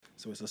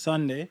So it's a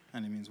Sunday,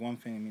 and it means one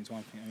thing, it means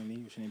one thing only.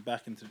 We're tuning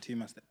back into the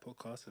Two-Man-Step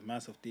podcast with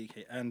myself,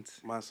 DK, and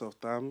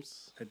myself,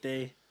 Damz.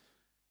 Today,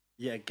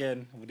 yet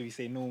again, what do we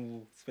say,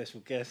 normal special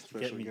guest?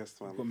 Special guest,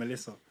 man. We've got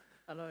Melsyh.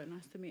 Hello,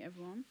 nice to meet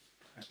everyone.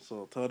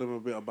 So tell them a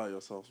bit about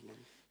yourselves, man.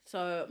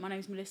 So my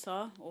name's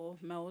Melsyh, or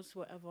Mels,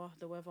 whatever,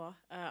 the weather.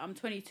 I'm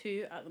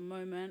 22 at the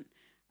moment,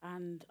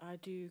 and I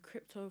do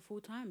crypto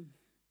full time.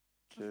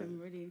 Nothing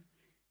really.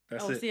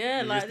 That's else, it.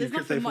 yeah, You like just do there's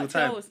crypto nothing much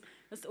full-time? else.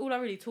 That's all I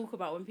really talk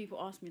about when people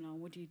ask me, like,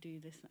 what do you do?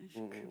 This, it's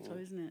just crypto,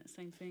 isn't it?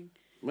 Same thing.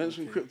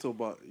 Mention crypto,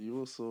 but you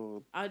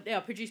also... I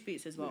produce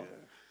beats as well. Yeah.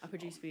 I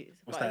produce beats.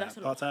 What's but that, that's a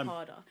lot part-time?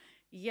 harder.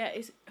 Yeah,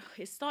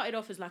 it started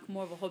off as like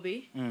more of a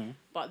hobby,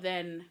 but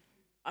then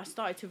I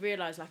started to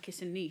realise like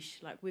it's a niche.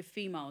 Like with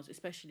females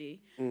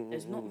especially,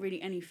 there's not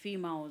really any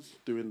females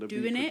doing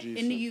it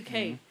in the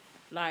UK.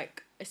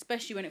 Like,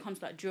 especially when it comes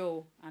to like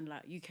drill and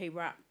like UK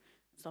rap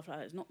and stuff like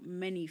that. There's not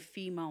many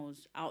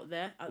females out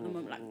there at the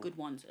moment, like good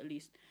ones at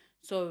least.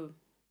 So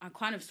I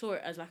kind of saw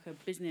it as like a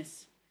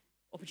business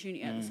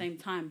opportunity at the same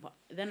time. But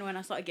then when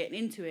I started getting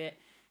into it,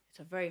 it's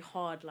a very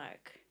hard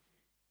like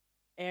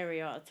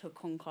area to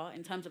conquer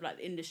in terms of like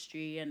the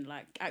industry and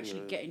like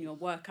actually getting your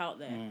work out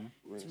there.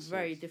 It's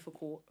very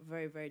difficult,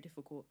 very, very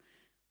difficult.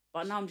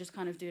 But now I'm just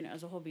kind of doing it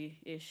as a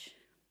hobby-ish.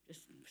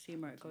 Just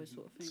seeing where it goes,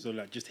 sort of thing. So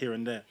like just here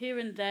and there. Here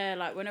and there,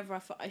 like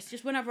whenever it's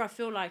just whenever I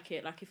feel like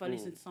it. Like if I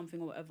listen to something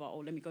or whatever,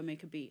 or let me go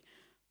make a beat.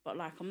 But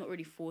like I'm not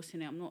really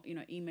forcing it. I'm not,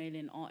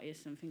 emailing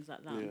artists and things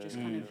like that. I'm just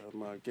kind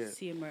of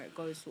seeing where it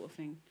goes, sort of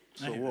thing.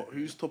 So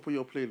who's top of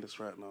your playlist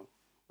right now?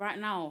 Right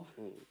now,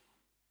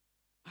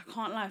 I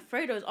can't lie.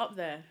 Fredo's up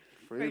there.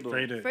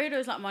 Fredo.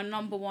 Fredo's like my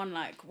number one.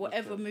 Like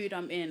whatever mood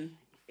I'm in,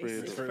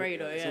 it's Fredo.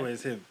 Yeah, It's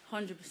always him.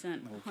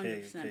 100%.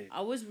 100%. Okay.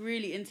 I was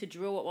really into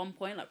drill at one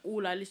point. Like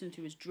all I listened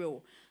to was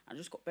drill. I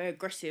just got very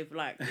aggressive.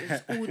 Like it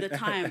was all the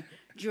time.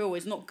 Drill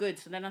is not good.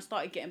 So then I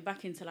started getting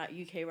back into like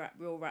UK rap,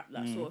 real rap,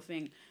 that sort of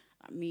thing.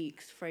 Like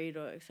Meeks,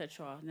 Fredo,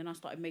 etc. And then I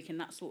started making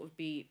that sort of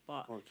beat.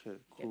 But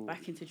get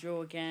back into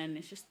drill again.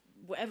 It's just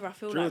whatever I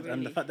feel drill, like. Really.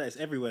 And the fact that it's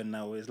everywhere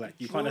now is like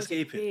you Drill can't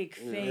escape a big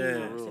thing.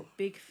 It's a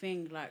big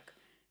thing. Like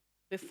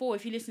before,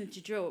 if you listen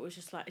to drill, it was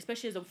just like,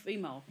 especially as a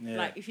female,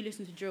 like if you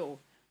listen to drill,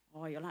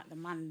 oh, you're like the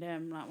man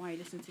them. Like why are you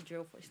listening to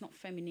drill for? It's not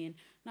feminine.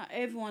 Now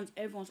everyone's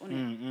on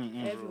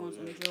it. Everyone's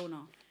on drill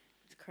now.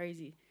 It's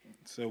crazy.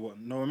 So what?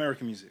 No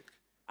American music?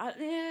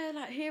 Yeah,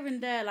 like here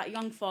and there, like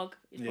Young Thug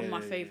is probably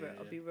my favourite.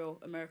 I'll be real,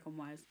 American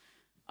wise.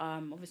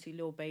 Obviously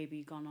Lil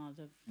Baby, Gunna,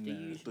 the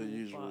usual.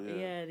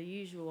 The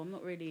usual. I'm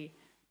not really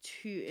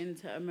too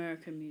into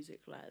American music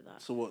like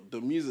that. So what?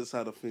 The music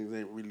side of things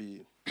ain't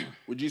really.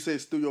 Would you say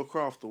it's still your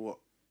craft or what?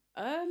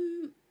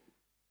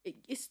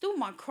 It's still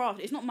my craft.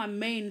 It's not my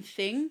main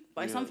thing,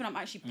 but it's something I'm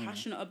actually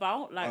passionate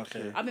about. Like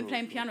I've been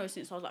playing piano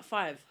since I was like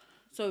 5.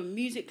 So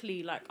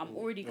musically, like I'm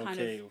already kind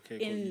of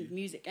in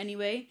music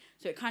anyway.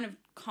 So it kind of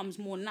comes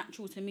more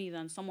natural to me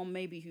than someone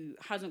maybe who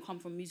hasn't come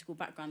from a musical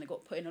background. They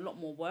got put in a lot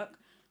more work,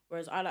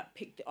 whereas I like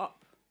picked it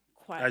up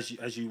quite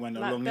as you went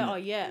like along. Better,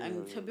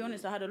 and to be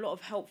honest, I had a lot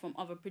of help from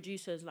other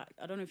producers. Like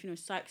I don't know if you know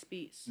Sykes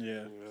Beats.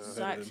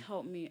 Sykes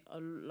helped me a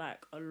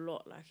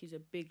lot. Like he's a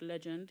big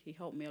legend. He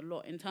helped me a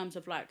lot in terms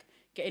of like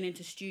getting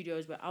into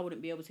studios where I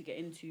wouldn't be able to get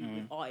into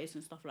with artists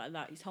and stuff like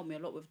that. He's helped me a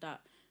lot with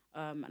that.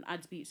 And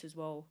Ads Beats as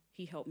well.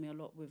 He helped me a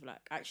lot with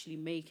like actually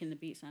making the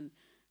beats and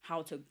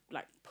how to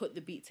like put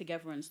the beat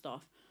together and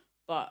stuff.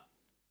 But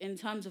in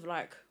terms of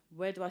like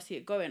where do I see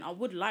it going, I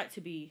would like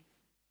to be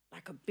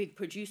like a big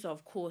producer,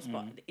 of course,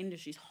 but the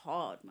industry's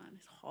hard, man.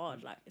 It's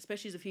hard, like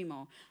especially as a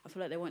female. I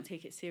feel like they won't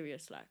take it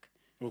serious. Like,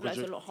 it's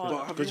a lot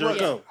harder.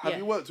 Have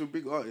you worked with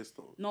big artists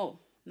though? No.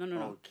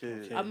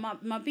 Okay.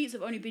 My beats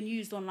have only been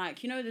used on like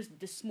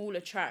the smaller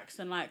tracks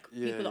and like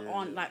people that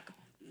aren't like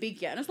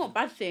big yet, and it's not a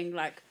bad thing.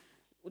 Like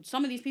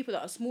some of these people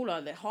that are smaller,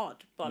 they're hard,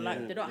 but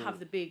like they don't have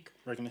the big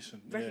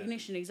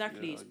recognition.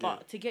 Exactly.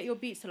 But to get your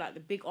beats to like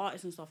the big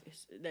artists and stuff,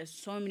 there's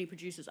so many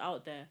producers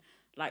out there.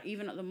 Like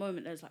even at the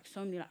moment, there's like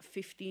so many like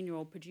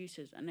 15-year-old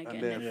producers, and they're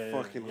getting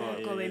fucking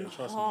hard. Going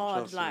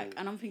hard. Like,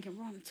 and I'm thinking,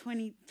 bro, I'm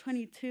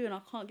 22 and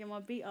I can't get my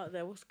beat out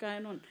there. What's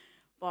going on?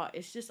 But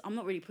it's just I'm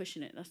not really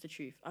pushing it. That's the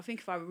truth. I think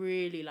if I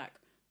really like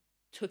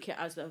took it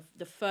as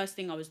the first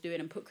thing I was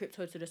doing and put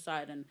crypto to the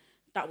side and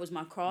that was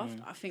my craft,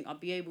 I think I'd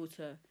be able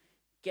to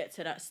get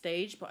to that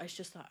stage. But it's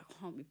just like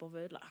I can't be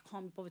bothered. Like I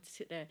can't be bothered to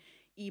sit there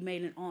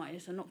emailing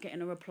artists and not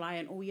getting a reply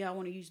and I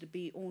want to use the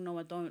beat. Oh no,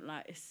 I don't.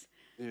 Like it's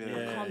I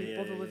can't be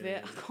bothered with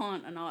it. I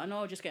can't, and I know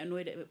I'll just get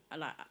annoyed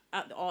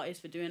at the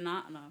artist for doing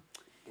that. And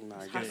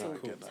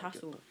it's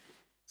hassle.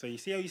 So you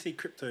see how you say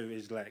crypto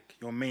is like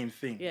your main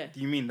thing? Yeah.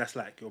 Do you mean that's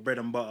like your bread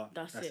and butter?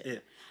 That's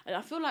it.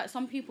 I feel like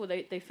some people,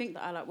 they think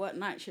that I like work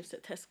night shifts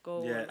at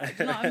Tesco. Yeah. Like,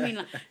 you know what I mean?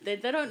 Like,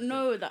 they don't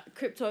know that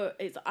crypto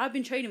is... I've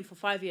been trading for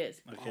 5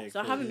 years. So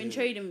I haven't been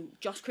trading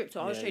just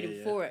crypto. I was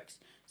trading Forex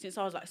since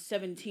I was like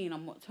 17.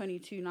 I'm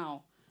 22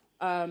 now.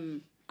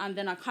 And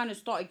then I kind of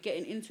started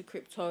getting into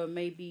crypto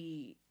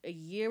maybe a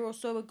year or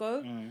so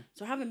ago.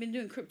 So I haven't been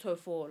doing crypto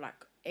for like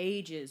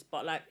ages,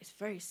 but like it's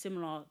very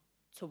similar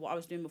to what I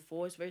was doing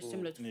before. It's very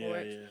similar to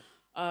Forex.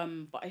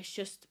 But it's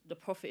just the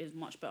profit is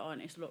much better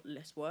and it's a lot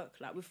less work.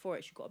 Like with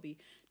Forex, you've got to be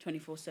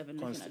 24/7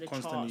 looking at the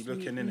charts,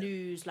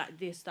 news, like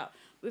this, that.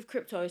 With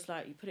crypto, it's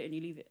like you put it and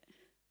you leave it.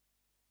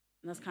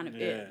 And that's kind of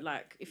it.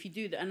 Like if you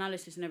do the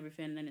analysis and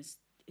everything, then it's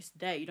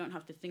there. You don't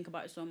have to think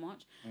about it so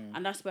much.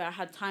 And that's where I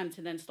had time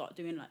to then start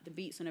doing like the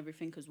beats and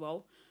everything as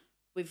well.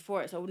 With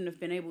Forex, I wouldn't have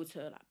been able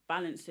to like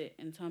balance it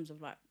in terms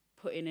of like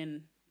putting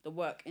in the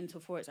work into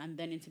Forex and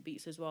then into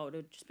beats as well. It would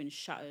have just been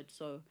shattered.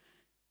 So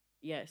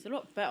yeah, it's a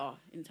lot better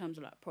in terms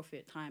of like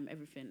profit, time,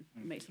 everything.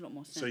 It makes a lot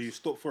more sense. So you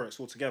stopped Forex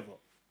altogether?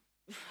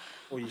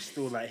 Or you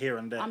still like here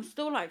and there? I'm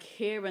still like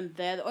here and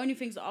there. The only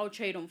things that I'll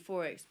trade on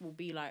Forex will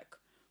be like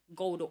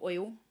gold or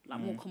oil, like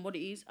more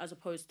commodities, as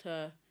opposed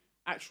to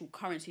actual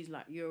currencies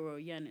like euro,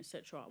 yen,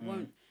 etc.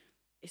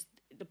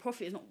 The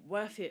profit is not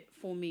worth it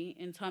for me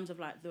in terms of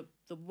like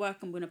the work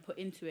I'm gonna put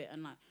into it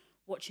and like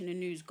watching the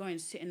news, going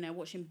sitting there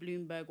watching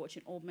Bloomberg,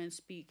 watching old men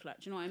speak. Like,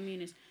 do you know what I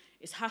mean?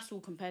 It's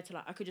hassle compared to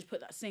like I could just put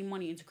that same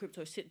money into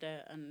crypto, sit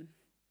there and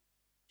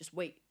just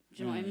wait.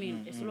 Do you know what I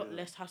mean? It's a lot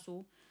less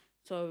hassle.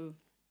 So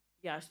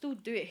yeah, I still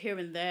do it here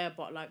and there,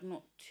 but like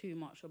not too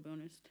much, I'll be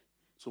honest.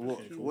 So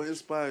what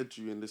inspired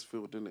you in this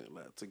field, innit?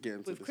 Like to get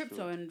into with this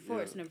crypto field? and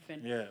Forex and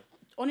everything? Yeah.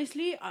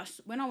 Honestly,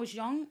 when I was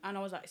young and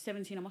I was like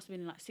 17, I must have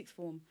been in like sixth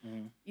form.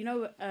 You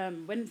know,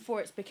 when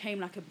Forex became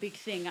like a big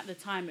thing at the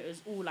time, it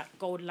was all like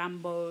gold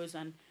Lambos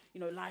and, you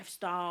know,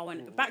 lifestyle.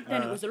 And back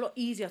then it was a lot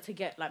easier to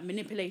get like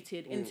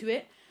manipulated into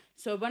it.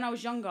 So when I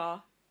was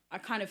younger, I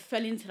kind of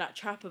fell into that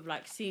trap of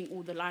like seeing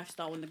all the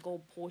lifestyle and the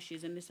gold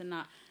Porsches and this and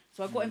that.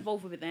 So I got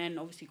involved with it then,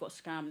 obviously got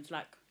scammed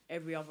like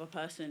every other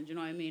person, do you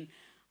know what I mean?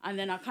 And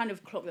then I kind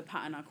of clocked the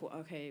pattern. I thought,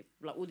 okay,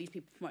 like all these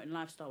people promoting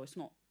lifestyle, it's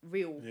not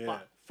real,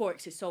 but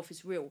Forex itself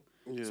is real.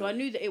 Yeah. So I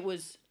knew that it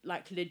was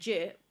like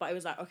legit, but it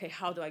was like, okay,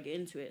 how do I get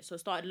into it? So I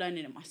started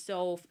learning it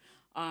myself.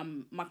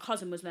 My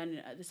cousin was learning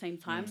it at the same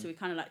time, so we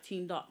kind of like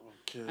teamed up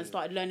and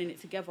started learning it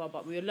together.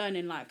 But we were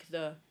learning like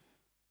the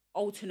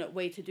alternate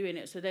way to doing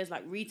it. So there's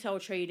like retail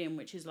trading,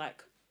 which is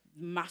like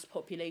mass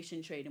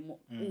population trading, what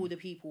all the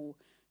people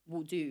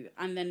will do,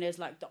 and then there's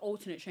like the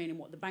alternate trading,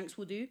 what the banks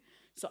will do.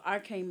 So I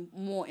came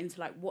more into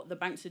like what the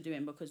banks are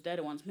doing because they're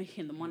the ones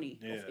making the money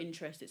of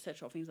interest,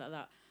 etc., things like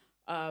that.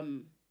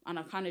 And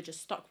I kind of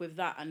just stuck with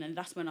that, and then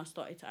that's when I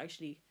started to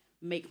actually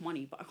make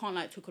money. But I can't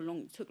like took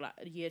like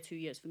a year, 2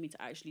 years for me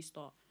to actually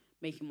start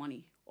making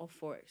money off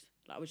Forex.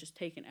 Like I was just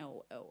taking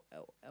L, like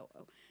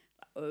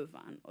over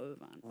and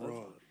over and over.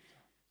 Right.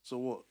 So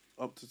what?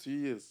 Up to 2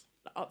 years?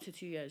 Like up to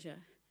 2 years, yeah.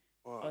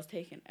 Wow. I was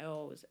taking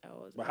L's.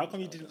 But how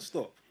come you didn't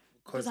stop?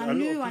 Because I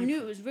knew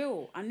it was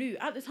real. I knew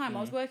at the time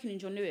I was working in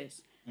John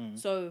Lewis,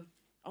 so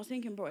I was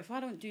thinking, bro, if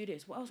I don't do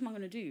this, what else am I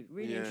gonna do?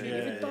 Really and truly,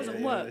 if it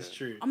doesn't work,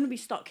 I'm gonna be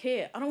stuck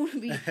here. I don't want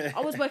to be. I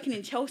was working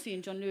in Chelsea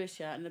in John Lewis,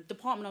 yeah, and the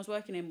department I was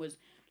working in was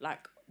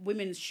like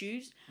women's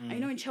shoes. And you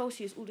know, in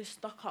Chelsea, it's all this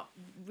stuck up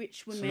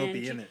rich women.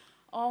 Snobby, innit?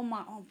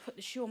 Oh, put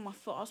the shoe on my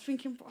foot. I was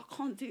thinking, bro, I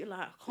can't do it.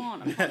 Like I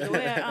can't. The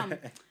way I am,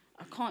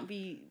 I can't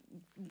be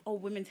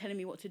old women telling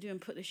me what to do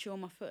and put the shoe on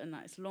my foot and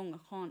that. It's long. I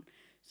can't.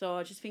 So I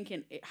was just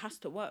thinking it has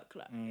to work.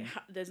 Like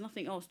there's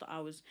nothing else that I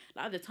was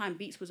like at the time.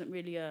 Beats wasn't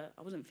really I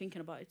wasn't thinking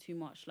about it too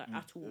much like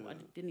at all. I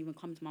didn't even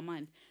come to my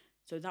mind.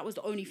 So that was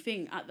the only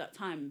thing at that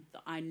time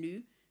that I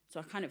knew. So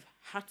I kind of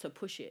had to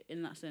push it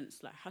in that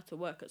sense. Like had to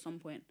work at some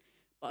point.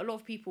 But a lot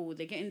of people,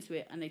 they get into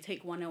it and they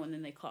take 1 L and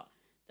then they cut.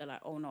 They're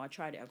like, oh no, I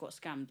tried it, I got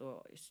scammed,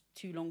 or it's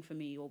too long for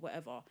me, or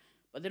whatever.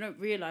 But they don't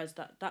realize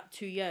that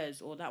 2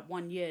 years or that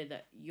 1 year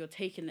that you're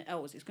taking the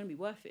L's, it's gonna be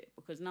worth it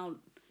because now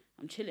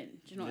I'm chilling.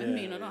 Do you know what I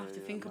mean? I don't have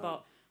to think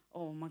about,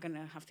 oh, am I going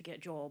to have to get a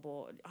job?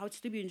 Or I would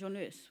still be in John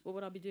Lewis. What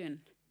would I be doing?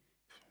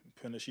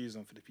 Putting the shoes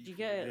on for the people. Do you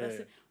get it? Yeah. That's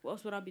it. What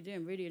else would I be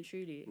doing, really and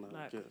truly? No,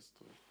 like,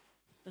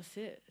 that's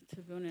it,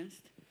 to be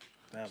honest.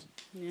 Damn.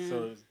 Yeah.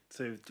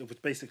 So it was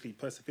basically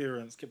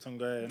perseverance, kept on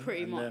going.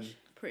 Pretty much.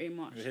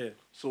 We're here.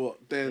 So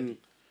what, then,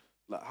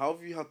 like, how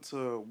have you had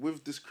to,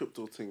 with this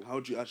crypto thing,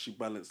 how do you actually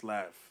balance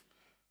life?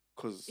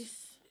 Because...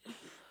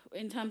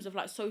 in terms of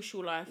like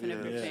social life and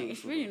everything,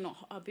 it's really not.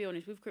 I'll be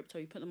honest, with crypto,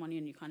 you put the money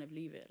in, you kind of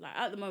leave it. Like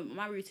at the moment,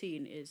 my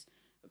routine is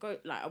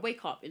I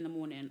wake up in the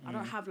morning. I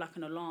don't have like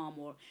an alarm,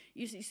 or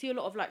you see a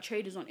lot of like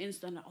traders on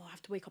Insta and like, oh, I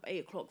have to wake up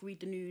 8 o'clock,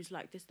 read the news,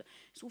 like this.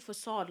 It's all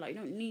facade. Like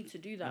you don't need to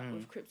do that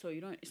with crypto.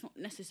 It's not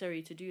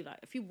necessary to do that.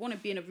 If you want to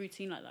be in a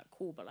routine like that,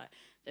 cool. But like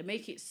they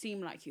make it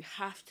seem like you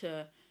have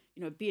to,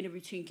 you know, be in a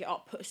routine, get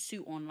up, put a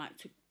suit on, like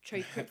to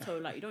trade crypto.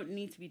 Like you don't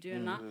need to be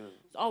doing that.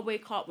 So I'll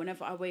wake up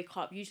whenever I wake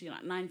up, usually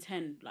like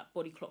 9-10, like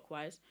body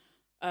clockwise.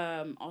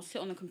 I'll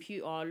sit on the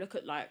computer, look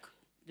at like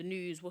the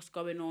news, what's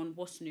going on,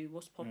 what's new,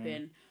 what's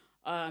popping,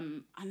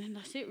 and then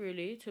that's it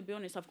really. To be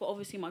honest, I've got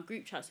obviously my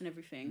group chats and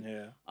everything.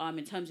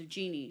 In terms of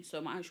Genie,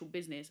 so my actual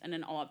business, and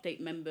then I'll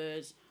update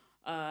members.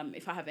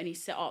 If I have any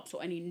setups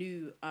or any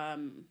new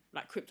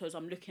like cryptos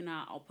I'm looking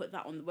at, I'll put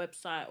that on the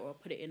website or I'll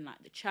put it in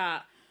like the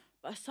chat.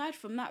 But aside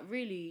from that,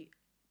 really,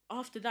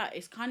 after that,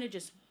 it's kind of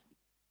just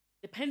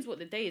depends what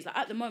the day is. Like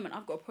at the moment,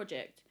 I've got a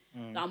project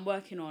that I'm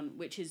working on,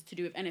 which is to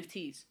do with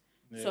NFTs.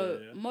 So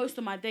most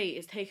of my day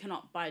is taken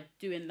up by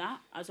doing that,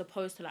 as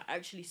opposed to like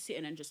actually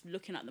sitting and just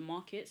looking at the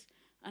markets.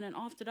 And then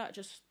after that,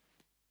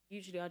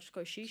 usually I just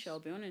go shisha, I'll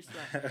be honest.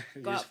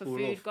 Like, go out for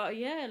food,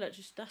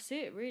 that's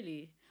it,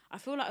 really. I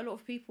feel like a lot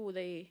of people,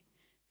 they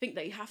think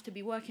that you have to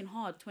be working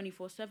hard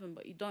 24/7,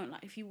 but you don't.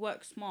 Like, if you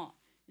work smart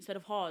instead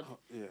of hard,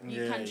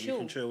 you can chill. You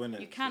can chill, innit?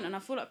 You can, and I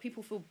feel like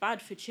people feel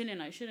bad for chilling.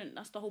 Like, shouldn't.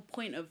 That's the whole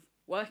point of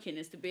working,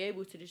 is to be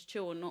able to just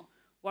chill and not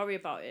worry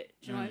about it.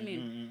 Do you know what I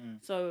mean?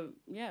 So,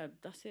 yeah,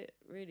 that's it,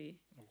 really.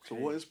 Okay. So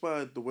what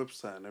inspired the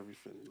website and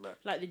everything?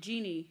 Like the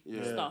genie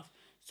stuff.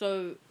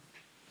 So,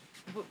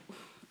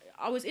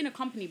 I was in a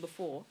company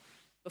before,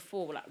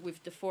 like,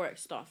 with the Forex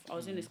stuff. I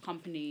was in this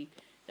company.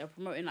 They were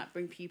promoting, like,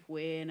 bring people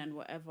in and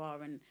whatever.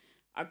 And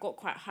I got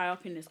quite high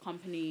up in this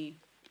company.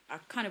 I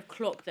kind of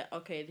clocked that,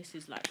 okay, this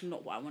is, like,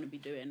 not what I want to be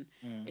doing.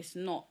 It's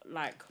not,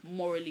 like,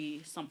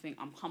 morally something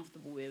I'm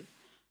comfortable with.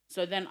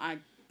 So then I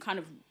kind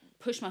of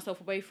pushed myself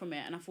away from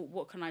it, and I thought,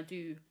 what can I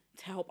do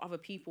to help other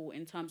people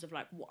in terms of,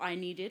 like, what I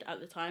needed at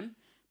the time?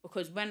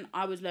 Because when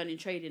I was learning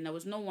trading, there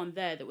was no one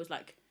there that was,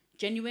 like,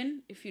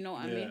 genuine, if you know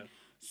what I mean.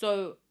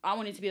 So I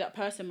wanted to be that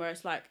person where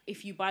it's like,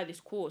 if you buy this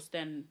course,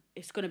 then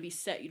it's going to be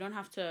set. You don't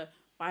have to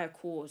buy a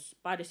course,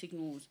 buy the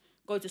signals,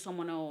 go to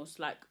someone else,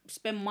 like,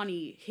 spend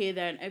money here,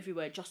 there, and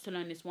everywhere just to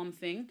learn this one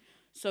thing.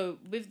 So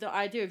with the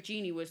idea of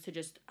Genie was to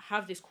just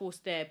have this course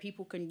there.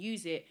 People can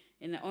use it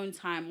in their own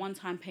time,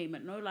 one-time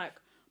payment, no, like,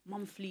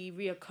 monthly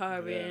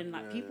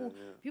reoccurring. People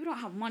don't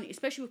have money,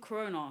 especially with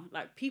Corona.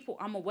 Like, people,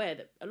 I'm aware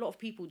that a lot of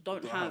people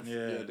don't have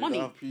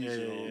money.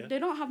 They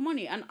don't have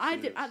money. And I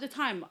did at the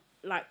time,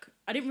 like,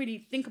 I didn't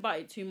really think about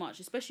it too much,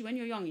 especially when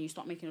you're young and you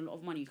start making a lot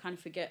of money. You kind of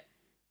forget,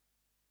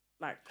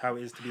 like, how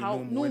it is to be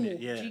normal. Do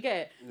you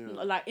get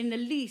it? Like, in the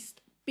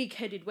least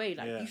big-headed way,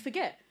 like, you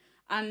forget.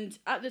 And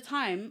at the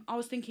time, I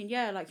was thinking,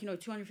 like, you know,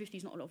 250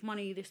 is not a lot of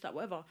money, this, that,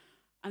 whatever.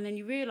 And then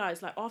you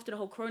realise, like, after the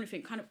whole Corona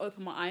thing, kind of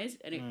opened my eyes,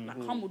 and it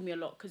like humbled me a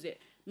lot, because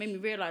it made me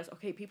realise,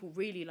 okay, people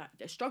really, like,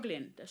 they're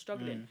struggling.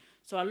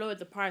 So I lowered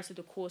the price of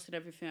the course and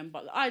everything.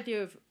 But the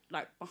idea of,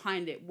 like,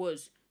 behind it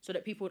was so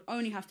that people would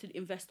only have to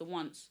invest the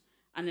once,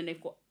 and then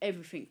they've got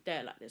everything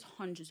there. Like, there's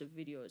hundreds of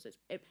videos.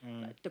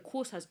 Like, the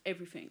course has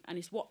everything, and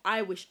it's what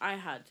I wish I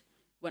had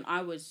when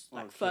I was,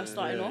 like, first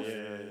starting off.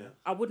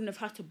 I wouldn't have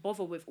had to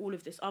bother with all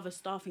of this other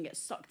stuff and get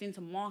sucked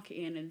into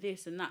marketing and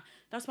this and that.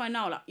 That's why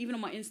now, like, even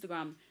on my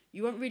Instagram,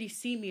 you won't really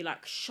see me,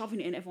 like,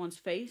 shoving it in everyone's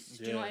face.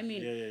 Do you know what I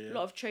mean? A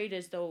lot of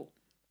traders, they'll,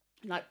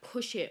 like,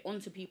 push it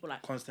onto people,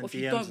 like, constant if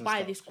you don't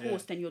buy this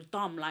course, then you're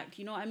dumb. Like,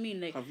 you know what I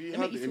mean? Like, have you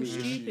had any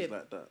issues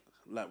like that?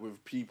 Like,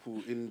 with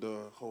people in the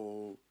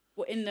whole...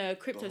 Well, in the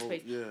crypto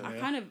space?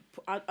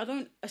 I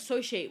don't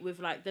associate with,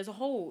 like, there's a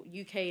whole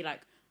UK,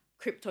 like,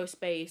 crypto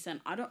space, and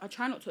I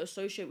try not to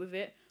associate with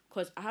it,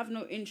 because I have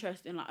no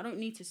interest in, like, I don't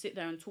need to sit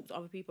there and talk to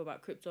other people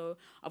about crypto.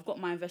 I've got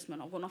my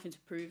investment. I've got nothing to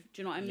prove.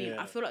 Do you know what I mean?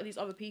 I feel like these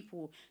other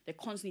people, they're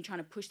constantly trying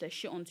to push their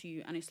shit onto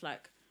you, and it's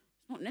like,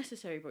 it's not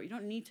necessary, bro. You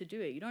don't need to do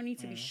it. You don't need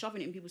to be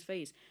shoving it in people's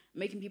face,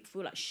 making people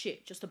feel like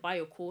shit just to buy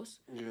your course.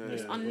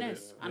 It's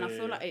unnecessary. And I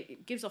feel like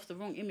it gives off the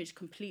wrong image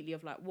completely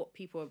of, like, what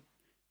people are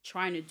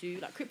trying to do.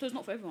 Like, crypto's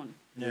not for everyone.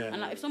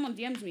 And, like, if someone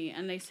DMs me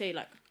and they say,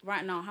 like,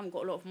 right now I haven't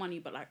got a lot of money,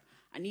 but, like,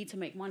 I need to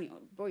make money,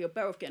 bro, you're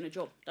better off getting a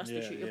job. That's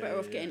the truth. You're better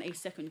off getting a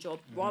second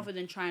job rather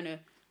than trying to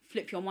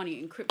flip your money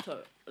in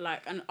crypto.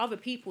 Like, and other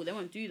people, they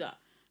won't do that.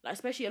 Like,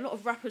 especially a lot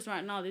of rappers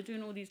right now, they're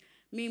doing all these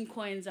meme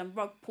coins and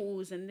rug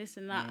pulls and this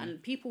and that,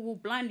 and people will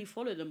blindly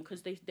follow them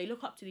because they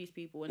look up to these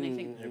people and they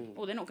think,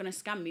 oh, they're not going to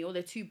scam me, or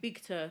they're too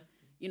big to,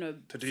 you know...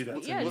 To do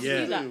that. To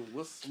do that.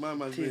 What's my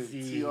man's name?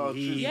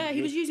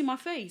 He was using my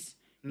face.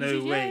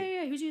 No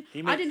way. He was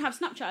using... I didn't have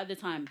Snapchat at the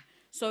time.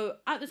 So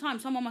at the time,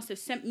 someone must have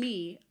sent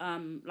me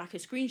like a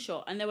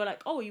screenshot, and they were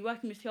like, "Oh, are you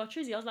working with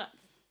THE2MANSTEP?" I was like,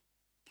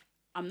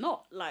 "I'm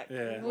not." Like, what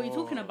are you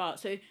talking about?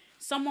 So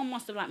someone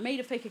must have, like,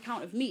 made a fake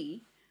account of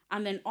me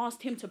and then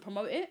asked him to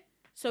promote it.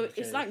 So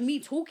it's like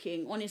me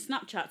talking on his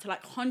Snapchat to,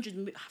 like, hundreds,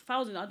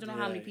 thousands. I don't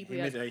know how many people.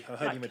 I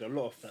heard he made a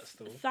lot of that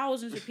still.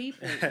 Thousands of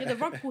people. The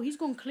rug pull, he's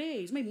gone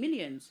clear. He's made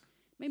millions.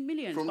 But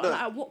like,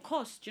 at what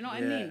cost? Do you know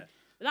what I mean?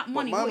 That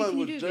money, what can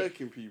you do? But my man was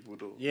jerking people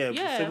though.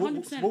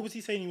 So what was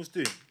he saying he was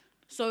doing?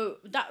 So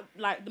that,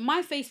 like,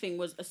 my face thing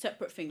was a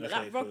separate thing, but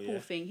that rug pull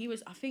thing,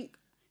 I think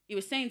he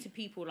was saying to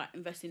people, like,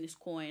 invest in this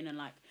coin, and,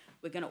 like,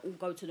 we're gonna all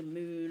go to the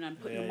moon and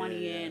put your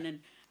money in,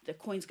 and the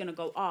coin's gonna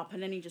go up,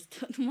 and then he just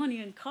took the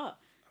money and cut.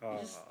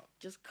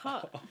 Just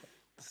cut.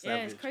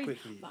 It's crazy.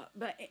 Quickly.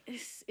 But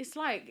it's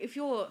like,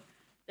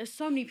 there's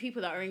so many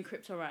people that are in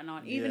crypto right now,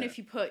 and even if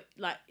you put,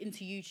 like,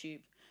 into YouTube,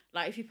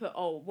 like, if you put,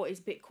 what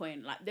is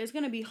Bitcoin? Like, there's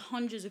gonna be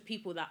hundreds of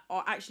people that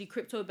are actually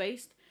crypto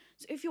based.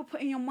 So if you're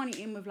putting your money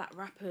in with, like,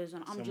 rappers,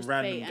 and I'm some just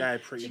random guy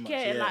pretty much,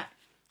 like,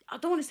 I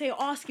don't want to say you're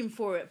asking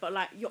for it, but,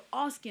 like, you're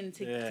asking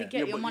to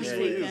get your money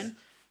taken.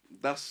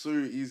 that's so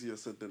easier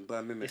said than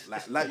done, isn't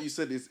it? Like you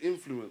said, it's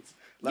influence.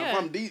 Like,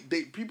 fam,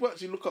 people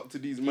actually look up to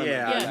these men.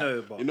 I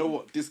know, but you know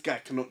what? This guy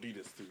cannot do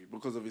this to me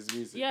because of his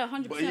music. Yeah,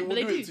 100%. But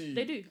they do.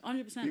 They do,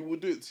 100%. He will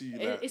do it to you.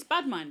 It's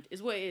bad mind,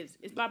 is what it is.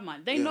 It's bad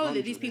mind. They know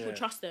that these people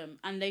trust them,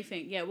 and they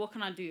think, what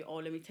can I do? Oh,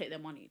 let me take their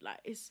money. Like,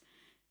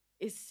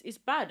 it's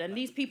bad, and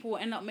these people will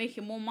end up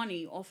making more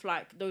money off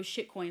like those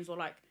shit coins or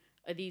like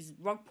these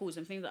rug pulls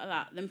and things like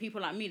that than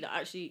people like me that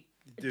actually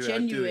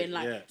genuine.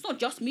 It's not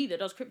just me that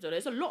does crypto.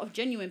 There's a lot of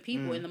genuine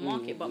people in the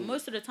market, but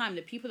most of the time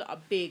the people that are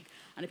big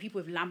and the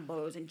people with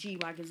Lambos and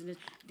G-Wagons and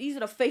these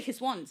are the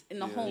fakest ones in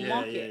the whole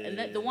market,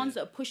 and the ones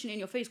that are pushing in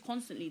your face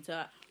constantly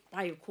to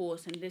buy your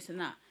course and this and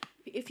that.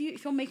 If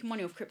you're making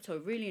money off crypto,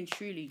 really and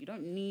truly, you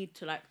don't need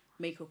to like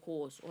make a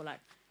course or like,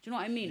 do you know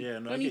what I mean? Yeah, no,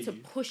 you don't need to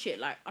push it.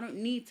 Like, I don't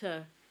need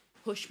to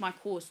push my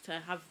course to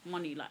have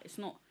money. Like, it's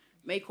not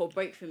make or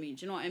break for me.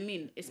 Do you know what I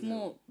mean? It's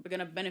more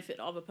gonna benefit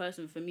the other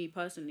person for me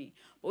personally.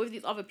 But with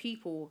these other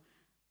people,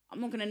 I'm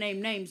not gonna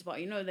name names,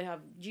 but you know they have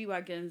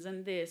G-Wagons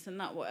and this and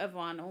that, whatever,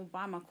 and I'll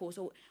buy my course.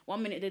 So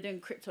 1 minute they're doing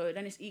crypto,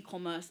 then it's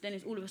e-commerce, then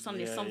it's all of a sudden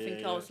it's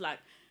something else. Like,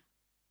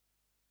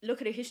 look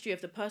at the history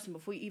of the person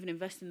before you even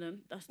invest in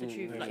them. That's the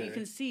truth. Like, you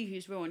can see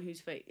who's real and who's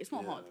fake. It's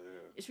not hard.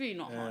 It's really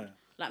not hard.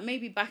 Like,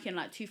 maybe back in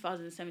like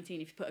 2017,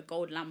 if you put a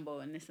gold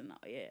Lambo and this and that,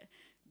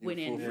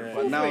 winning.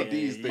 But now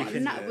these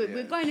days,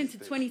 we're going into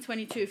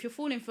 2022. If you're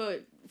falling for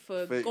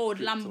fake gold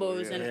crypto,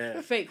 Lambos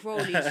and fake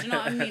rollies, do you know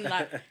what I mean?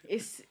 Like,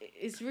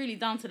 it's really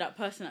down to that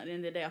person at the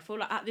end of the day. I feel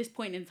like at this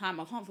point in time,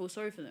 I can't feel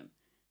sorry for them.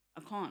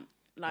 I can't.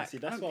 Like, see,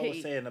 that's what I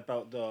was saying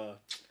about the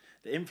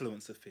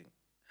influencer thing.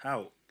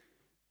 How?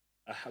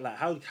 Like,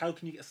 how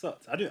can you get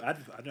sucked? I don't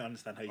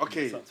understand how you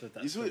can get sucked with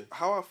that. You see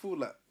how I feel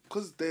like,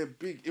 because they're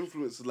big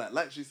influencers,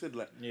 like she said,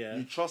 like,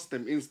 you trust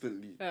them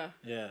instantly.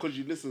 Yeah. Because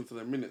you listen to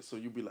them minutes, so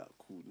you'll be like,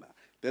 cool, nah,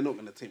 they're not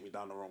gonna take me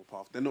down the wrong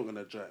path. They're not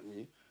gonna jerk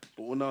me.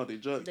 But now they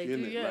jerk you,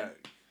 innit?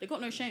 Like, they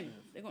got no shame.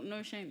 They got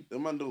no shame. The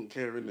man don't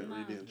care, innit,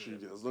 really and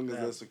truly, as long as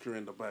they're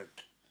securing the bag.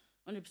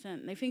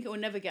 100%. They think it will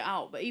never get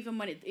out, but even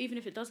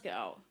if it does get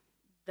out,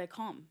 they're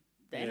calm.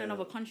 They're in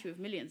another country with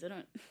millions. They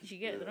don't.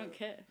 They don't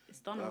care. It's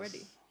done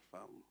already.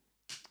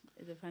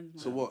 It depends.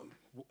 Man. So what?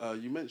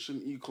 You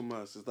mentioned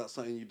e-commerce. Is that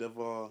something you'd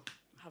ever?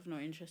 Have no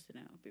interest in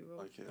it. I'll be real.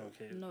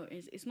 Okay. No,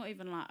 it's not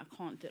even like I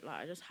can't do it.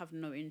 Like, I just have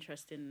no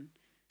interest in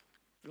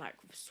like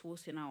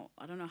sourcing out.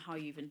 I don't know how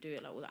you even do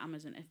it, like all the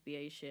Amazon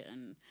FBA shit.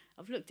 And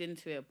I've looked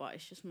into it, but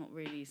it's just not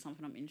really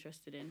something I'm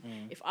interested in.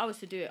 If I was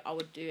to do it, I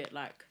would do it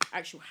like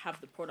actually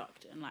have the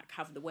product and like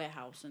have the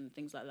warehouse and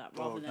things like that,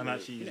 rather than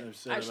actually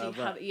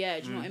have. Yeah,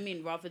 do you know what I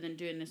mean? Rather than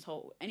doing this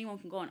whole, anyone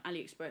can go on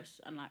AliExpress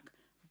and like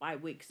buy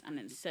wigs and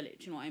then sell it.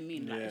 Do you know what I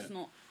mean? Like, it's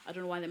not. I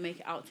don't know why they make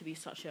it out to be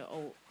such a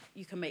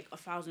you can make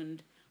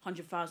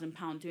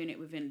 £100,000 doing it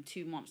within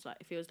 2 months. Like,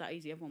 if it was that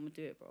easy, everyone would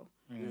do it, bro.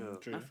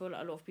 True. I feel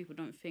like a lot of people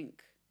don't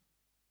think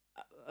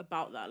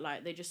about that.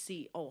 Like, they just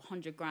see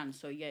 100 grand,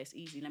 so it's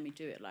easy, let me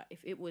do it. Like, if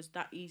it was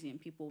that easy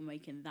and people were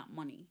making that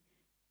money,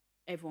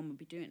 everyone would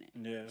be doing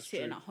it.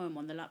 Sitting at home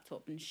on the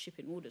laptop and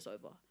shipping orders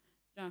over.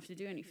 You don't have to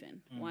do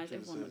anything. Why is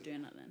everyone not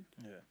doing that then?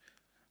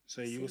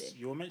 So you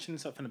were mentioning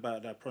something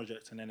about that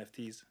project and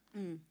NFTs.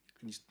 Can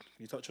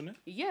you touch on it?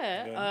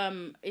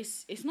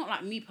 It's not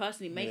like me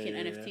personally making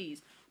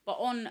NFTs, but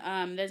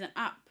on there's an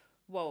app.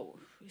 Well,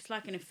 it's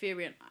like an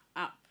Ethereum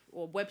app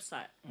or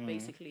website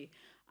basically,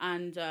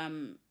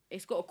 and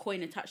it's got a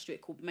coin attached to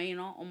it called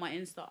Maynard. On my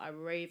Insta, I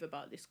rave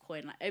about this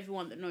coin. Like,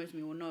 everyone that knows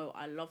me will know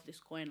I love this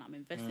coin. I'm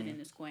invested in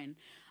this coin,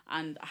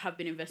 and I have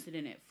been invested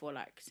in it for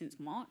like since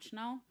March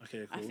now.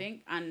 Okay, cool. I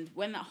think. And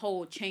when that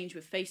whole change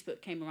with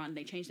Facebook came around,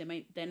 they changed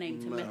their name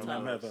to Meta.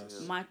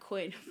 Metaverse. My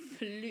coin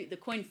flew. The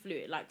coin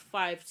flew like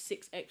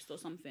 5-6x or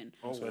something.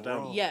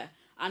 Wow. Yeah,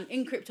 and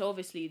in crypto,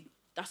 obviously,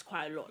 that's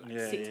quite a lot. Like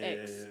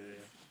 6x.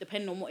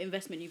 Depending on what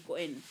investment you've got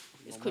in,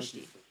 it's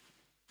cushy.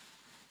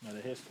 No,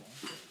 they're here still.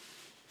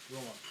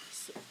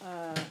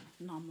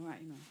 No, I'm alright.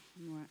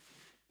 I'm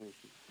alright.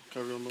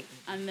 Carry on.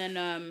 And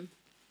then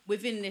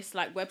within this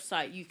like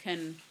website, you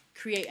can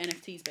create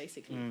NFTs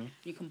basically.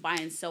 You can buy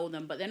and sell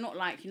them, but they're not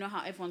like, you know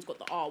how everyone's got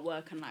the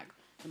artwork and like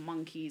the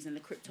monkeys and the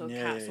crypto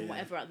cats and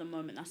whatever at the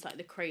moment. That's like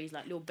the craze.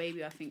 Like Lil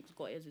Baby, I think, has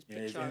got it as his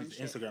picture and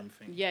shit. Instagram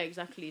thing. Yeah,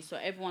 exactly. So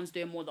everyone's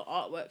doing more the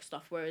artwork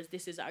stuff, whereas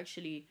this is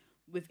actually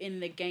within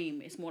the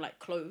game. It's more like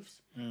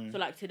clothes. So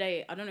like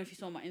today, I don't know if you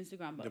saw my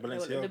Instagram, but the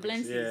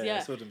Balenciagas, I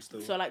saw them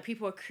still. So like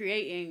people are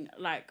creating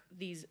like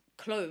these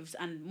clothes,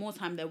 and more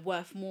time they're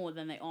worth more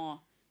than they are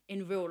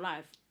in real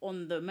life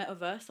on the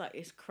metaverse. Like,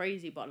 it's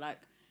crazy, but like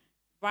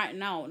right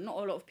now, not a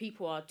lot of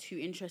people are too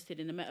interested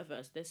in the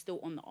metaverse. They're still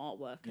on the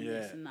artwork and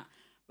this and that.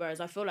 Whereas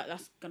I feel like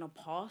that's gonna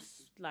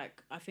pass.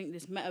 Like, I think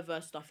this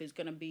metaverse stuff is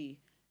gonna be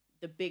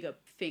the bigger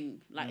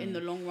thing, like in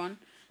the long run.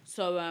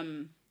 So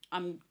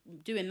I'm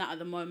doing that at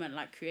the moment,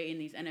 like creating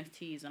these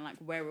NFTs and like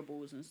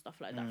wearables and stuff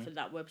like that for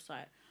that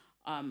website.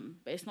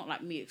 But it's not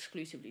like me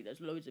exclusively.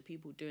 There's loads of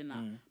people doing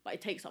that, but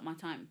it takes up my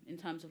time in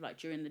terms of like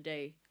during the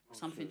day,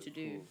 something to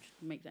do,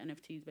 to make the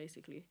NFTs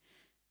basically.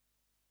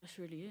 That's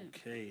really it.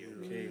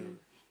 Okay.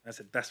 I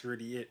said that's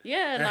really it.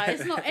 Yeah, like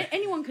it's not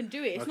anyone can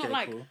do it. It's Okay, not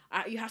like cool.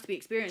 you have to be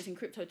experienced in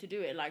crypto to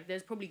do it. Like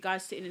there's probably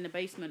guys sitting in the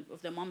basement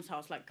of their mum's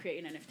house like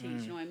creating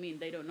NFTs. You know what I mean?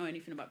 They don't know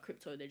anything about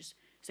crypto. It's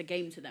a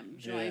game to them.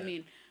 You know what I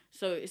mean?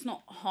 So it's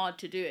not hard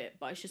to do it,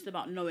 but it's just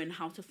about knowing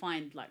how to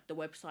find like the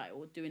website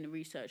or doing the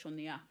research on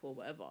the app or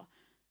whatever.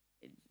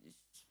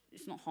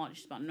 It's not hard.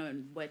 It's just about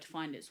knowing where to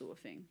find it, sort of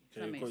thing.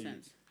 Does that make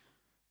sense?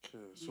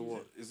 Okay. So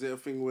what is it a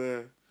thing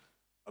where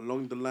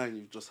along the line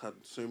you've just had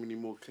so many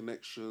more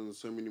connections,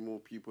 so many more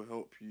people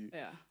help you?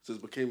 Yeah. So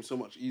it's became so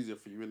much easier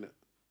for you, innit?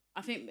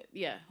 I think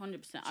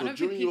 100%. So I don't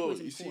think people is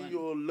important. you see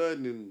your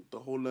learning, the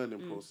whole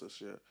learning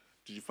process, yeah.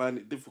 Did you find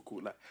it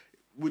difficult? Like,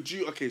 would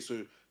you? Okay,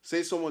 so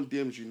say someone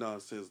DMs you now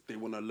and says they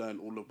want to learn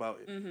all about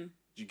it. Mm-hmm.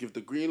 Do you give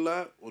the green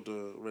light or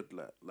the red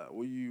light? Like,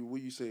 what are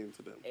you saying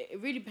to them?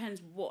 It really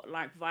depends what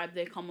like vibe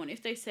they come on.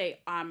 If they say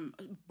I'm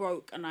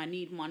broke and I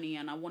need money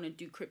and I want to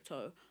do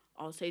crypto,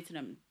 I'll say to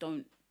them,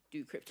 don't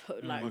do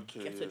crypto. Like,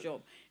 get a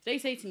job. If they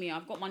say to me,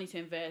 I've got money to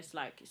invest,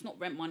 like it's not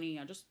rent money,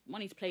 I just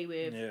money to play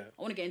with. Yeah.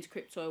 I want to get into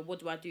crypto. What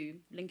do?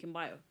 Link in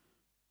bio.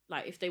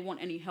 Like if they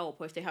want any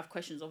help or if they have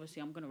questions,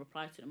 obviously I'm gonna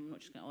reply to them. I'm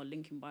not just gonna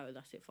link in bio.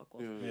 That's it. Fuck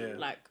off. Yeah.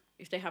 Like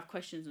if they have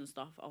questions and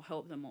stuff, I'll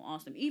help them or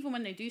ask them. Even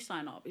when they do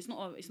sign up, it's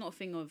not a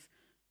thing of,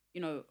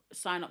 you know,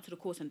 sign up to the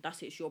course and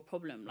that's it's your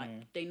problem.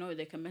 Like they know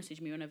they can message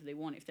me whenever they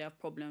want. If they have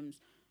problems,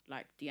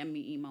 like DM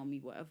me, email me,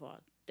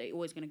 whatever. They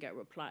always gonna get a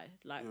reply.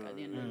 Like at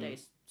the end of the day,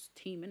 it's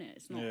team, innit?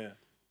 It's not. Yeah.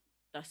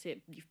 That's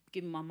it. You've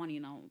given my money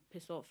and I'll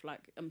piss off.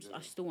 Like I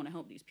still want to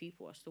help these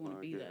people. I still want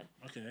to be there.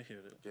 Okay.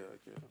 Yeah.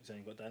 You saying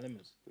you got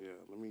dilemmas? Yeah.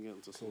 Let me get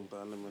into some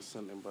dilemmas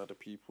sent in by the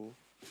people.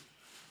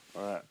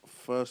 All right.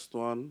 First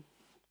one.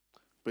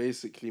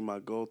 Basically, my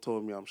girl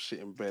told me I'm shit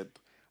in bed,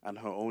 and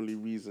her only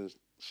reason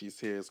she's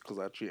here is because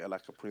I treat her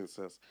like a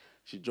princess.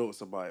 She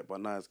jokes about it, but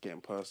now it's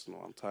getting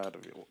personal. I'm tired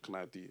of it. What can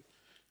I do?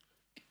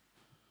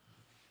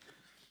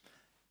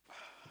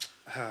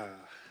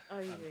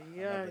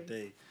 Another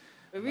day.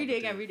 Read it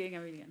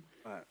again.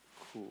 Alright,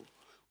 cool.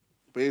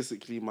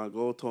 Basically, my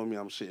girl told me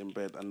I'm shit in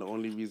bed, and the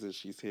only reason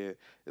she's here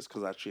is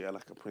because I treat her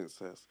like a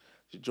princess.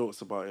 She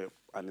jokes about it,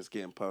 and it's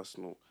getting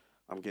personal.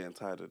 I'm getting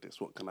tired of this.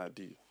 What can I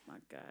do? My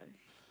God.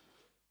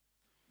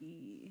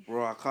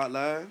 Bro, I can't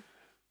lie.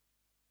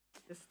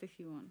 The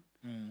sticky one.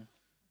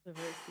 The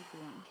very sticky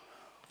one.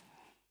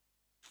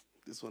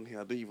 This one here,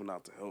 I don't even know how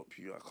to help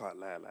you. I can't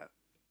lie, like.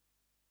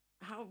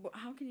 How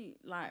can you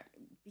like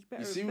be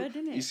better in bed,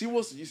 innit? You see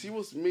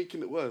what's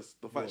making it worse?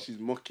 The fact she's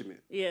mocking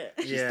it. Yeah.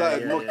 She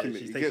started mocking it.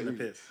 She's you taking get the me?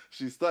 piss.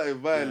 She started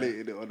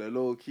violating it on a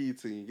low key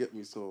thing. You get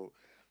me? So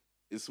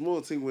it's more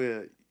a thing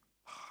where.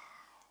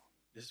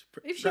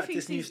 If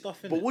practice new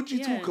stuff. But what do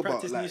you talk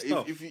about? Like,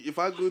 if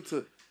I go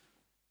to.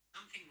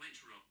 Something went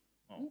wrong.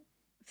 Oh.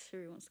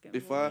 Siri wants to get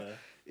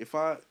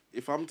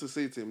if I'm to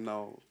say to him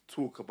now,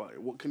 talk about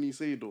it. What can he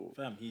say though?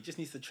 Fam, he just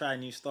needs to try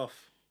new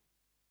stuff.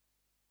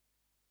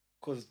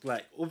 Because,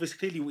 like, obviously,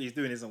 clearly what he's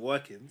doing isn't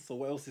working. So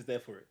what else is there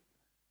for it?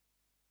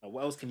 Like,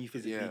 what else can you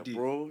physically do? Yeah,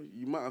 bro,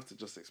 you might have to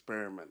just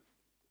experiment.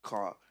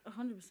 100%.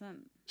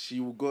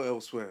 She will go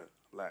elsewhere.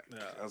 Like,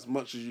 as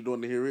much as you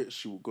don't hear it,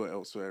 she will go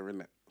elsewhere,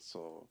 innit?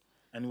 So.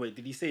 And wait,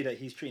 did he say that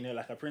he's treating her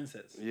like a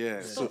princess?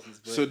 Yeah.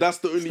 So that's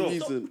the only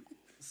reason.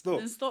 Stop.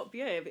 Then stop.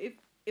 Yeah.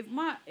 If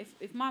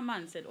my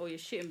man said, "Oh, you're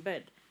shit in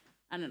bed,"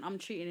 and then I'm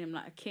treating him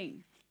like a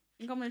king, I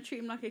think I'm gonna treat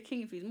him like a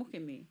king if he's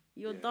mocking me.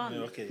 You're done.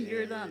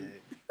 You're done.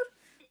 Yeah.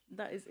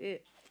 That is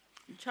it.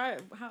 Try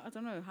it. I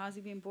don't know. How's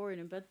he being boring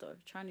in bed though?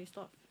 Try new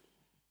stuff.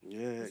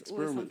 Yeah,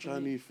 experiment. Try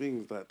new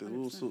things. Like there's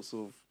 100%. All sorts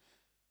of.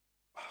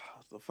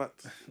 The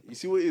fact you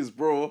see what it is,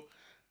 bro.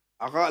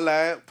 I can't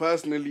lie.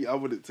 Personally, I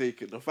wouldn't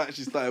take it. The fact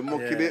she started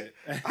mocking it,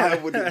 I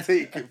wouldn't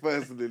take it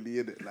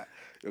personally. Innit? Like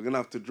you're gonna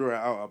have to draw it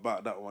out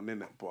about that one,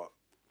 innit? But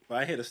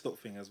I hear the stop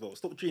thing as well.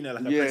 Stop treating her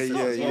like a princess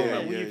as well.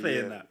 Like, what are you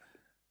playing that?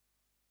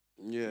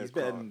 Yeah, he's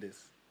better than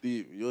this.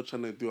 You're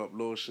trying to do up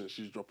lotion.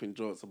 She's dropping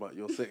jokes about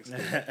your sex.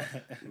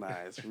 Nah,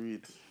 it's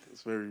rude.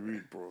 It's very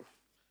rude, bro.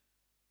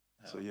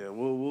 So yeah,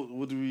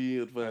 what do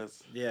we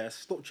advise? Yeah,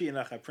 stop treating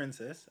her like a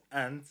princess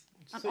and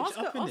ask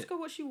her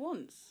what she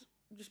wants.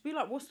 Just be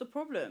like, what's the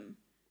problem?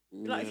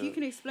 Like, if you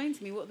can explain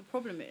to me what the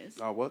problem is,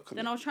 I'll work on it.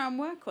 Then I'll try and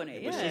work on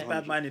it. But she's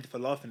bad-minded for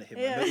laughing at him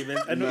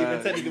and not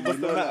even telling him what's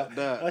the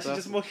matter. She's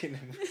just mocking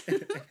him.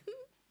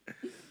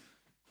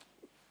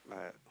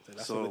 Right. So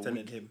that's what we're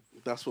telling him.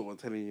 That's what we're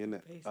telling you,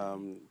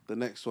 innit? The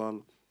next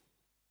one,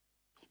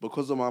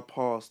 because of my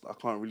past, I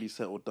can't really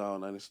settle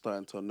down and it's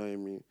starting to annoy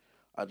me.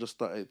 I just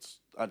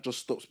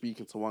stopped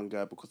speaking to one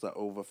guy because I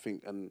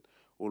overthink and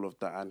all of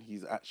that, and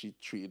he's actually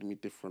treated me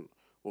different.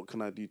 What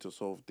can I do to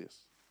solve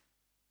this?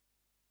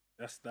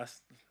 That's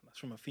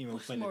from a female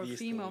point more of view. A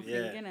female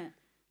thing,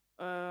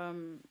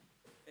 innit?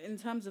 In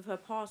terms of her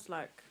past,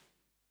 like,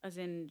 as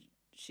in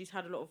she's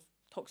had a lot of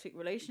toxic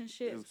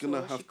relationships. It's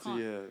gonna have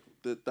to,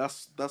 yeah.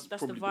 That's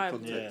probably the vibe.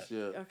 Context, yeah.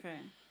 Okay.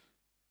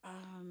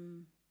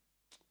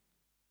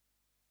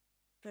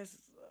 There's.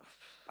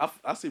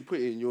 I say put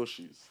it in your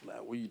shoes.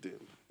 Like, what are you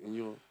doing in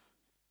your?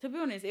 To be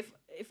honest, if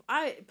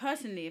I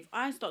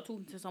start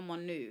talking to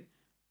someone new,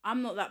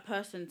 I'm not that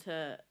person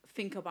to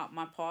think about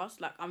my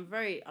past. Like, I'm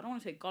very, I don't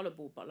want to say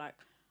gullible, but like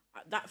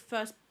that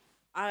first,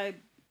 I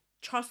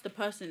trust the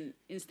person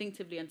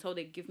instinctively until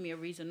they give me a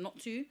reason not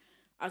to,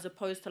 as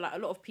opposed to like a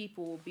lot of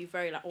people will be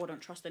very like, oh, I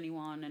don't trust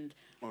anyone, and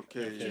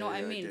do you know what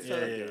I mean?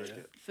 So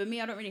for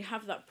me, I don't really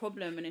have that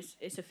problem, and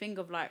it's a thing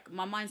of like,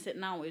 my mindset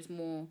now is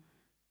more,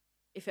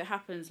 if it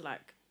happens,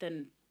 like,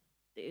 then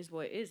it is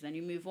what it is, then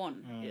you move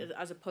on,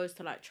 as opposed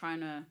to like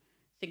trying to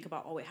think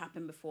about, oh, it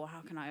happened before,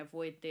 how can I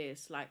avoid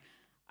this? Like,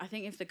 I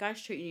think if the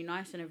guy's treating you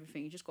nice and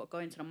everything, you just got to go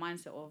into the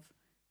mindset of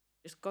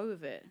just go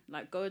with it.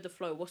 Like, go with the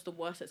flow. What's the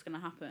worst that's going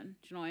to happen?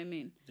 Do you know what I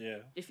mean? Yeah.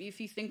 If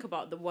you think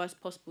about the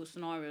worst possible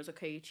scenarios,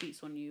 okay, he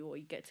cheats on you or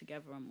you get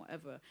together and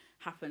whatever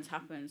happens.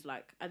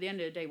 Like, at the end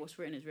of the day, what's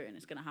written is written.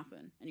 It's going to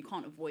happen and you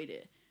can't avoid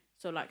it.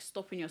 So, like,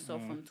 stopping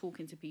yourself from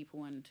talking to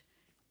people and,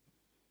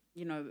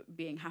 you know,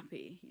 being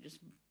happy.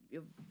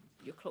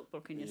 You're clock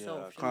blocking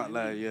yourself. Yeah, I can't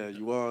lie. Yeah,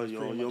 you are.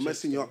 You're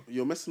messing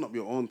up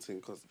your own thing,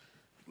 because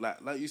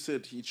like you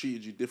said, he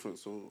treated you different.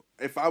 So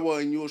if I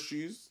were in your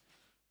shoes,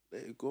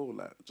 let it go.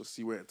 Like, just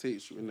see where it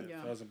takes you, innit?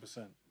 Yeah.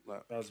 1000%.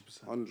 Like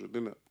 1000%. 100,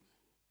 innit?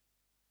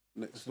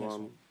 Next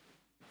one.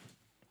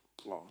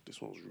 Oh, this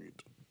one's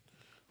rude.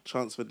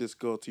 Transfer this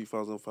girl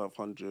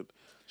 2,500.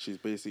 She's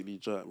basically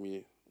jerked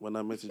me. When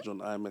I message on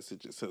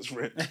iMessage, it says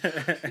red.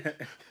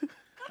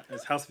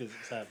 It's house visit,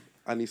 sad.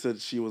 And he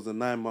said she was a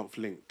 9-month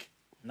link.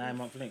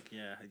 9-month link,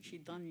 yeah. She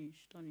done you.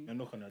 You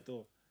knock on her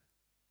door.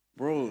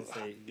 Bro,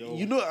 say,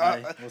 you know,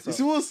 you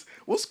see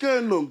what's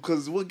going on?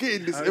 Because we're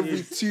getting this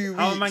every 2 weeks.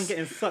 How am I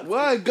getting sucked?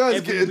 Why are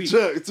guys getting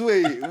jerked?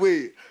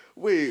 Wait.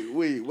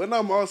 When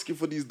I'm asking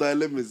for these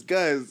dilemmas,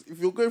 guys, if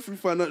you're going through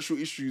financial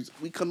issues,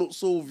 we cannot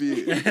solve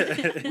it.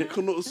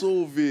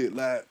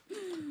 Like,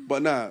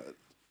 but nah,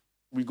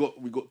 we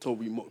got told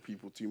we mock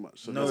people too much.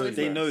 So no,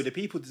 they know the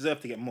people deserve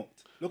to get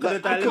mocked. Look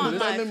at the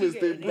dilemmas.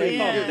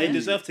 They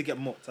deserve to get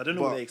mocked. I don't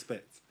know what they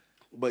expect.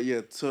 But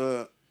yeah,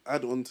 to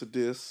add on to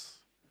this.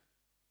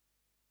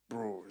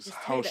 Bro, it's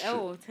house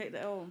shit. Take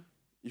the L.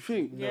 You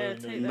think? Yeah,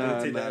 take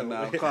the L.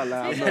 Nah, I can't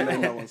lie. I'm not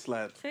letting that one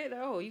slide. Take the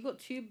L. You got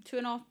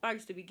 2.5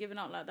 bags to be given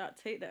out like that.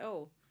 Take the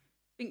L.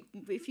 Think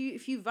if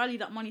you value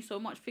that money so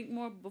much, think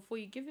more before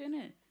you give it,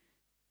 innit?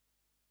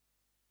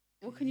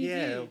 What can you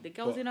do? The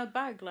girl's in her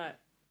bag, like,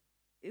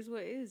 is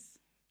what it is.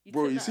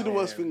 Bro, you see the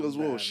worst thing as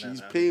well?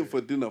 She's paying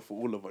for dinner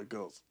for all of her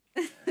girls.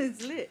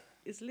 It's lit.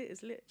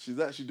 She's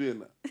actually doing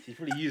that. She's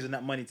probably using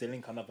that money to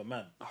link another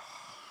man.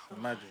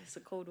 Imagine. It's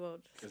a cold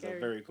world. It's a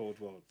very cold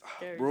world.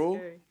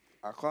 Bro,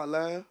 I can't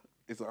lie.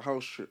 It's a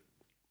house trip.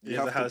 You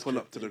have to pull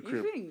up to the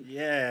crib.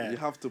 Yeah. You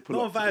have to pull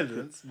up. Not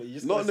violence, but you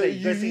just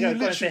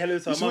gotta say hello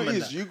to her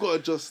mum. You gotta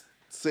just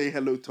say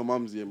hello to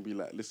Mumsy and be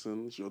like,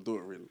 listen, it's your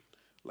daughter in.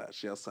 Like,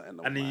 she has something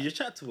on and then you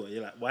chat to her.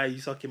 You're like, why are you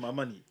sucking my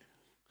money?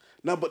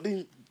 No, but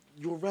then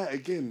you're right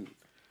again.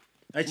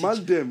 She's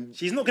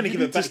not going to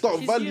give it back.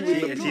 Start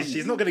valuing the piece.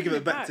 She's not going to give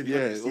it back, to be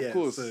honest. Of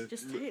course. So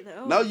just take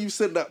that. Now you've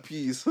sent that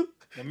piece.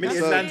 The minute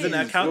it lands in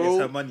her account, it's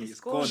her money.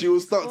 It's gone. She will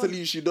start telling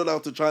you she don't know how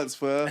to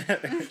transfer.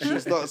 She'll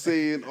start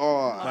saying,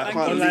 I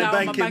can't online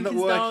banking not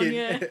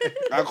working.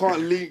 I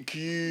can't link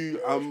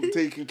you. I'm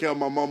taking care of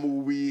my mum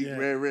all week.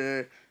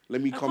 Rare.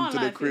 Let me come to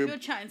the crib. If you're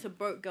chatting to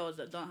broke girls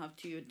that don't have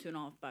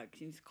 2.5 bags,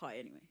 you need to cut it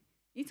anyway.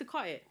 You need to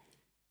cut it.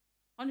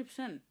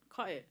 100%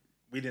 cut it.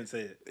 We didn't say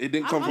it. It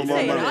didn't come from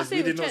our mouth.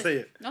 We did not say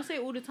it. I say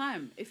it all the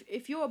time.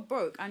 If you're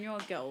broke and you're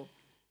a girl,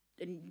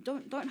 then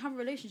don't have a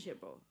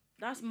relationship, bro.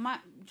 That's my.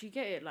 Do you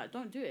get it? Like,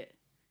 don't do it.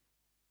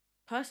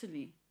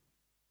 Personally.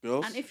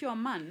 Girls? And if you're a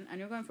man and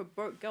you're going for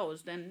broke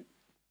girls, then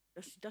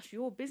that's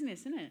your business,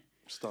 isn't it?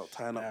 Start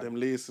tying up them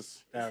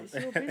laces. It's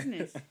your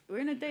business. We're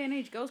in a day and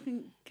age, girls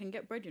can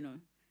get bread, you know.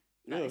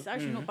 Like, it's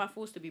actually not by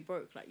force to be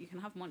broke. Like, you can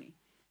have money.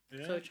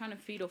 Yeah. So trying to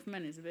feed off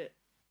men is a bit.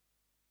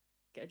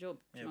 Get a job.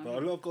 Yeah, but a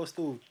lot of girls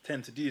still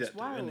tend to do that. It's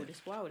wild.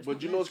 It's wild.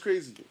 But you know what's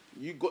crazy?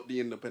 You got the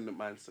independent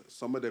mindset.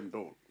 Some of them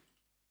don't.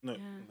 No,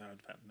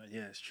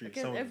 yeah, it's true. I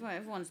guess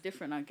everyone's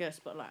different, I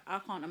guess. But like, I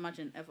can't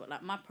imagine ever.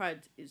 Like, my pride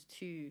is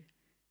too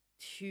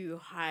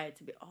high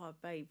to be. Oh,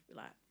 babe,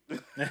 like.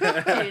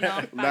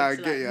 I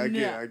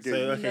get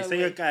it. So say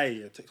your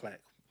guy took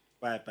like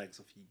 5 bags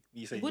off you.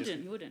 You say he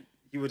wouldn't. You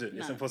wouldn't.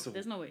 It's impossible.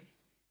 There's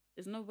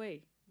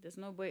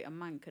no way a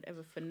man could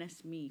ever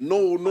finesse me.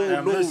 No,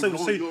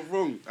 you're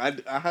wrong. I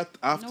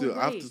have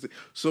to say.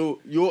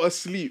 So you're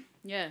asleep.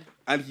 Yeah.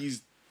 And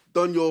he's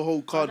done your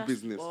whole card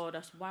business. Oh,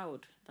 that's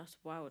wild. I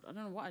don't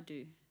know what I'd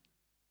do.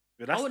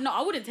 I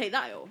wouldn't take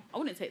that L.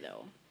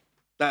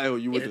 That L,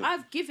 you wouldn't. If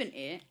I've given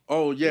it.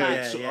 Oh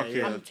yeah.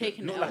 I'm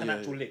taking it. Not like an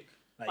actual lick.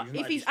 Like, but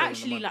if he's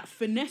actually like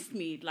finessed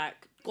me,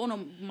 like gone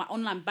on my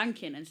online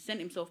banking and sent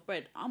himself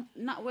bread, I'm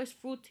not West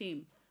fraud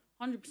team,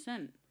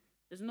 100%.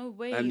 There's no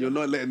way. And you're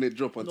not letting it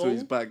drop until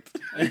he's bagged.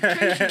 5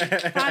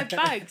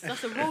 bags.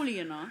 That's a rollie,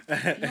 you know.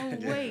 No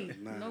way.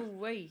 No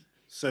way.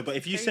 So, but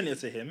if you send it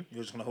to him,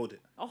 you're just gonna hold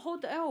it. I'll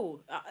hold the L.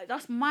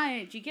 That's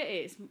my. Do you get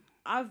it?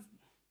 I've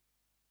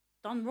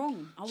done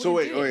wrong. So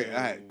wait. All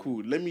right,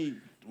 cool.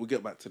 We'll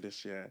get back to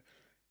this. Yeah,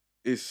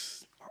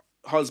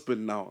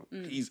 husband now.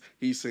 He's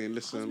saying,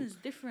 listen. Husband's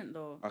different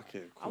though.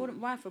 Okay, cool. I wouldn't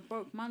wife a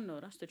broke man though.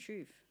 That's the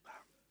truth.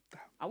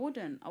 I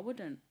wouldn't.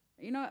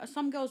 You know,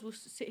 some girls will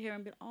sit here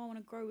and be like, oh, I want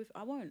to grow with...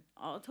 I won't.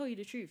 I'll tell you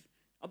the truth.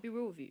 I'll be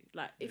real with you.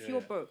 Like, if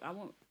you're broke, I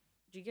won't...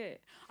 Do you get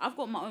it? I've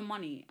got my own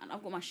money and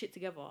I've got my shit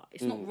together.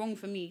 It's not wrong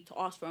for me to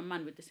ask for a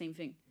man with the same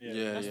thing.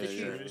 That's the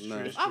truth.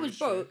 If I was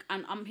broke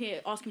and I'm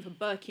here asking for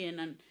Birkin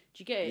and... Do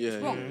you get it?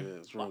 It's wrong.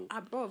 It's wrong.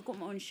 But I've got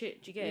my own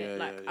shit. Do you get it?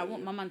 Like, I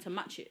want my man to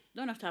match it.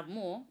 Don't have to have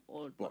more.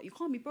 But you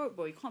can't be broke,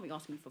 bro. You can't be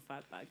asking me for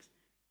 5 bags.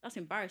 That's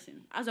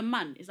embarrassing. As a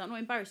man, is that not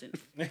embarrassing?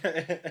 Yeah,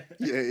 it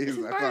is. It's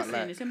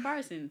embarrassing. It's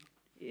embarrassing.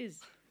 It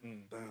is.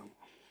 Damn.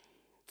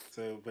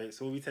 So, wait,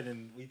 so what we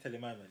telling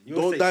my man?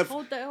 Don't die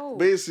Hold that out.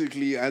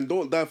 Basically, and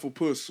don't die for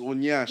puss or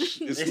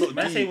nyash. It's not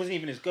Man deep. say it wasn't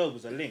even his girl, it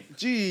was a link.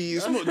 Gee,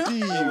 it's not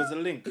deep. It was a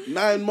link.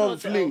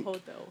 9-month link.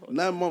 Hold that out.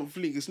 9-month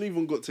link. It's not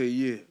even got to a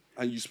year.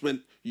 And you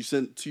sent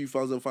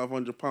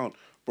 £2,500.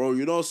 Bro,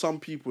 you know some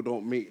people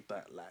don't make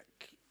that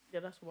Yeah,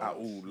 that's wild.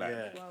 at all.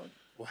 That's wild.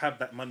 Or have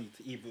that money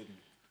to even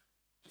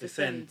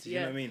send. You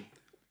know what I mean?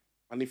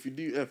 And if you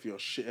do F, you're a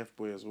shit F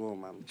boy as well,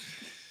 man.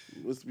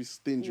 You must be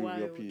stingy with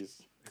your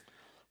piece.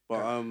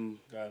 But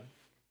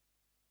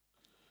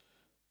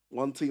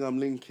one thing I'm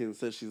linking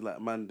says she's like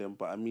Mandem,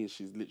 but I mean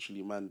she's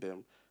literally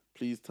Mandem.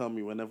 Please tell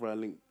me why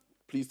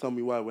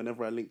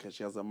whenever I link her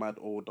she has a mad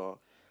odor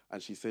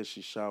and she says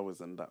she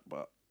showers and that,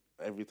 but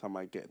every time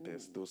I get there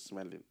it's still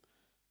smelling.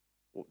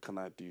 What can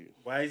I do?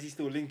 Why is he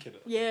still linking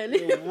it? Yeah.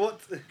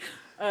 What?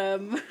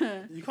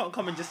 You can't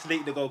come and just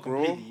slate the girl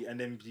completely and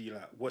then be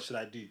like, what should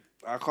I do?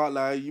 I can't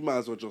lie, you might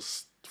as well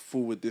just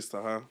forward this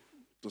to her.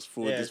 Just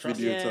forward this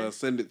video to her,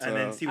 send it to her. And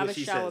then see what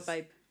she says. Have a shower,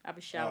 babe. Have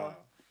a shower.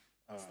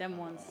 It's them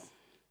ones.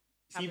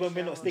 See, when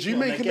we're not sticking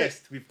on the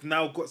guest, we've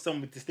now got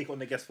someone to stick on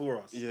the guest for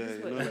us. Yeah,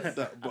 you know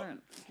that. But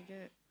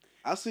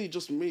I say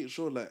just make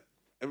sure, like,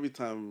 every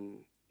time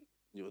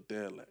you're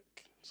there,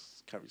 like,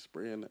 just carry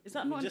spray in it. Is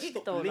that not an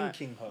ick though?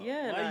 Linking her.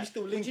 Yeah. Why are you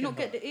still linking her? Would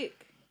you not get the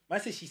ick? I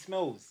say she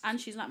smells. And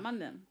she's like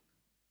Mandem.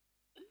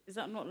 Is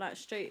that not like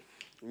straight?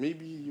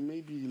 Maybe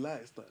he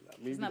likes that. Like,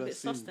 maybe Isn't that a bit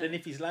sus then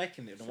if he's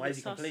liking it, then why is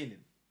he complaining?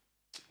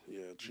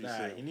 Yeah, true.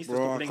 He needs Bro,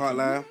 to I stop can't blinking.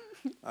 lie.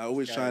 I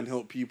always try and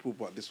help people,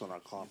 but this one I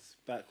can't. It's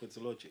backwards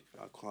logic.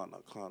 I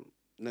can't.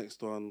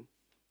 Next one.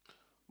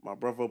 My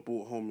brother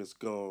brought home his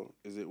girl.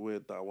 Is it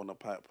weird that I want to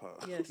pipe her?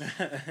 Yes.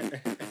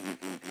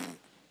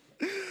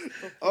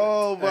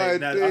 Oh my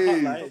days. I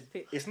can't lie.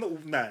 It's not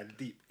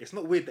deep. It's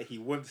not weird that he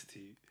wants to.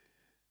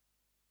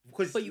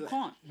 But you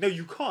can't. No,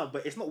 you can't.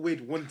 But it's not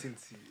weird wanting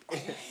to.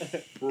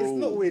 Bro, it's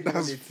not weird that's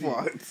wanting to.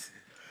 fucked.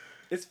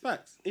 It's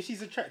facts. If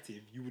she's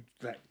attractive, you would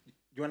like.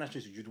 You're an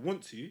actress. You'd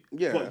want to,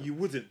 but you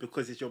wouldn't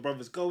because it's your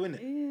brother's girl, innit?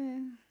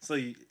 Yeah. So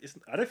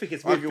I don't think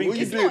it's weird thinking. What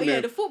you doing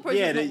then? The thought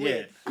process is not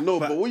weird. No,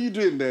 but what are you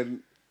doing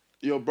then?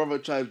 Your brother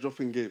tries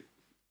dropping game.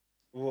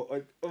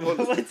 What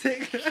I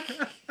take?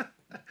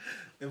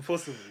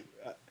 Impossible.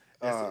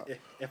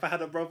 If I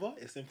had a brother,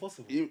 it's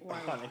impossible. It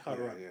can't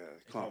run. Yeah,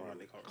 can't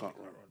run.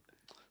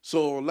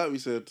 So, like we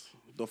said,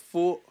 the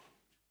thought,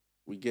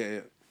 we get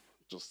it.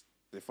 Just,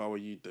 if I were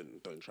you, then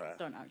don't try it.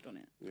 Don't act on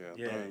it. Yeah.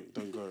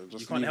 Don't go.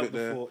 Just you can't leave help it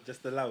there. the thought,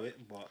 just allow it,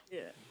 but...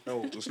 Yeah.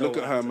 Just look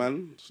at her,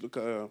 man. Just look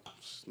at her.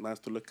 It's nice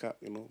to look at,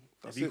 you know.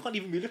 That's you it. can't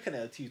even be looking at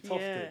her too tough,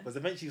 though, because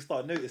eventually you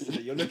start noticing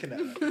that you're looking at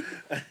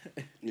her.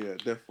 Yeah,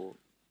 therefore.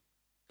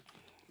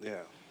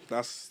 Yeah,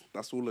 that's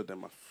all of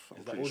them.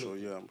 I'm pretty sure.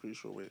 Yeah, I'm pretty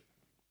sure. Wait.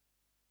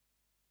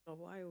 Oh,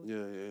 wild. Yeah.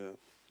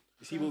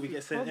 You see what we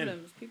get sent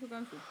problems. People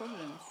going through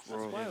problems.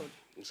 That's wild.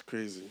 It's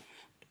crazy.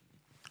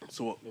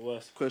 So what? The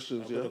worst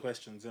Questions, the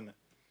questions, innit?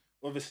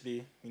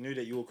 Obviously, we knew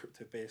that you were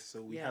crypto based,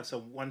 so we have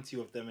some 1-2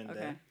 of them in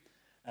there.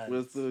 And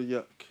where's the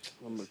yuck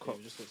on the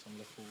cup? Just got some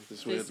left.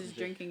 This is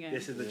drinking it.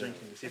 This is the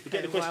drinking. So if you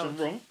get the question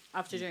wrong, I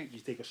have to drink. You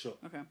take a shot.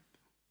 Okay.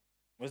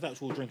 Where's the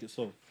actual drink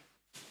itself?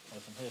 Oh,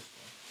 it's from here.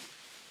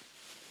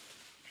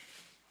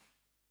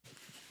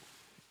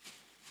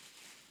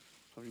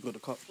 Have you got the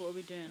cup? What are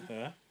we doing?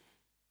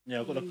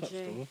 Yeah, I've got the cup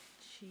still.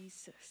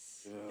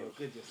 Jesus. Yeah, you're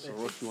good. It's a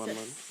rocky one, man.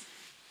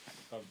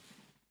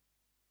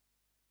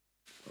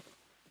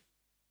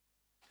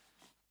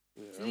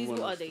 Yeah, so these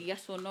are the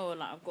yes or no,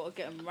 like I've got to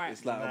get them right.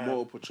 It's like a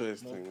multiple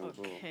choice thing as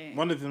well.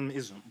 One of them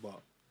isn't,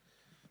 but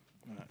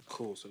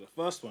cool. So the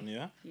first one,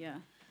 Yeah.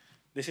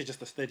 This is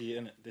just a steady,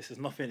 innit? This is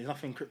nothing. It's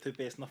nothing crypto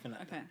based, nothing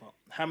like that. But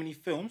how many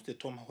films did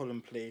Tom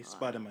Holland play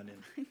Spider-Man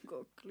in? I ain't got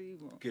a clue,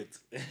 bro. Good.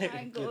 I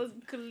ain't got a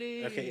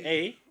clue. Okay,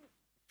 A,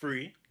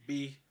 3,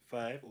 B,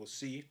 5, or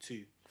C,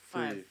 2.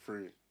 5.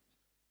 3.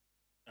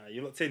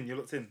 You're locked in.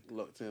 Locked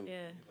in.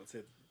 Yeah. Locked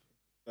in.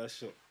 First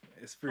shot.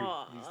 It's 3.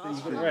 Oh, you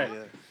got it right.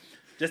 Yeah.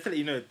 Just to let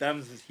you know,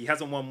 Damz, he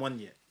hasn't won one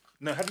yet.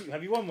 No,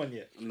 have you won one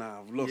yet?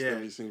 Nah, I've lost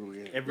every single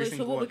game. Every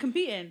single so what, one. we're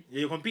competing? Yeah,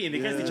 you're competing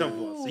against each other.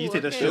 So you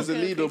take the shot. There's a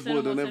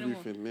leaderboard and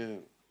everything, yeah.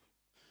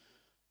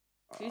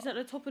 Who's at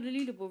the top of the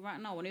leaderboard right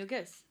now? One of your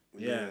guests?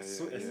 Yeah.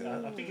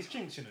 I think it's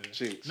Chinks, you know.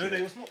 Chinks. No,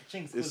 it's not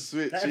Chinks. It's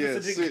Switch,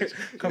 Switch.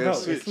 Come out,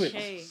 Switch.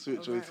 Switch.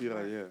 Switch OTI,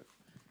 yeah.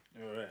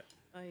 Alright.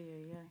 Oh,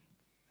 yeah.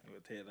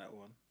 We'll take that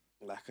one.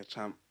 Like a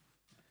champ.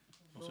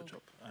 Also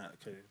chop.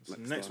 Okay. So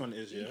the next one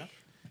is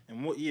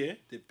in what year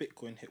did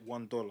Bitcoin hit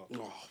 $1?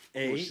 Oh,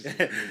 A.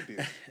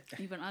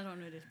 Even I don't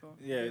know this, bro.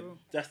 Yeah,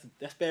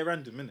 that's bare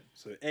random, innit?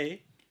 So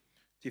A,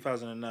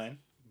 2009,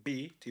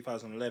 B,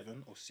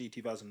 2011, or C,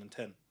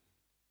 2010.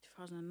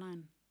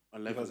 2009.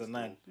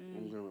 2009.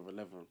 I'm going with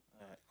 11.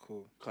 Alright,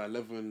 cool.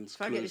 11's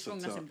if I get this wrong,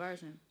 closer that's to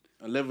embarrassing.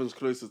 11's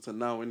closer to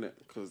now, innit?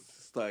 Because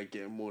it started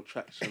getting more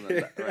traction than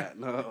that right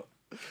now.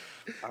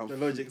 The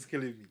logic's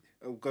killing me.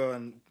 Oh, go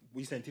on. What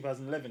you saying?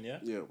 2011, yeah?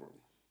 Yeah, bro.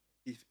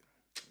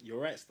 You're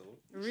right, still.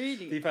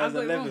 Really?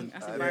 2011.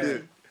 That's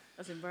embarrassing.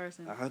 That's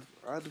embarrassing. I had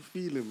a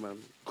feeling, man.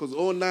 Because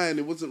 09,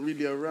 it wasn't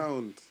really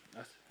around.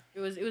 It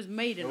was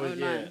made in 09.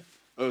 Yeah.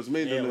 Oh, it was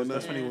made in 09?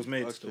 That's when it was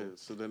made, Okay, still.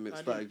 so then it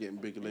started getting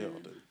bigger later.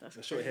 Then. That's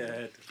the short hair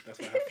ahead. That's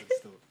what happened,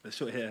 still. The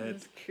short hair ahead.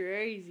 That's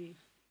crazy.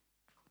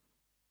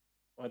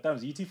 Oh,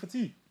 Damz, you 2 for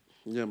 2?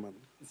 Yeah, man.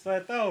 Swear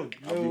down.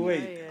 No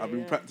way. I've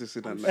been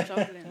practicing I'm on that.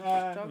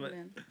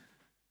 struggling.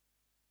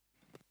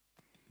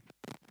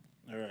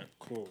 Alright,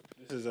 cool.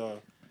 This is a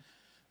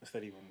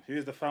steady one. Who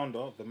is the founder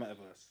of the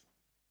metaverse?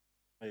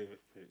 Wait.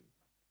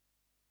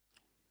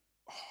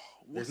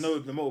 There's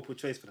the multiple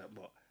choice for that,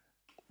 but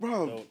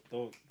bro,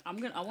 I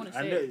want to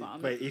say it,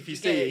 but if you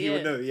say it, he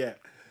will know. Yeah.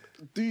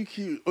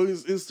 Dookie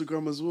owns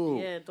Instagram as well.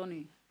 Yeah,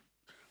 Donny.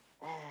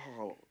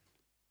 Oh,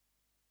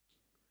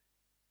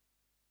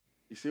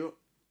 you see what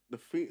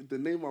the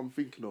name I'm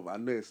thinking of? I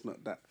know it's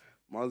not that.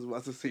 I was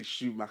about to say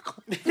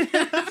Schumacher.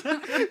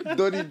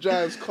 Donny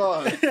drives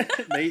cars.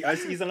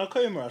 He's in a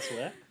coma, I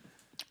swear.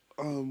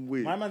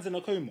 Wait. My man's in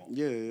a coma.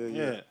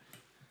 Yeah.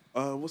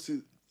 What's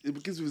it? It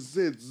begins with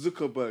Z.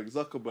 Zuckerberg.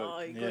 Oh,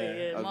 you got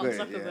it, yeah. Mark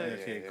Zuckerberg.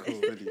 Yeah, okay,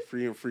 cool.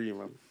 3 and 3,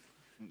 man.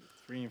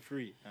 3 and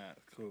 3. Alright,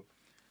 cool.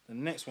 The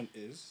next one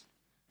is,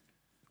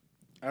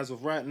 as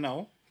of right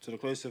now, to the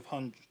closest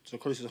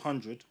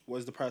 100, what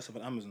is the price of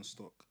an Amazon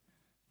stock?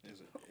 Is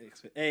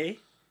it A,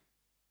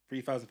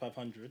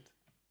 3,500,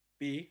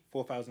 B,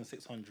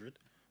 4,600,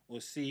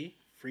 or C,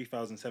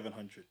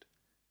 3,700?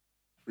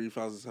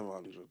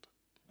 3,700.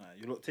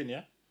 You locked in,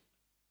 yeah?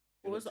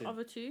 What was the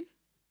other two?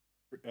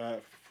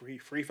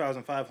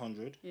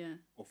 3,500. Yeah.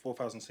 Or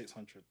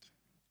 4,600.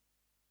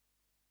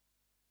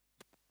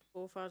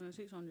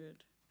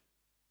 4,600.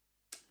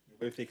 We're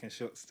both taking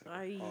shots.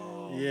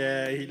 Oh.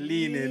 Yeah,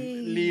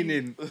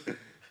 leaning.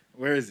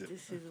 Where is it?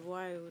 This is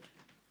wild.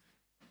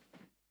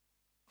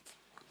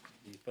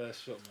 The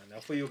first shot, man. I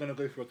thought you were gonna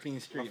go for a clean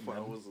streak, man. I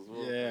was as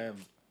well. Yeah.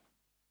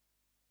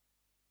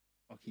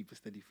 I'll keep it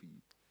steady for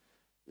you.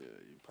 Yeah,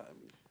 you pat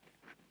me.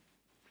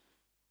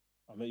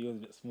 I'll make yours a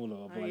bit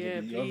smaller,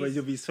 please.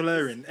 You'll be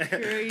slurring.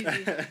 Crazy.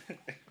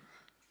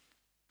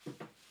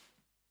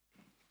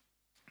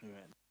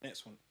 Alright,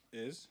 next one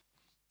is,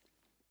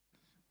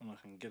 and I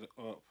can get it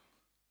up.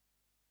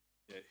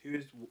 Yeah, who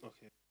is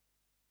okay?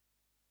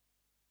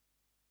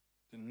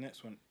 The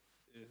next one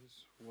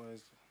is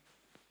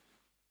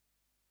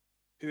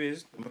who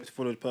is the most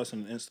followed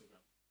person on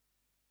Instagram?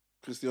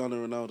 Cristiano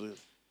Ronaldo.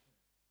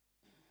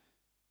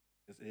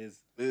 It is.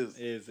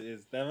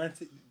 That man.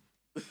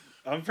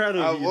 I'm proud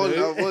of I'm you.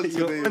 I'm on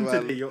today,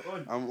 man. You're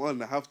on. I'm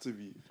on. I have to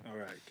be. All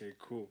right. Okay.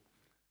 Cool.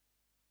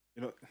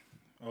 You know.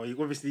 Oh, you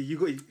obviously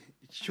you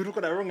should have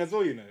got that wrong as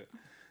well. You know.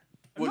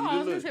 No, I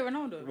was gonna say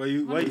Ronaldo. Why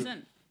you?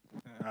 100%.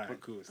 All right.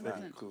 Cool.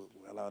 Right, cool.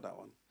 We allow that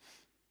one.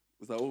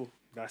 Was that all?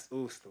 That's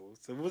all still.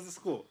 So what was the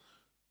score?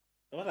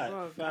 What, like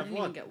Bro, 5-1? I didn't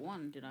even get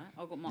one, did I?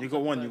 I got Mark You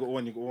got one. You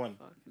Zuckerberg. got one.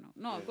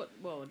 No, I got.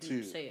 Well, I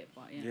didn't say it,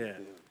 but yeah. Yeah.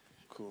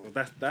 Cool.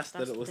 Well, that's the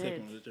little dead.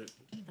 segment of the joke.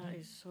 That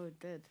is so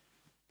dead.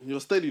 You're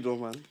steady though,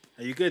 man.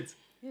 Are you good?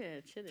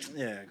 Yeah, chilling.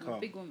 Yeah, I'm calm. a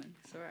big woman.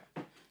 It's alright.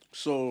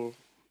 So,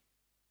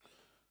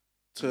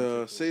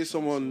 to say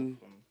someone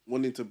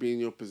wanting to be in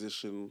your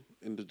position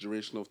in the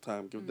duration of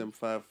time, give them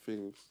 5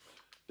 things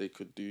they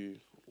could do,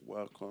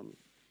 work on.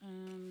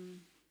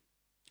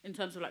 In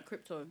terms of like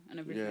crypto and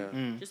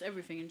everything. Yeah. Just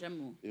everything in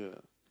general. Yeah.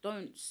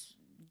 Don't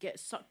get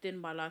sucked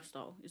in by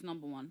lifestyle is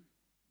number one.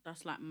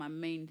 That's like my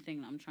main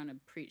thing that I'm trying to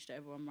preach to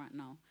everyone right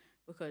now,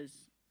 because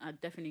I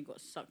definitely got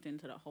sucked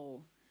into that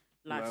whole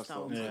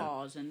lifestyle and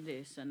cars and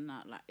this and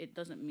that. Like, it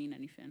doesn't mean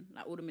anything.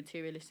 Like, all the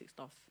materialistic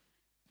stuff,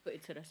 put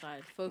it to the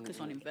side. Focus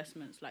on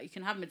investments. Like, you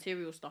can have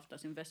material stuff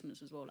that's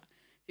investments as well. Like,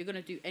 if you're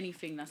gonna do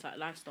anything that's like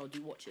lifestyle,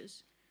 do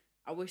watches.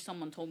 I wish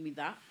someone told me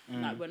that.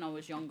 Like, when I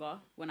was younger,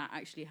 when I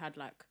actually had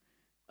like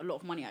a lot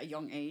of money at a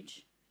young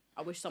age,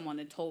 I wish someone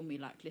had told me,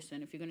 like,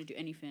 listen, if you're gonna do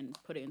anything,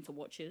 put it into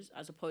watches,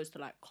 as opposed to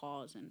like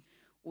cars and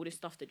all this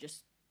stuff that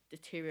just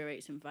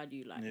deteriorates in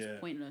value. Like, it's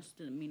pointless,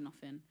 doesn't mean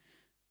nothing.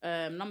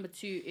 Number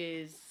 2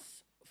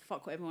 is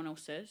fuck what everyone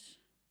else says,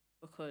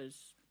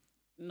 because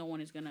no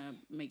one is gonna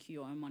make you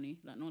your own money.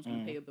 Like, no one's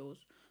gonna pay your bills.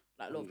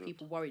 Like, a lot of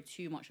people worry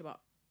too much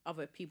about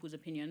other people's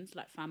opinions,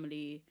 like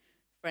family,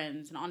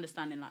 friends, and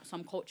understanding. Like,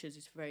 some cultures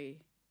is very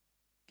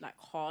like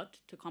hard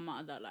to come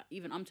out of that. Like,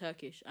 even I'm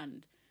Turkish,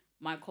 and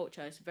my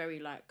culture is very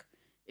like,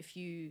 if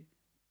you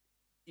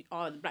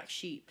are the black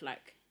sheep,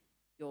 like,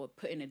 you're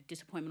putting a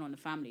disappointment on the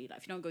family. Like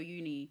if you don't go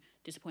uni,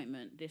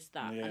 disappointment, this,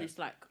 that. And it's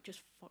like,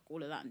 just fuck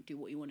all of that and do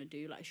what you want to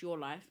do. Like it's your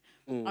life.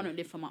 I don't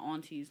live for my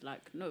aunties.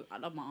 Like, no, I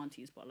love my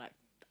aunties, but like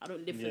I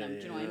don't live for them.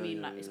 Do you know what I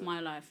mean? Like it's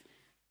my life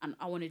and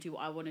I want to do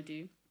what I want to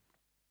do.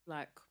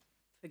 Like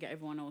forget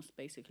everyone else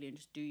basically and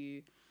just do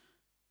you.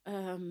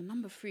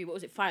 Number 3, what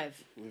was it?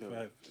 5? Yeah,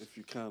 5. If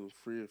you can,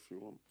 3 if you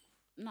want.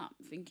 No,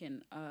 I'm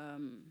thinking,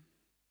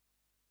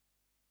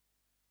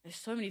 there's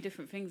so many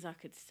different things I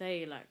could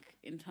say, like,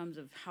 in terms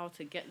of how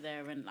to get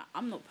there, and like,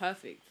 I'm not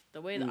perfect.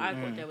 The way that I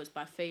got there was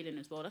by failing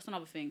as well. That's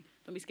another thing.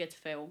 Don't be scared to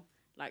fail.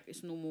 Like,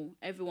 it's normal.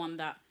 Everyone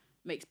that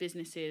makes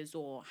businesses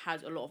or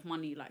has a lot of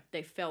money, like,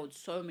 they failed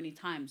so many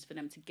times for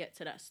them to get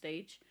to that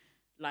stage.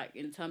 Like,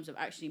 in terms of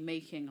actually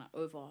making, like,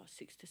 over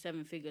 6 to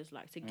 7 figures,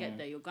 like, to get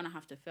there, you're gonna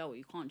have to fail.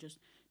 You can't just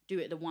do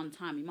it the one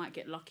time. You might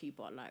get lucky,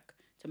 but, like,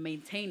 to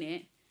maintain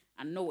it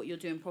and know what you're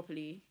doing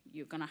properly,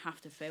 you're gonna have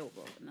to fail,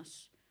 bro. And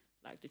that's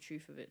like the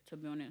truth of it, to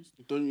be honest.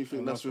 Don't you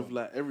think that's with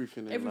like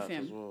everything in life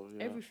as well?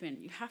 Yeah. Everything.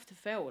 You have to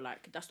fail.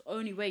 Like that's the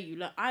only way you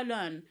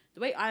learn.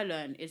 The way I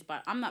learn is by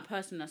I'm that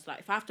person that's like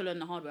if I have to learn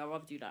the hard way, I'd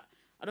rather do that.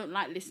 I don't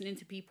like listening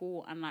to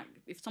people and like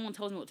if someone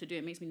tells me what to do,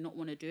 it makes me not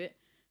want to do it.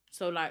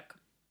 So like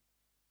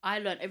I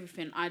learned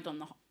everything I done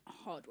the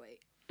hard way.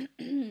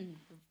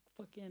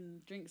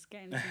 Fucking drinks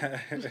getting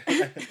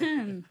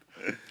I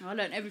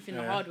learned everything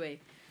the hard way.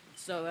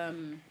 So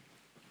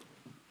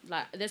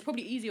like there's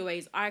probably easier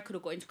ways I could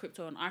have got into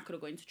crypto and I could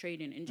have got into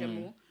trading in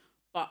general,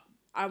 but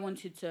I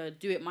wanted to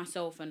do it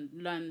myself and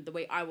learn the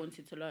way I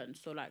wanted to learn.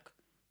 So like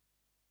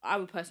I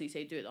would personally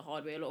say do it the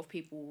hard way. A lot of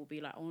people will be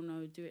like, oh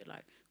no, do it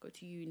like go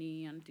to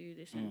uni and do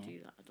this and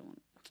do that. I don't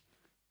want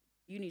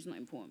uni's not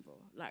important, bro.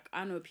 Like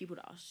I know people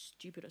that are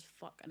stupid as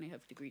fuck and they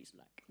have degrees.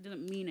 Like it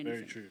doesn't mean anything.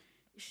 Very true.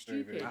 It's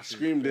stupid. Very I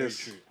screamed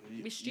this.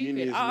 It's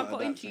stupid. I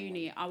got into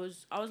uni. I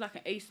was like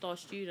an A-star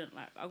student.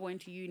 Like I got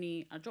into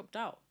uni. I dropped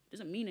out.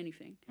 Doesn't mean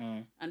anything.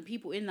 And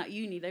people in that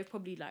uni, they've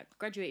probably like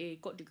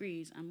graduated, got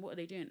degrees, and what are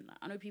they doing? Like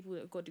I know people that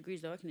have got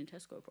degrees, they're working in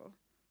Tesco, bro.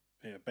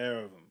 Yeah,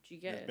 bare of them. Do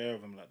you get There's it? bare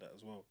of them like that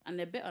as well. And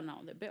they're bitter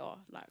now. They're bitter.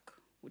 Like,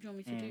 what do you want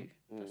me to do?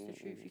 That's the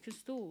truth. You can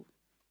still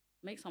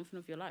make something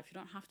of your life. You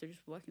don't have to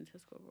just work in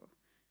Tesco, bro.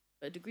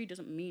 But a degree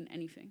doesn't mean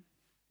anything.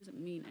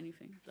 Doesn't mean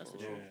anything. That's the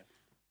truth.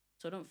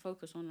 So don't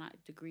focus on like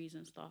degrees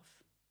and stuff.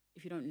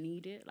 If you don't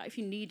need it, like if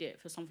you need it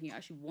for something you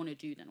actually want to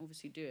do, then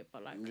obviously do it.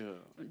 But like,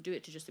 don't do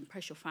it to just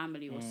impress your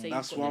family or say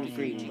that's you've got one the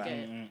degree. thing.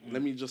 Like,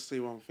 let me just say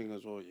one thing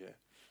as well. Yeah,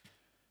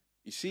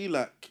 you see,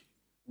 like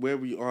where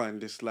we are in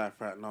this life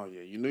right now.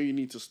 Yeah, you know you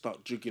need to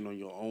start jugging on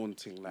your own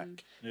thing,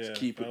 like to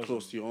keep it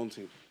close to your own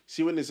thing.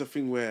 See when there's a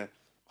thing where,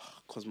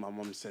 cause my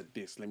mum said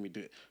this, let me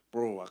do it,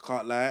 bro. I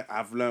can't lie.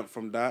 I've learned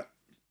from that.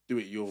 Do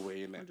it your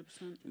way, innit?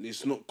 100%.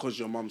 It's not cause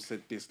your mum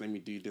said this, let me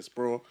do this,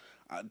 bro.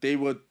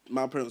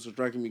 My parents were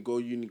dragging me, go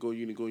uni.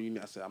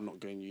 I said, I'm not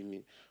going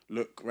uni.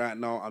 Look, right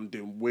now, I'm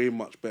doing way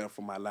much better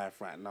for my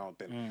life right now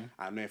than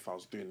I know if I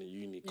was doing the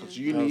uni. Because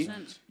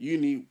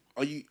uni,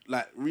 are you,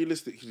 like,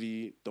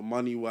 realistically, the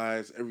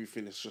money-wise,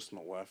 everything is just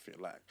not worth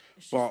it. Like,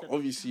 but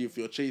obviously, if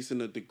you're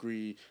chasing a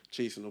degree,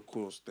 chasing a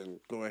course, then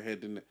go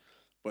ahead, innit?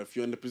 But if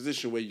you're in a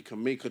position where you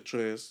can make a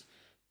choice,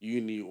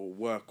 uni or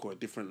work or a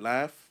different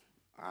life,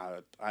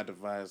 I'd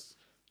advise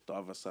the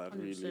other side,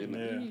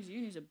 really.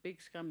 Uni's a big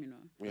scam, you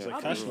know. It's a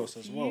cash loss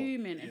as well.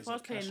 If I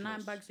was paying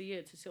 9 bags a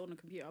year to sit on a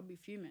computer, I'd be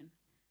fuming.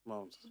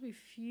 I'd be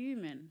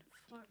fuming.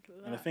 Fuck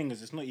that. And the thing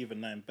is, it's not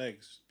even 9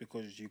 bags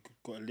because you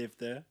got to live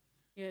there.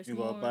 Yeah, you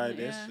got to buy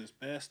this. It's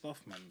bare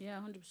stuff, man. Yeah,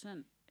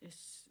 100%.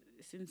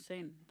 It's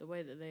insane the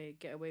way that they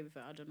get away with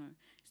it. I don't know.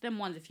 It's them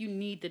ones. If you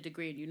need the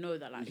degree and you know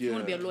that, like, if you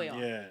want to be a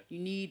lawyer, you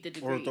need the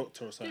degree. Or a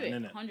doctor or something,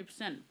 innit?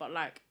 100%. But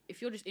like, if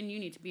you're just in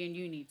uni to be in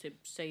uni to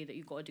say that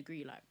you got a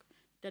degree, like,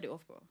 dead it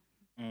off, bro.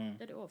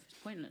 Dead it off. It's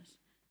pointless.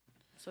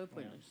 So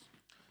pointless.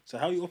 So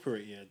how you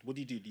operate? Yeah. What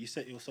do? Do you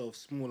set yourself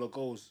smaller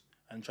goals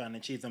and try and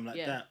achieve them like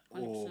that,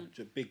 100%. Or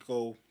just big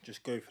goal?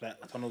 Just go for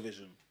that tunnel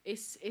vision.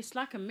 It's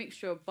like a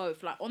mixture of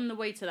both. Like on the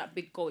way to that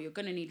big goal, you're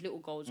gonna need little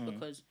goals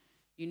because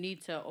you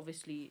need to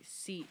obviously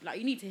see, like,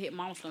 you need to hit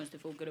milestones to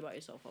feel good about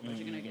yourself, otherwise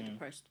you're going to get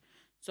depressed.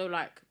 So,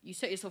 like, you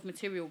set yourself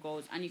material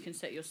goals and you can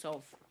set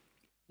yourself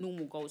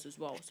normal goals as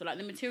well. So, like,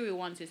 the material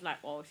ones is like,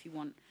 oh, if you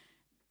want,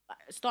 like,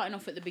 starting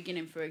off at the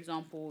beginning, for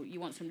example,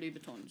 you want some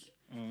Louboutins.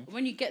 But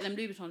when you get them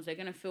Louboutins, they're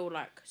going to feel,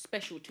 like,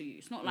 special to you.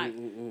 It's not like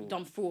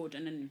done fraud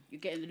and then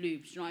you're getting the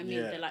Loubs, you know what I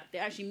mean? They're like, they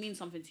actually mean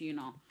something to you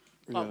now.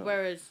 But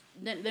whereas,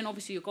 then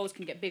obviously your goals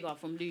can get bigger,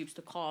 from Loubs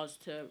to cars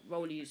to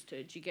rollies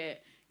to, do you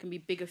get, can be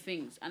bigger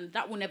things, and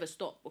that will never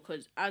stop,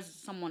 because as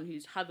someone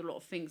who's had a lot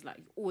of things, like,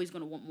 you're always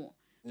going to want more.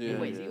 You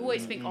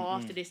always think, oh,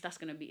 after this, that's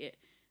going to be it.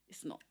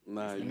 It's not.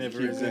 Nah, you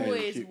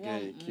always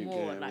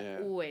want more,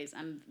 always.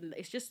 And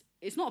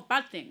it's not a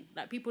bad thing.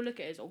 Like, people look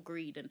at it as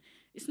greed, and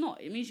it's not.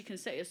 It means you can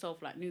set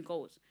yourself, like, new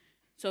goals.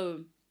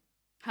 So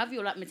have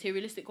your, like,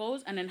 materialistic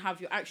goals, and then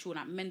have your actual,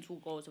 like, mental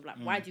goals of, like,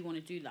 why do you want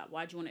to do that?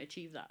 Why do you want to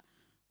achieve that?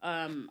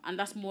 And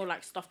that's more,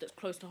 like, stuff that's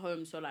close to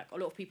home. So, like, a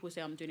lot of people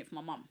say I'm doing it for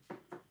my mum.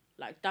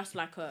 Like, that's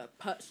like a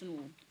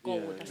personal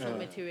goal. That's not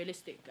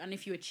materialistic. And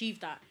if you achieve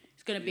that,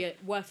 it's going to be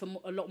worth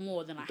a lot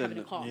more than like having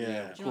a car.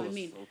 Yeah, do you know what I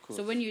mean?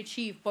 So when you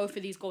achieve both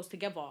of these goals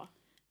together,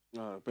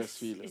 best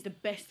feeling. It's the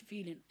best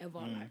feeling ever,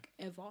 like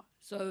ever.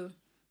 So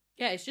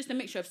yeah, it's just a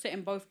mixture of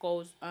setting both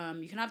goals.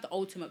 You can have the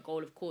ultimate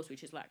goal, of course,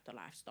 which is like the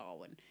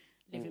lifestyle and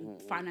living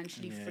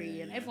financially free,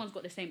 and everyone's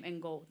got the same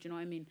end goal. Do you know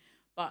what I mean?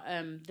 But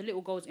the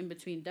little goals in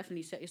between,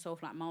 definitely set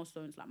yourself like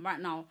milestones. Like right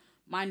now,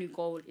 my new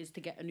goal is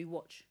to get a new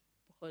watch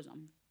because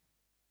I'm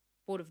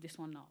bored of this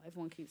one now.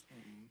 Everyone keeps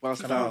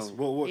bust downs.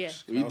 What watch? Yeah.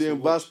 We doing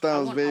bust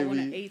downs, I baby. want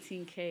an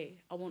 18K.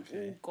 I want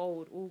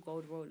all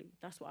gold rolling.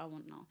 That's what I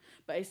want now.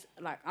 But it's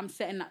like I'm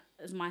setting that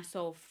as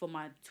myself for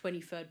my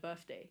 23rd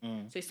birthday.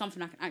 So it's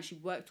something I can actually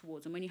work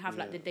towards. And when you have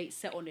like the date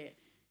set on it,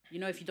 you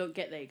know if you don't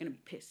get there, you're gonna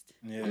be pissed.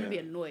 I'm gonna be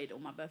annoyed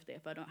on my birthday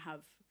if I don't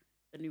have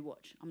the new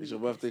watch. Is your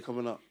birthday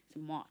coming up? It's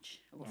in March.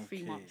 I've got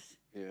 3 months.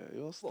 Yeah,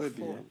 you're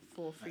steady.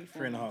 Four,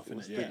 3.5 months.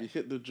 minutes. You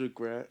hit the jig,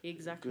 right?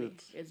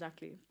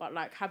 Exactly. But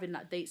like having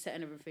that date set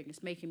and everything,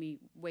 it's making me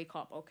wake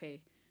up.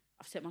 Okay,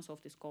 I've set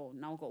myself this goal.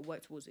 Now I've got to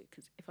work towards it.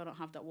 Because if I don't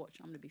have that watch,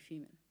 I'm gonna be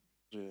fuming.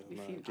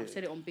 I've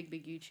said it on big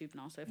YouTube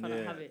now. So if I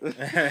don't have it,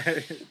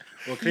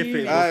 we'll clip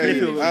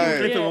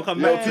it. We'll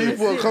come back.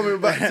 People are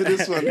coming back to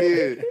this one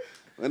here.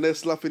 And they're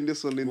slapping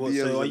this one in DMs.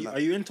 So are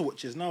you into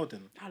watches now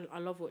then? I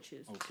love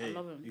watches. Okay. I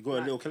love them. You got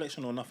a little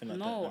collection or nothing like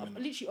that? No, I've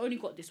literally only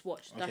got this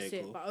watch. That's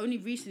it. Cool. But I only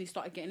recently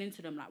started getting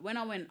into them. Like when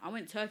I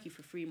went Turkey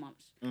for 3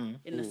 months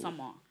in the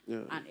summer,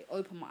 and it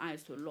opened my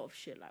eyes to a lot of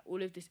shit. Like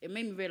all of this, it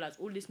made me realize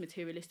all this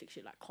materialistic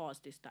shit, like cars,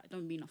 this, that, it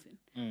don't mean nothing.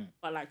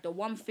 But like the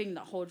one thing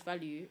that holds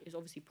value is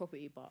obviously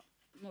property, but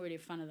I'm not really a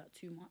fan of that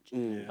too much.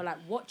 But like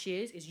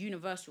watches is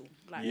universal.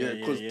 Like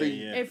because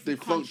they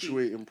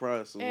fluctuate in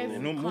price.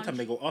 More time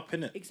they go up,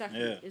 innit?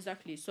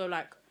 Exactly. So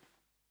like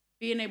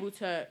being able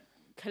to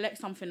collect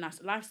something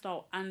that's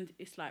lifestyle and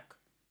it's like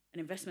an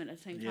investment at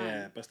the same time.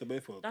 Yeah, best of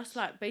both worlds. That's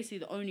like basically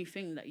the only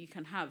thing that you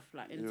can have,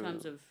 like in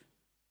terms of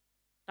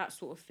that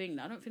sort of thing.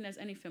 I don't think there's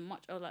anything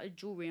much like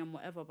jewelry and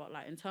whatever, but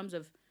like in terms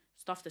of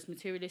stuff that's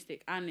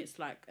materialistic and it's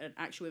like an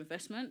actual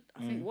investment, I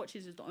think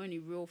watches is the only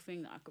real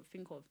thing that I could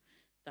think of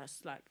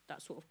that's like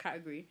that sort of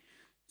category.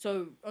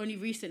 So only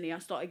recently I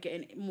started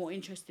getting more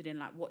interested in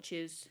like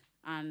watches,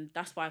 and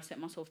that's why I've set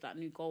myself that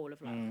new goal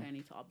of like okay, I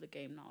need to up the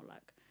game now.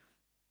 Like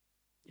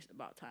it's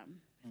about time.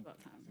 It's about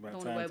time. I don't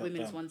want to wear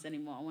women's ones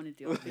anymore. I want to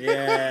do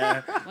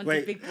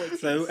big boy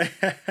tees.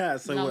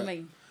 So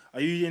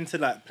are you into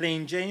like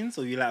plain Janes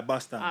or you like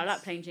bust downs? I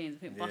like plain Janes. I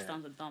think bust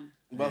downs are dumb.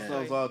 Bust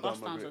downs are dumb.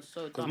 Bust downs are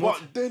so dumb.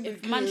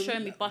 If man's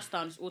showing me bust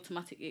downs, it's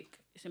automatic ick.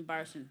 It's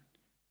embarrassing.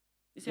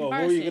 It's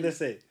embarrassing. What were you gonna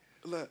say?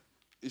 Like,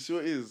 you see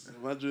what it is?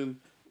 Imagine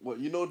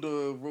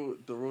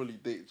the Rolly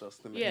date,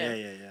 Justin.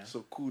 Yeah.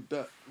 So cool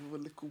that with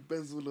a little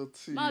bezel or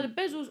two. No, the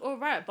bezel's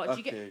alright, but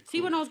you get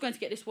see when I was going to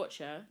get this watch,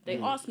 they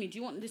asked me, do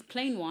you want this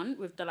plain one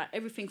with the like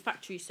everything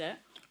factory set,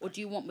 or do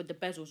you want with the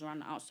bezels around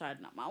the outside?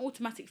 Now, my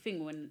automatic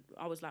thing when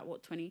I was like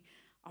 20,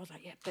 I was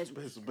like, yeah, bezel.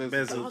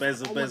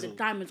 I want the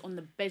diamonds on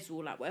the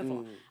bezel, like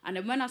whatever. And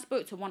then when I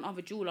spoke to one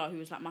other jeweler who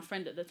was like my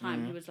friend at the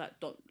time, he was like,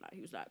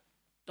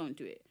 don't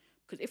do it,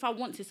 because if I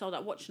want to sell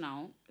that watch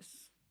now,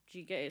 do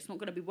you get it? It's not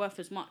going to be worth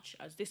as much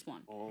as this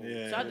one.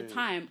 So at the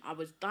time, I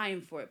was dying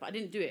for it, but I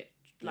didn't do it.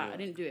 I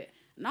didn't do it.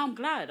 Now I'm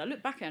glad. I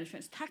look back at it and I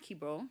think it's tacky,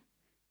 bro.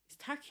 It's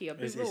tacky.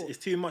 It's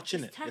too much,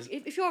 innit?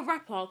 If you're a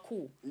rapper,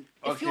 cool.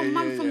 If you're a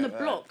man from the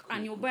block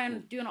and you're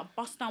doing up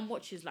bust down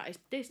watches, like it's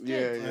dead.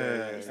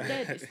 It's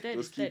dead.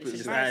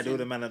 It's embarrassing. All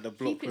the man at the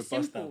block with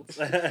bust downs.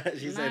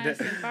 It's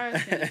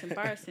embarrassing. It's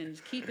embarrassing.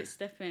 Just keep it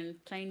stepping,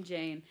 plain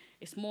Jane.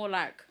 It's more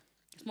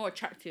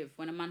attractive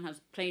when a man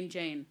has plain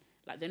Jane.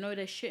 Like they know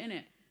their shit in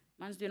it.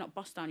 Man's doing up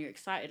bust down, you're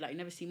excited, like you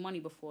never seen money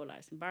before, like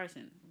it's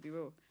embarrassing. Be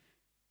real.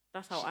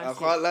 That's how I see it.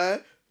 Can't lie,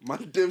 my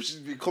damn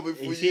should be coming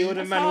for you. You see all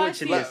the man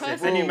watching this.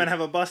 If any man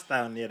have a bust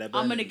down,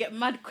 I'm gonna get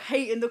mad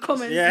hate in the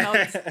comments now.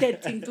 This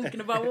dead team talking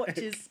about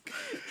watches.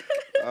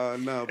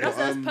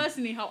 That's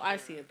personally how I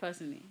see it.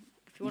 Personally,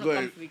 if you want to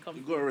come for me, come.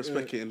 You gotta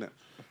respect it in that.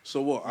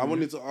 So what? I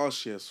wanted to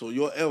ask you. So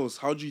your L's,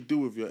 how do you deal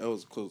with your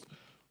L's? Because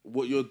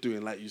what you're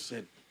doing, like you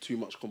said, too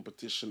much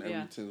competition,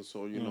 everything.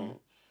 So you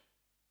know.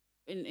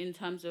 In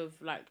terms of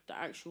like the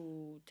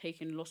actual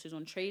taking losses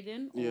on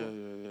trading. Yeah.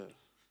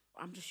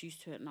 I'm just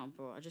used to it now,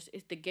 bro.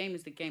 It's the game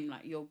is the game.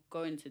 Like you're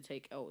going to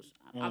take L's.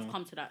 I've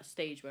come to that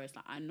stage where it's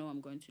like I know I'm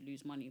going to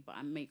lose money, but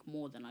I make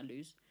more than I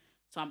lose.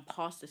 So I'm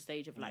past the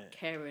stage of like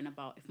caring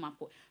about if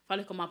I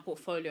look at my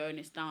portfolio and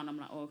it's down, I'm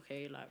like,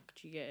 okay, like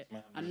do you get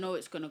it? I know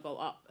it's gonna go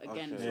up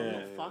again, so I'm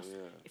not fast.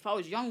 If I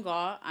was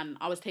younger and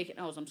I was taking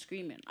L's, I'm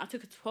screaming. I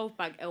took a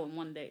 12-bag L in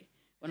one day.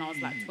 When I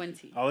was like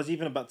 20. I was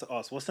even about to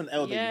ask, what's an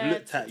L that you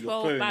looked at your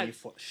phone and you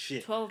thought,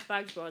 shit. 12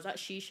 bags, bro. I was at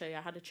Shisha. I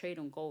had a trade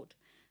on gold.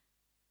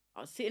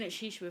 I was sitting at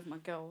Shisha with my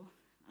girl.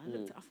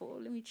 I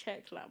thought, let me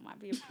check. Like, might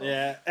be a problem.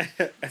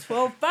 Yeah.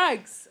 12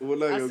 bags.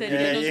 Well, I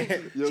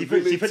said, She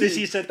put the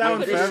Shisha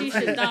down, I put the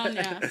Shisha down,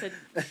 I said,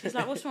 she's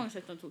like, what's wrong? I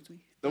said, don't talk to me.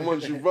 The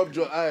ones you rubbed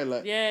your eye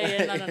like.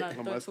 Yeah,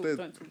 no.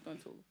 Don't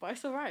talk. But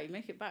it's all right.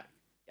 Make it back.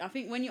 I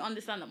think when you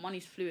understand that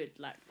money's fluid,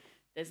 like,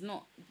 there's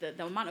not,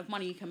 the amount of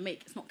money you can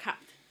make, it's not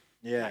capped.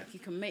 Yeah. Like, you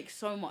can make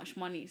so much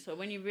money. So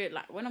when you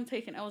when I'm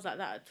taking L's like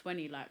that at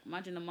 20, like,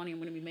 imagine the money I'm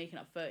going to be making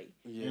at 30.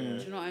 Yeah.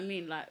 Do you know what I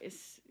mean? Like, it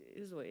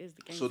is what it is.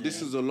 The game. So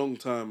this is a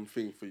long-term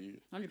thing for you?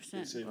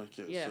 100%.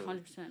 Okay, Yeah, so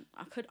 100%.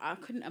 I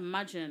couldn't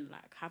imagine,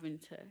 like, having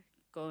to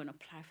go and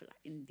apply for, like,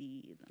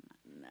 Indeed and,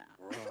 like,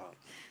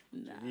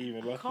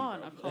 nah. I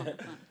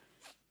can't.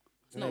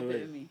 It's not a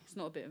bit of me. It's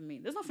not a bit of me.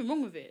 There's nothing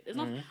wrong with it. There's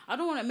nothing. I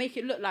don't want to make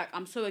it look like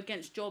I'm so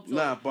against jobs.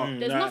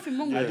 There's nothing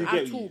wrong with it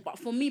at all. But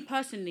for me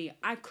personally,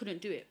 I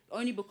couldn't do it.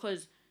 Only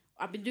because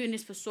I've been doing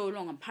this for so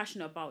long. I'm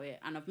passionate about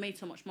it. And I've made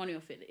so much money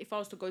off it. If I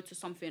was to go to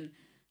something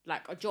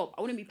like a job,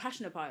 I wouldn't be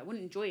passionate about it. I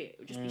wouldn't enjoy it. It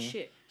would just be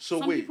shit. So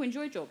Some people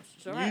enjoy jobs.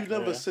 It's all right. You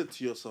never said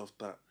to yourself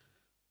that,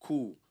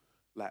 cool,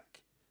 like,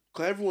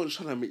 because everyone's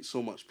trying to make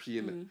so much P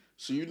in it.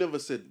 So you never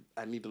said,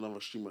 I need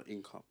another stream of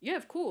income. Yeah,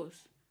 of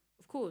course.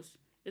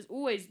 There's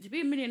always, to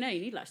be a millionaire, you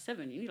need like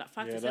 7. You need like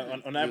 5 to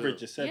 7. On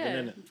average, it's 7,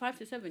 isn't it? 5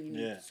 to 7 you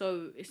need. Yeah.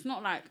 So it's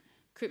not like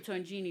crypto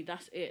and Genie,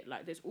 that's it.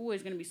 Like, there's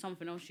always going to be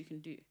something else you can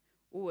do.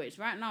 Always.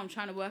 Right now, I'm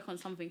trying to work on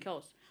something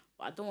else,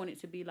 but I don't want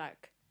it to be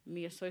like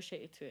me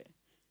associated to it.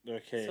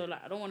 Okay. So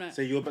like, I don't want to.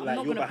 So you're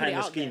behind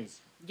the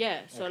schemes.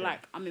 Yeah. So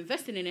like, I'm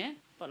investing in it,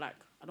 but like,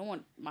 I don't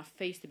want my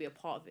face to be a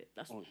part of it.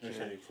 That's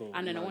okay. Cool.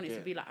 And then I want it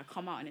to be like, I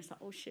come out and it's like,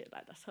 oh shit,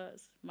 like that's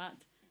hers. Mad.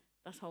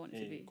 That's how I want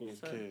it to be. Cool.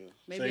 So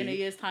maybe in a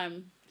year's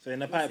time. So in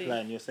the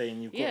pipeline, you're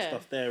saying you've got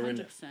stuff there,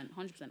 innit?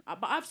 100%.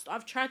 But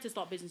I've tried to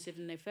start businesses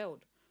and they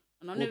failed.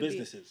 And I know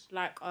businesses?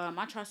 Like,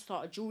 I tried to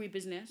start a jewelry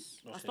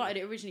business. Okay. I started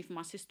it originally for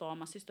my sister.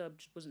 My sister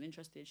just wasn't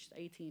interested. She's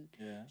 18.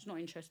 Yeah. She's not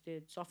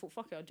interested. So I thought,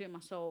 fuck it, I'll do it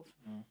myself.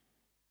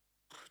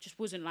 Just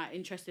wasn't like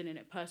interested in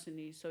it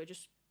personally. So it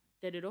just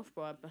dead it off,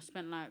 bro. I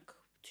spent like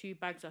 2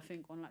 bags, I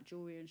think, on like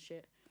jewelry and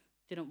shit.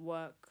 Didn't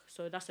work.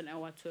 So that's an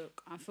L I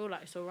took. I feel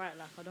like it's alright.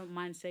 Like, I don't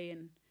mind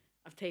saying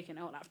I've taken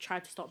out. Like, I've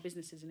tried to start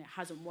businesses and it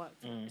hasn't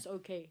worked. It's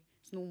okay.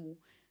 It's normal.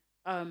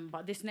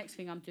 But this next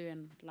thing I'm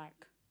doing, like,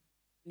 I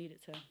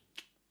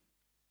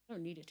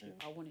don't need it to.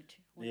 I want it to.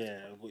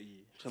 What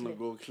you trying to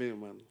go clear,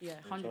 man. Yeah,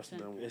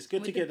 100%. It's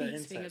good to get that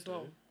insight as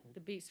well. The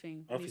beats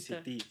thing. Obviously,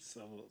 beats.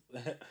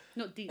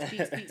 Not beats.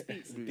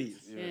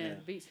 Beats. Yeah,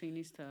 the beats thing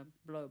needs to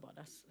blow, but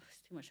it's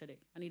too much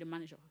headache. I need a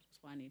manager.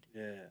 That's what I need.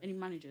 Yeah. Any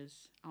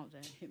managers out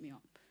there, hit me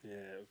up.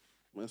 Yeah.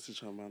 Message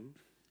her, man.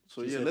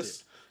 So yeah,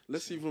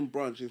 let's even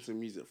branch into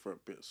music for a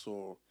bit.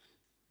 So,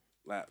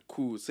 like,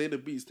 cool. Say the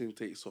beats thing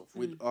takes off.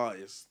 With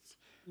artists,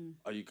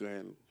 are you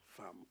going,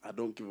 fam, I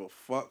don't give a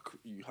fuck.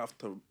 You have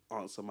to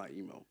answer my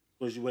email.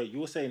 Because you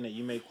were saying that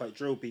you made quite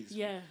drill beats.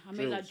 Yeah, I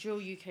made like drill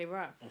UK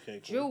rap.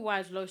 Okay, cool. Drill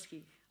wise,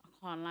 Lowski. I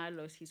can't lie,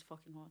 Lowski's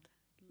fucking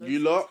hard. You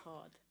lot,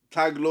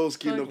 tag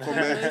Lowski in the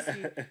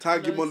comments.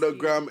 Tag him on the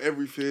gram,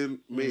 everything.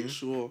 Make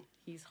sure.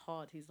 He's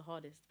hard. He's the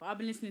hardest. But I've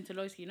been listening to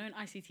Lowski, you know, in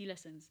ICT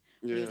lessons.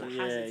 Yeah, he was like,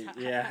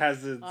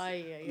 hazards. Oh,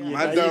 yeah.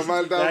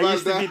 Man down.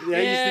 Used to be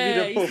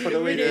the pop for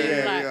the way.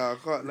 Yeah,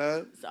 I can't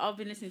lie. So I've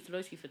been listening to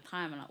Lowski for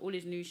time, and like all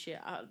his new shit.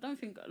 I don't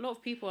think a lot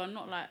of people are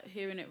not like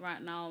hearing it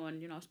right now.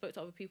 And you know, I spoke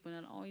to other people, and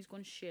they're like, oh, he's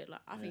gone shit.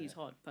 Like, I think he's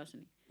hard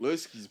personally.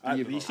 Lowski's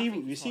being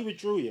you see with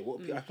drill,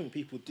 what I think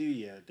people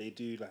do, they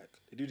do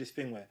this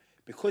thing where,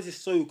 because it's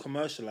so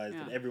commercialized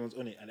and everyone's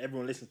on it and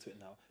everyone listens to it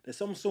now, there's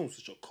some songs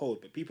which are cold,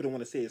 but people don't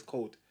want to say it's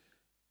cold.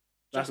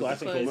 That's what I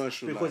think.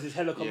 Because it's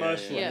hella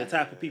commercial and the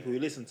type of people who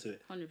listen to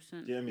it. 100%. Do you know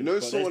what I mean? You know,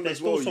 someone there's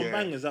still some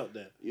bangers out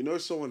there. You know,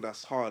 someone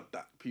that's hard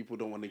that people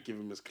don't want to give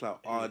him his clout.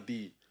 RD.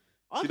 See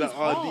that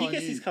RD? He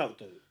gets his clout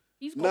though.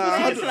 He's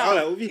got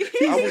clout.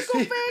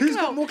 He's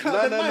got more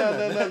clout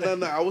than mine.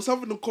 No. I was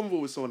having a convo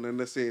with someone and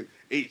they're saying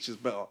H is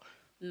better.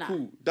 Nah.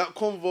 Cool. That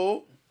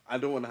convo, I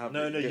don't want to have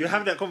it. No, you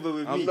have that convo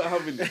with me. I'm not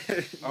having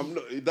it. I'm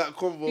not that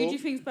convo. Who do you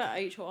think's better,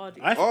 H or RD?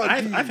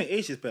 I think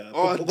H is better.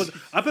 Because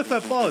I prefer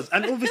bars.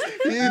 And obviously,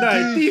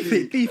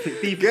 deep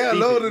it. Get a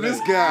load of this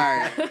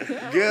guy.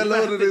 Get a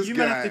load of this guy. You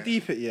might have to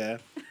deep it, yeah.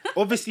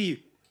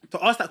 Obviously,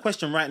 to ask that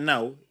question right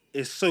now,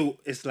 it's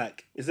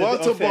like... Bar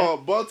to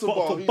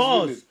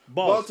bar.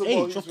 Bars.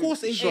 H, of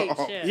course H.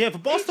 Yeah, for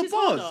bars to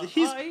bars.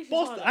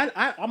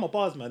 I'm a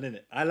bars man,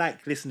 innit? I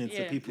like listening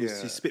to people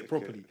who spit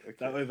properly.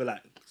 Like over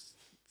like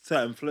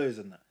certain flows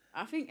and that.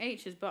 I think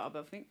H is better,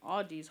 but I think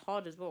RD is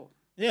hard as well.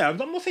 Yeah, I'm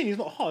not saying he's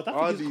not hard.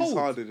 I think he's cold. RD is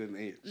harder than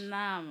H.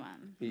 Nah,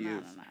 man. Nah.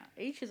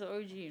 H is an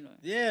OG, you know.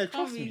 Yeah,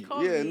 trust me.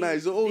 Yeah,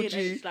 he's an OG. Like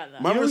you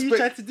know what you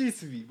tried to do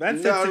to me?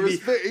 Man said to me,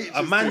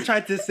 a man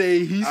tried to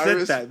say he said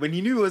that when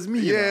he knew it was me.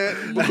 Yeah,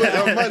 because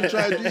a man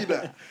tried to do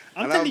that.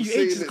 I'm telling you,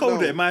 H is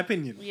colder in my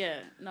opinion. Yeah,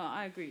 no,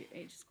 I agree.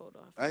 H is colder.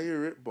 I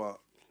hear it, but...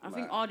 I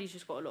think RD's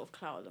just got a lot of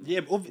clout. Yeah,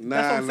 but that's what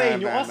I'm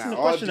saying. You're asking the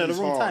question at the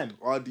wrong time.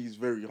 RD's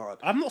very hard.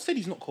 I've not said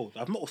he's not cold.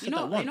 I've not said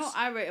that once. You know what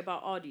I rate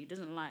about RD? He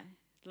doesn't lie.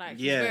 Like,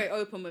 he's very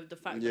open with the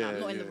fact that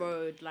I'm not in the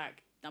road.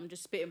 Like, I'm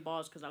just spitting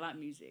bars because I like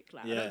music.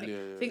 Like, I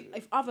don't think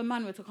if other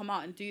men were to come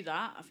out and do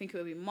that, I think it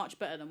would be much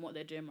better than what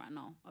they're doing right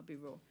now. I'll be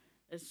real.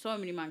 There's so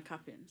many man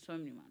capping. So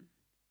many man.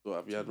 So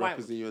have you had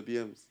rappers in your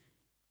DMs?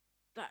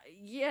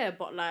 Yeah,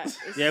 but like,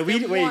 it's Yeah, we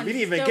didn't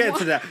even get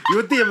to that.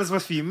 Your DMs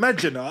must be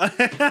imaginary.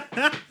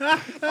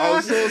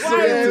 I'm so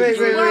sorry.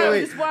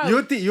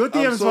 Wait. Your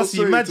DMs I'm so must be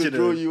sorry to imaginary.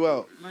 draw you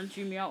out. Man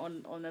drew me out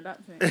on that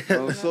thing.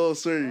 I'm so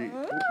sorry.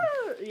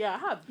 Yeah, I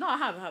have. No, I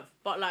have.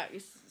 But like,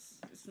 it's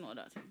not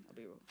that thing. I'll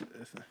be real.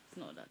 It's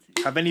not that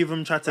thing. Have any of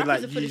them tried to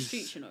Rappers like are for the use?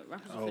 streets, you know.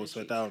 Rappers are for Oh, the so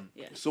streets. down.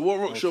 Yeah. So what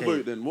rocks your Okay.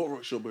 boat then? What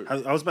rocks your boat?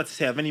 I was about to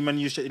say, have any man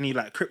used any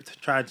like crypto?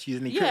 Tried to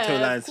use any crypto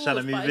lines to try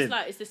to move but in? it's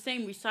like it's the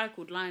same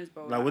recycled lines,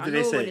 bro. Like, what I did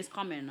they know say? when it's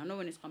coming. I know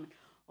when it's coming.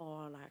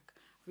 Oh, like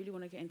I really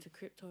want to get into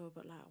crypto,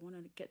 but like I want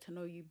to get to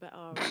know you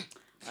better.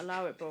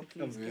 Allow it, bro.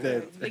 Please.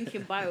 Link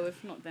in bio.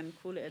 If not, then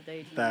call it a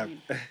day. Do you know what I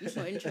mean? You're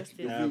not interested.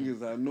 The thing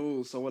is, I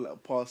know someone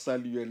like Pa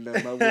Sally and them,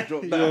 man, will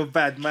drop that. You're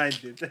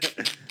bad-minded.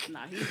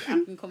 Nah,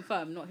 I can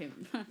confirm, not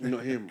him.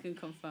 Not him. I can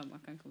confirm.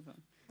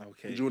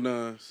 Okay. Do you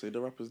wanna say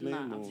the rapper's name? Nah,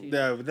 Or? absolutely.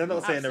 No, but they're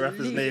not saying the rapper's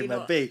Absolutely name, man.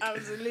 not. Bait.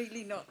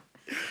 Absolutely not.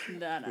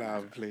 Nah. Nah,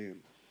 I'm playing.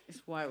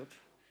 It's wild.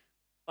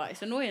 But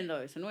it's annoying though.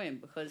 It's annoying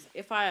because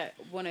if I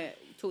want to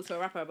talk to a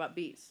rapper about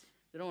beats,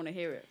 they don't want to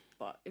hear it.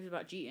 But if it's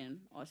about cheating,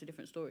 it's a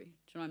different story. Do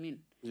you know what I mean?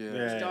 Yeah.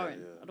 It's jarring.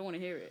 yeah. I don't want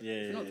to hear it. Yeah,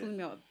 if you're not yeah.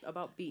 talking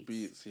about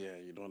beats, Yeah,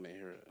 you don't wanna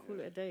hear it. call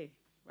it a day.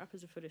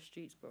 Rappers are for the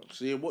streets, bro.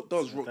 So yeah, what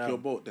does So rock down. your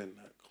boat then?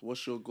 Like,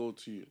 what's your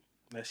go-to?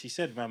 Like she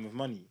said, man, with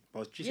money.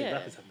 But she said Yeah,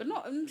 rappers have but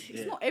not.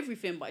 It's not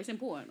everything, but it's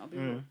important. I'll be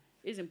real.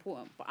 It is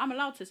important. But I'm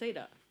allowed to say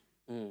that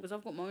because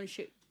I've got my own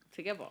shit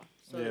together.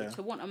 So Yeah.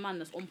 to want a man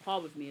that's on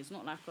par with me is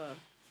not like a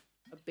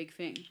big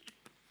thing.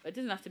 It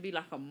doesn't have to be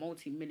like a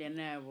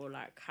multi-millionaire or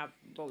like have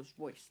Rolls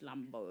Royce,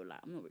 Lambo. Like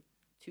I'm not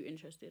too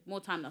interested. More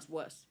time, that's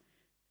worse.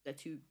 They're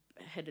too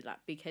headed, like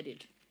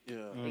big-headed.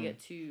 Yeah. They get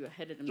too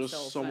ahead of themselves.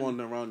 Just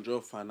someone around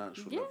your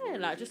financial level. Yeah,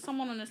 like just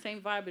someone on the same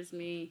vibe as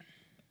me.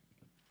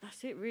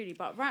 That's it, really.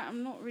 But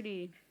I'm not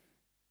really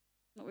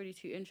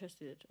too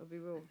interested. I'll be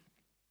real.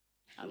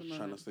 I don't Just know.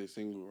 trying to stay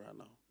single right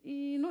now.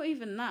 Not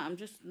even that. I'm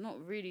just not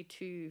really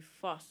too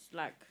fussed.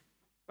 Like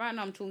right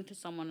now, I'm talking to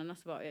someone, and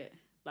that's about it.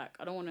 Like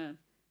I don't want to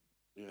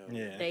Yeah.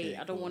 date. okay,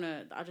 I don't cool. want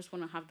to. I just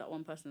want to have that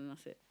one person, and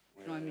that's it.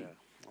 You know what I mean?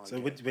 So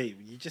wait,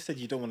 you just said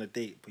you don't want to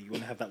date, but you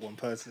want to have that one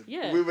person.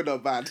 Yeah. Women are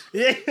bad.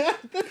 Yeah.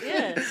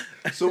 Yeah.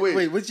 So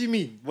wait. What do you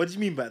mean? What do you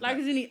mean by Like, that?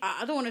 isn't he?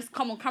 I don't want to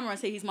come on camera and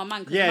say he's my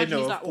man. Cause Yeah, imagine no,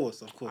 he's of like,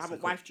 course. I haven't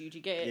of course. wifed you. Do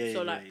you get it? Yeah,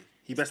 so yeah, like, yeah.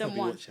 He best not them be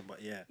one. watching,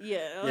 but yeah.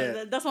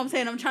 Yeah, that's what I'm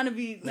saying. I'm trying to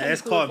be. Nah,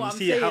 it's technical with calm. what You I'm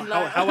see saying,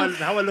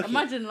 how I look.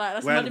 Imagine like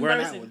that's we're mad an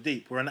embarrassing. hour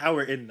deep. We're an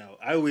hour in now.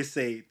 I always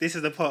say this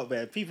is the part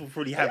where people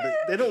probably have it.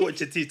 They don't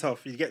watch it too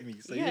tough. You get me?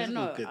 So Yeah, it's all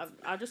no, good.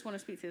 I just want to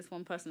speak to this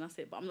one person. That's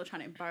it. But I'm not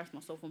trying to embarrass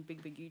myself on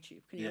big YouTube.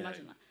 Can you Yeah.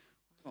 imagine that?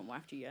 I haven't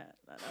wifed you yet.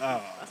 Like,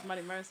 Oh. that's mad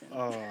embarrassing.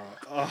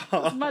 Oh.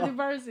 That's mad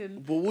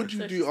embarrassing. But what do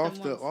you So do she's them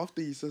after ones.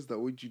 he says that?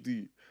 What do you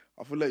do?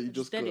 I feel like you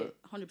just Dead gotta. it,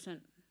 100%.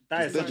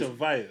 That is such a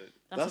vibe.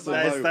 That's a a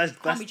vibe.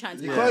 vibe. Can't be chatting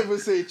to You me. can't even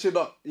say chin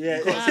up. Yeah,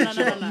 You can't No, say no,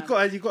 chin no, up. no. you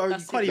can't even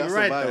That's ride That's a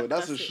that. vibe. That's a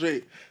That's it.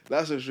 straight.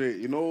 That's a straight.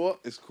 You know what?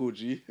 It's cool,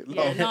 G.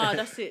 Yeah, no,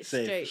 that's it.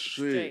 Safe.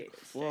 Straight.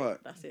 Fuck.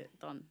 That's it.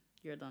 Done.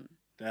 You're done.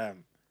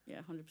 Damn.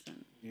 Yeah,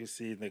 100%. You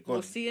see, they're We'll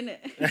gone. see in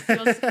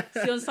it.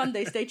 see on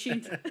Sunday. Stay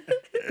tuned.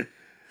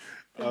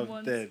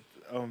 I'm dead.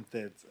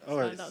 All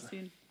right. Find out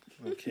soon.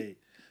 Okay.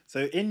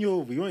 So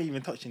we weren't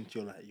even touching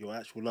to your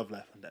actual love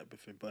life and that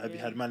everything, but have you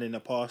Yeah. had man in the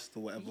past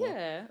or whatever?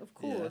 Yeah, of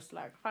course.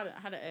 Like I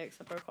had an ex.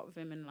 I broke up with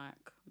him in like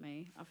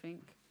May, I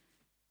think.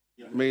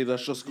 Mate,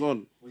 that's just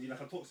gone. Was he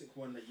like a toxic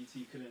one that you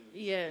two couldn't?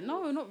 Yeah,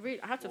 no, not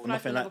really. I had to Or fly to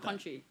nothing another like that?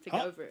 country to Huh?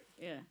 get over it.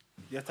 Yeah.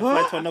 You had to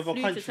fly to another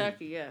Flew country. to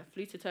Turkey. Yeah,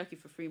 flew to Turkey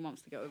for 3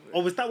 months to get over it.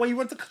 Oh, was that why you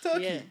went to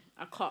Turkey? Yeah,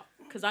 I cut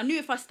because I knew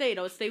if I stayed,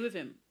 I would stay with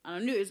him, and I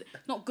knew it's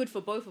not good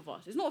for both of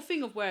us. It's not a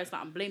thing of where it's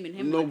like I'm blaming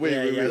him. No, like, wait,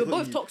 Yeah, wait, yeah. we were wait.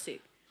 both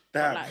toxic.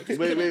 Damn. Like, just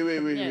Wait,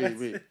 couldn't-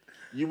 wait.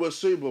 You were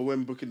sober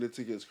when booking the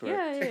tickets,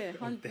 correct? Yeah,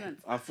 100%.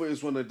 I thought it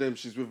was one of them.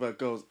 She's with her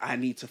girls. I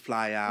need to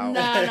fly out.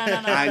 No.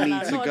 I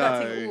need to not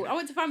that thing at go. all. I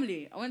went to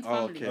family.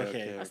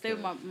 Okay. I stayed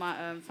with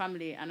my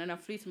family, and then I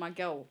flew to my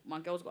girl. My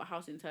girl's got a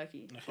house in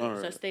Turkey, so I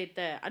Alright. stayed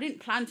there. I didn't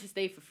plan to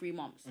stay for 3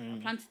 months. I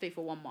planned to stay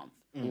for 1 month,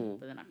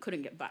 but then I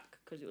couldn't get back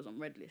because it was on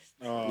red list.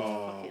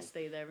 Oh. Fuck it,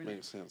 stay there. Innit?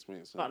 Makes sense.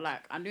 But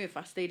like, I knew if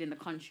I stayed in the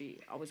country,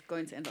 I was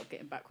going to end up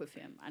getting back with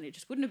him, and it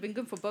just wouldn't have been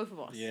good for both of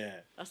us. Yeah.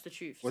 That's the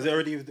truth. Was it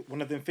already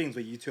one of them things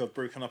where you two have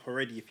broken up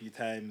already a few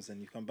times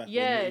and you come back?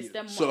 Yeah, or it's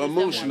them. So it's them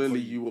emotionally,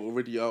 ones. you were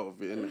already out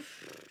of it, innit?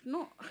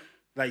 Not.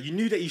 Like you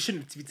knew that you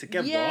shouldn't be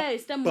together. Yeah,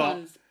 it's them but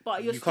ones,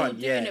 but you're you still can't-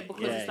 doing yeah, it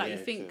because yeah, it's like yeah,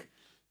 you think.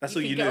 that's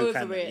you all you can know.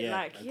 get over Kinda, it, yeah,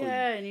 like I got you.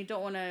 and you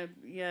don't want to.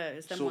 Yeah,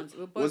 it's them So ones.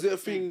 We're both was it a the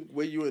same. thing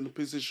where you were in a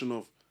position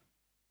of,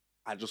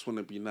 I just want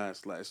to be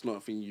nice? Like it's not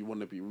a thing you want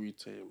to be rude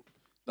to him.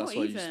 That's Not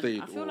why even. you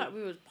stayed. I feel or- like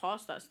we was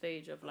past that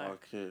stage of like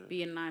Okay.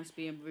 being nice,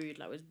 being rude.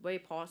 Like it was way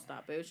past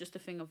that, but it was just a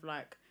thing of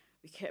like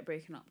we kept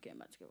breaking up, getting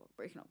back together,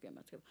 breaking up, getting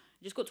back together.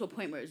 It just got to a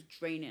point where it was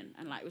draining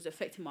and like it was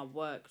affecting my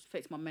work, it was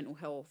affecting my mental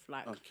health.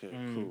 Like Okay,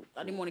 cool.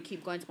 I didn't want to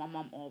keep going to my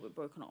mum. Oh, we're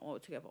broken up. Oh,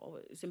 together. Oh,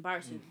 it's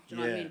embarrassing. Do you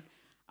know what I Yeah. mean?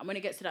 And when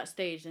it gets to that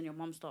stage, then your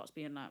mum starts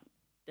being like,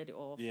 dead it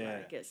off. Yeah.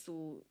 Like, it gets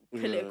all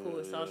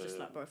political. So I was just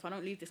like, bro, if I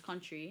don't leave this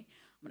country,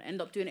 I'm gonna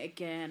end up doing it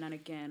again and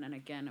again and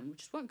again, and we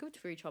just weren't good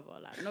for each other.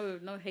 Like,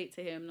 no hate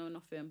to him, no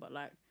nothing, but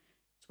like,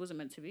 it wasn't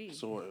meant to be.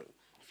 So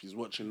if he's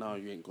watching now,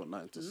 you ain't got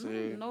nothing to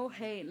say. No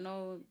hate,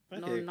 no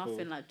nothing.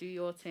 Cool. Like, do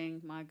your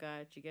thing, my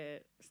guy. Do you get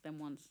it? It's them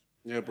ones.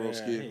 Yeah,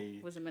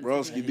 broski. Wasn't meant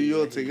broski, to do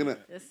your thing, innit?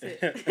 That's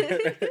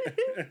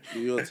it. Do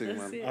your thing,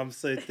 man. I'm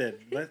so dead.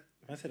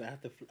 I said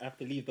I have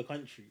to leave the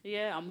country.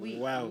 Yeah, I'm weak.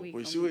 Wow. I'm weak.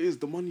 Wait, see what it is?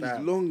 The money is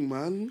long,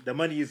 man. The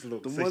money is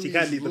long. The So money she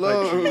can't is leave the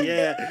long. country.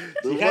 Yeah.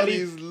 The money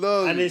is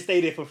long. And then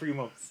stay there for 3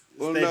 months.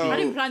 Well, Steady. no. I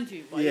didn't plan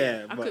to, but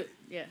Yeah, I but- could.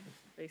 Yeah,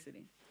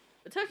 basically.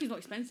 The Turkey's not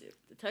expensive.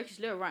 The Turkish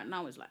lira right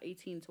now is like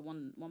 18 to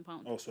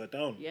 £1. Oh, so we're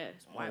down. Yeah,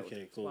 it's wild.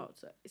 Okay, It's cool. wild.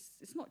 So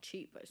it's not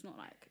cheap, but it's not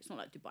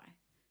like Dubai.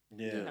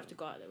 Yeah. You have to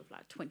go out there with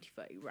like 20,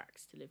 30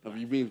 racks to live. Have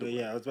life. you been to? But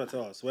yeah, I was about to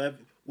ask. What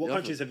Yeah,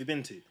 countries have you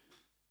been to?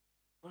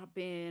 I've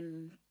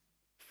been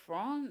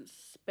France,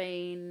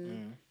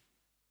 Spain,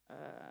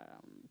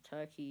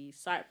 Turkey,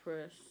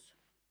 Cyprus,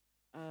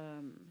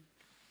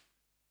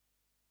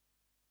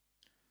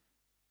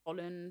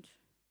 Holland.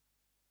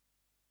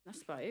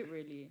 That's about it,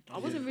 really. I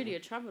wasn't really a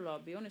traveller, I'll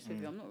be honest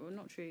with you. I'm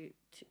not too,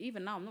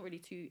 even now, I'm not really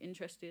too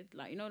interested.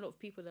 Like, you know, a lot of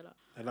people that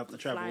I love to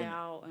travel. fly innit?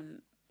 out,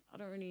 and I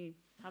don't really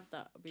have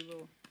that, I'll be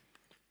real.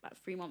 Like,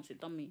 3 months, it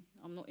done me.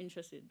 I'm not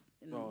interested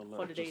in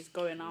holidays,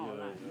 going out,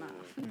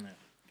 nah.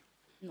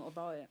 Not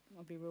about it,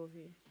 I'll be real with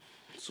you.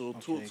 So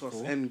talk to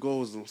us end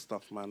goals and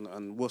stuff, man,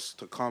 and what's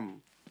to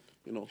come,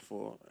 you know,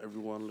 for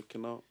everyone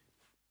looking out.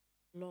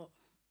 A lot,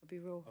 I'll be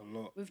real. A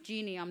lot. With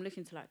Genie, I'm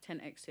looking to like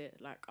 10x it.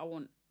 Like, I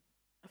want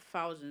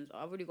thousands.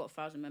 I've already got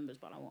 1,000 members,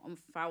 but I'm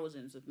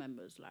thousands of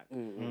members. Like,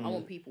 I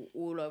want people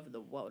all over the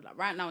world. Like,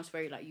 right now it's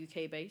very like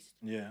UK based.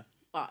 Yeah.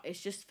 But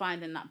it's just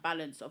finding that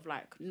balance of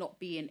like not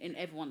being in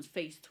everyone's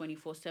face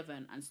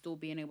 24/7 and still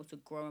being able to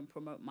grow and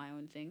promote my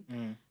own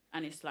thing.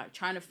 And it's like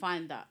trying to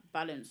find that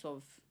balance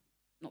of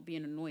not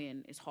being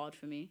annoying is hard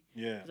for me.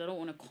 Yeah. Because I don't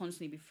want to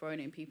constantly be thrown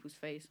it in people's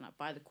face and like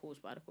buy the course.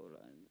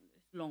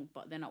 It's long,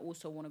 but then I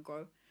also want to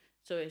grow.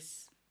 So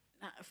it's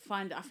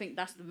I think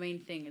that's the main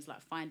thing, is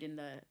like finding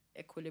the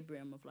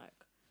equilibrium of like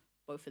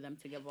both of them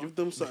together. Give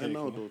them something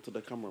now, though, to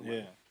the camera, man.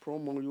 Yeah.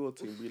 Promo your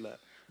team, be like,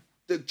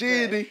 the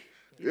Genie,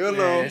 you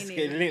know. Let's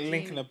get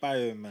link in the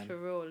bio, man. For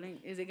real,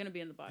 link. Is it gonna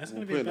be in the bio? That's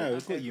gonna be in the bio.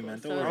 We've got you, man.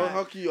 Don't So, worry.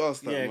 How can you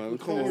ask that, Yeah, man? good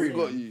Come on, call, we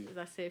got man. you. As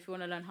I say, if you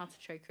want to learn how to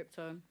trade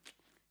crypto,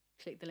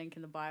 click the link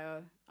in the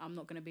bio. I'm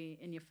not gonna be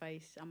in your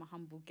face. I'm a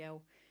humble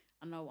girl.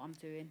 I know what I'm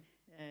doing.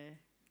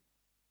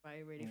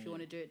 Right, really. If you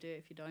want to do it, do it.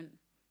 If you don't.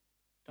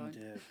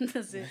 Yeah.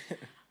 That's it.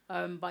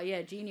 But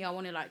yeah, Genie, I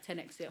wanted like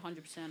 10x it,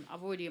 100%.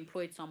 I've already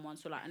employed someone,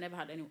 so like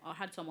I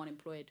had someone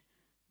employed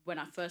when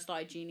I first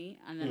started Genie,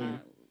 and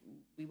then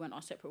we went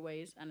our separate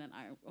ways, and then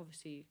I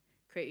obviously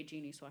created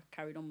Genie, so I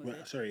carried on with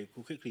it. Sorry,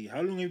 quickly.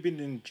 How long have you been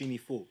in Genie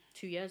for?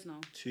 2 years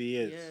now. 2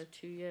 years. Yeah,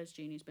 2 years.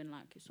 Genie's been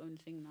like its own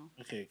thing now.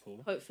 Okay,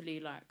 cool.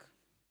 Hopefully, like,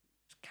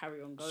 just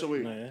carry on going. So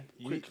wait, No,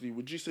 yeah. quickly,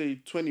 would you say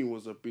 20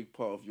 was a big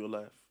part of your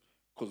life?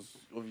 Because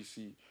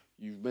obviously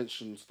you've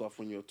mentioned stuff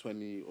when you're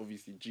 20.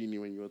 Obviously, Genie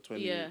when you were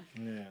 20. Yeah.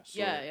 Yeah. So,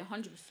 Yeah,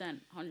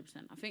 100%,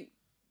 100%. I think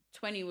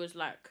 20 was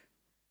like,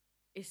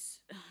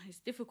 it's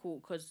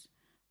difficult because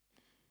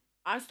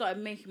I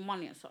started making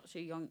money at such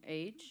a young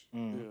age,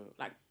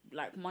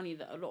 like money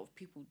that a lot of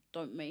people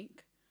don't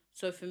make.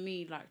 So for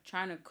me, like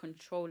trying to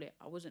control it,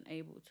 I wasn't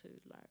able to.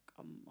 Like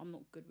I'm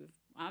not good with.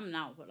 I'm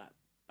now, but like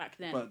back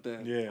then,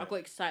 Yeah. I got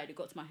excited. It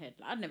got to my head.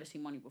 Like, I'd never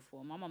seen money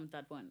before. My mum and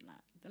dad weren't like,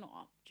 they're not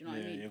up. Do you know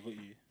what I mean? Yeah, got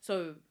you.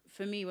 So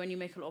for me, when you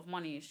make a lot of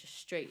money, it's just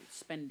straight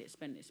spend it.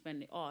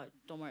 Oh,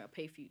 don't worry, I'll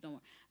pay for you. Don't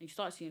worry. And you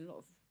start seeing a lot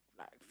of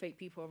like fake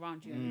people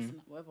around you and this and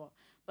that, whatever.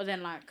 But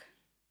then like,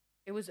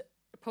 it was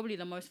probably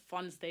the most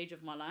fun stage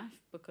of my life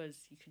because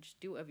you could just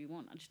do whatever you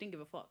want. I just didn't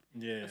give a fuck.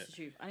 Yeah. That's the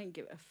truth. I didn't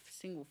give a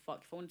single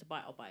fuck. If I wanted to buy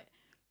it, I'll buy it.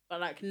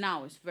 But like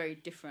now, it's very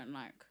different.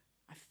 Like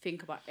I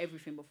think about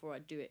everything before I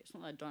do it. It's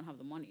not that I don't have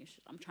the money. It's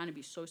just, I'm trying to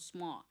be so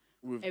smart.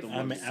 With Every the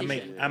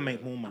money. I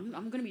make more money.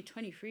 I'm gonna be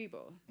 23,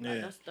 bro.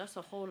 Like, Yeah. that's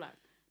a whole like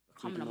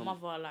becoming a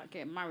mother, like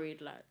getting married.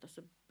 Like that's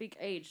a big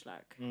age.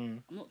 Like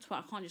I'm not.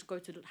 I can't just go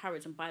to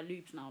Harrods and buy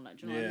loops now. Like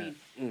do you know what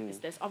I mean?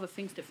 There's other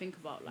things to think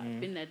about.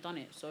 Like been there, done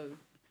it. So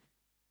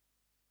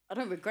I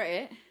don't regret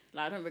it.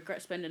 Like I don't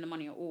regret spending the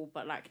money at all.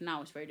 But like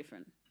now it's very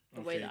different.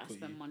 The way that I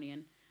spend money,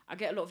 and I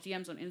get a lot of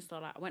DMs on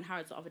Insta. Like I went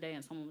Harrods the other day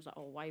and someone was like,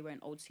 "Oh, why are you wearing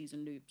old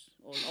season loops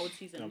or old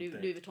season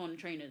Louis Vuitton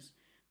trainers?"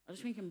 I was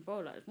thinking,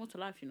 bro, like, there's more to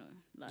life, you know.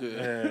 Like,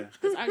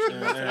 there's actually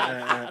more to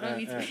life. I don't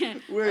need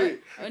to be...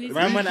 Wait.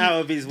 Man went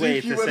out of his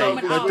way to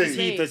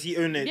say, does he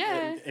own it?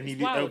 Yeah, And he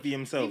wild. LB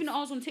himself? Even I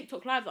was on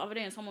TikTok live the other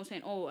day and someone was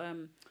saying,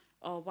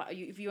 what,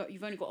 if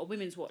you've only got a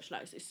women's watch,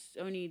 like, it's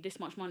only this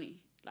much money.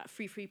 Like,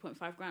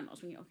 3.5 grand. I was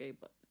thinking, okay,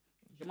 but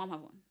does your mum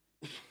have one?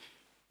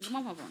 Does your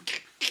mum have one?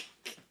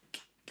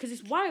 Because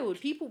it's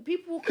wild. People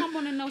will come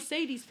on and they'll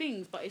say these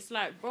things, but it's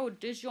like, bro,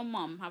 does your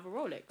mum have a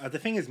Rolex? The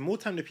thing is, more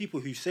time the people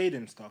who say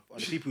them stuff are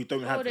the people who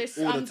don't have it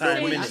all the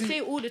time. I say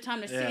it all the time.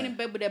 They're sitting in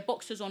bed with their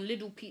boxers on,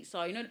 Little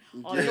Pizza. You know,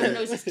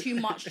 Domino's is too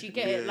much. Do you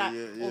get it? Like,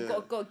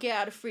 or got to get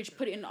out of the fridge,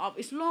 put it in the oven.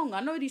 It's long.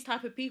 I know these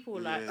type of people.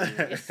 Like,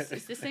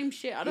 it's the same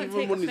shit. I don't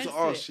take offense to it. Even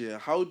wanted to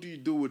ask, how do you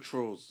deal with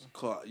trolls?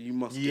 Cause you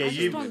must. I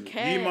just don't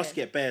care. You must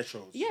get bare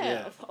trolls.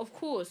 Yeah, of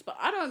course. But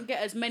I don't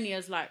get as many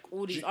as like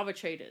all these other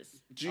traders.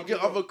 Do you get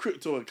other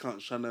crypto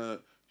accounts trying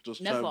to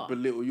just try to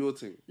belittle your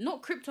thing?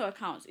 Not crypto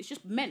accounts. It's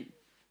just men.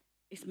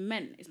 It's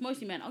men. It's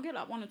mostly men. I'll get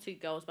like 1 or 2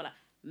 girls, but like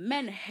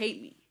men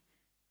hate me.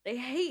 They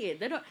hate it.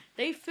 They don't.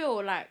 They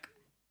feel like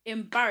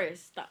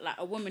embarrassed that like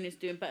a woman is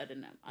doing better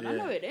than them, and I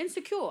know it. They're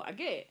insecure. I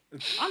get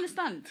it. I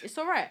understand. It's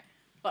alright,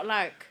 but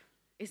like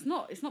it's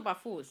not by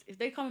force. If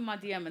they come in my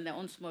DM and they're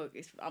on smoke,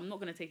 I'm not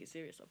gonna take it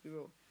serious. I'll be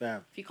real.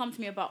 Damn. If you come to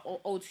me about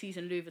old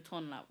season Louis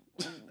Vuitton, like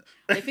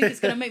they think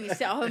it's gonna make me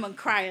sit at home and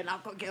cry, and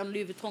I've got to get on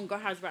Louis Vuitton go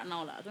house right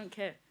now. Like I don't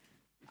care.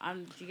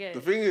 Do you get it?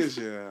 The thing is,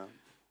 you're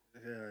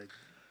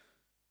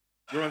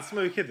on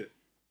smoke, is it?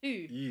 Who?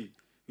 You.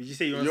 Would you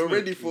say you're on smoke? You're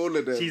ready for all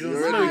of them. She's on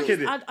smoke,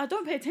 is it? I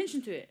don't pay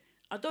attention to it.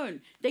 I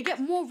don't. They get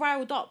more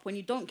riled up when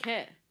you don't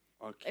care.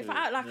 Okay. If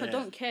I act like I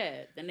don't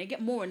care, then they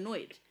get more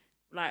annoyed.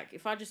 Like,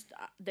 if I just...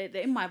 They're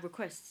in my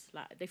requests.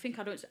 Like, they think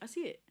I don't... I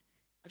see it.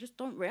 I just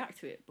don't react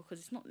to it because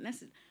it's not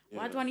necessary.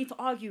 Why do I need to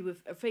argue with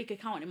a fake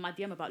account in my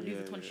DM about Louis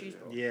Vuitton shoes,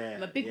 bro? Yeah.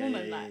 I'm a big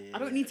woman. I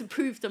don't need to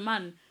prove to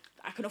man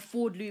that I can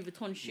afford Louis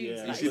Vuitton shoes.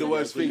 Yeah. Like, you see the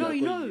worst thing?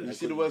 You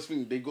see the worst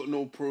thing? They got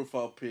no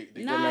profile pic.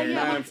 They got like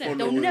 9 followers.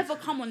 They'll never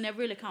come on their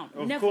real account.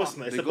 Of never. course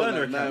not. It's a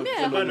burner account.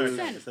 Yeah,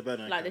 100%. It's a burner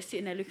account. Like, they're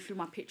sitting there looking through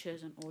my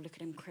pictures and, look at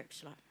them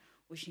crips, like,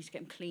 she needs to get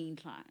them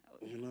cleaned, like,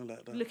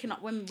 like that. Looking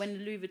up when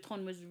Louis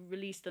Vuitton was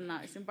released and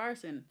that, it's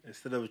embarrassing.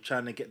 Instead of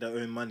trying to get their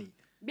own money.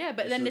 Yeah,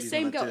 but then the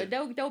same girl,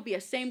 there'll be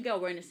a same girl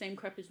wearing the same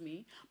crep as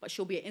me, but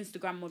she'll be an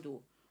Instagram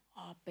model.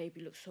 Oh,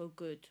 baby, looks so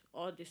good.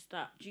 Oh, this,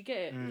 that. Do you get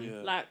it?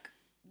 Yeah. Like,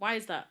 why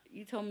is that?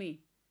 You tell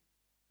me.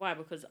 Why?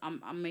 Because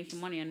I'm making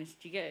money and do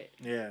you get it?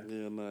 Yeah,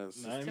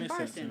 nice. It's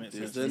embarrassing.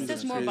 It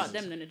says more about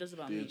them than it does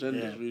about me. The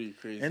agenda's really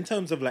crazy. In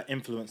terms of like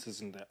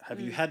influencers and that, have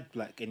you had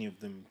like any of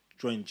them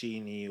join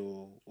Genie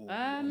or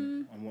yeah,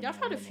 I've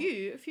had a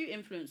few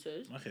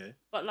influencers. Okay.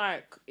 But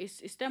like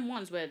it's them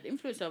ones where the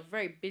influencers are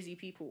very busy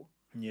people.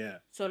 Yeah.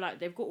 So like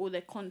they've got all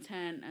their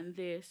content and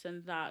this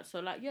and that. So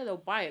like they'll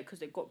buy it because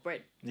they've got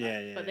bread.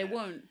 Like, but they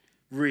won't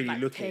really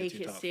like, take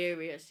it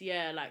serious.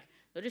 Yeah, like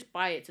they'll just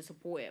buy it to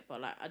support it.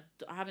 But like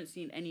I haven't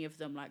seen any of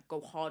them like go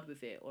hard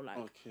with it or like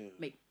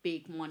make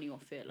big money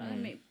off it. Like they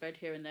make bread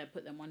here and there,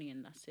 put their money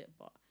in, that's it.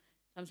 But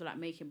in terms of like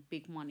making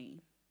big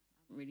money, I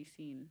haven't really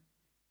seen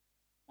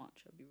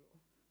much. I'll be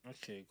real.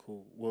 Okay,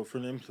 cool. Well,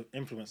 from the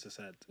influencer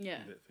side,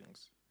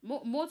 things.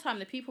 More time,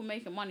 the people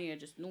making money are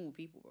just normal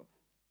people, bro.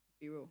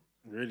 Be real.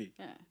 Really?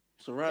 Yeah.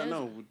 So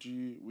now, would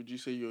you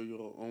say you're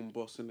your own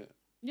boss, innit?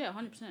 Yeah,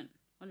 100%.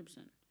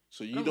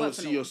 So you don't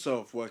see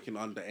yourself working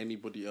under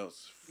anybody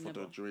else for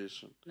the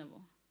duration? Never.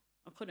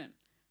 I couldn't.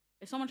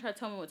 If someone tried to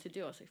tell me what to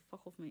do, I'd say,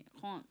 fuck off, mate.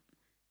 I can't.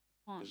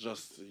 It's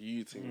just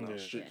you thing now,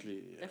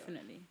 strictly. Yeah.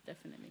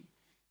 Definitely.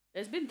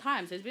 There's been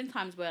times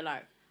where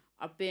like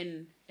I've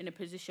been in a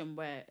position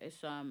where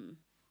it's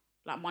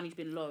like money's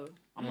been low.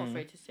 I'm not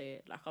afraid to say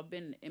it. Like I've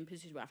been in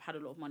positions where I've had a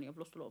lot of money, I've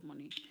lost a lot of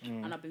money,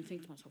 and I've been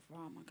thinking to myself,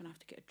 "Wow, am I gonna have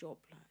to get a job?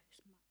 Like,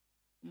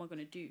 what am I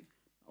gonna do?"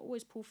 I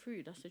always pull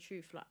through. That's the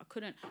truth. Like I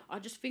couldn't. I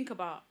just think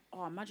about,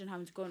 imagine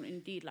having to go on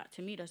Indeed. Like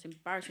to me, that's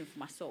embarrassing for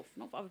myself,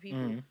 not for other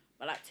people.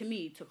 But like to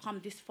me, to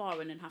come this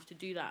far and then have to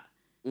do that,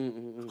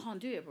 I can't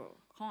do it, bro.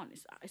 I can't.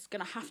 It's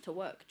gonna have to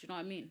work. Do you know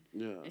what I mean?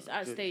 Yeah. It's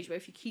at a stage where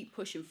if you keep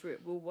pushing through,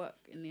 it will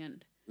work in the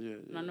end. Yeah.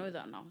 And I know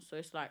that now. So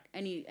it's like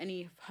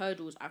any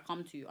hurdles I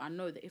come to, I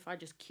know that if I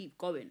just keep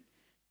going,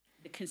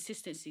 the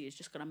consistency is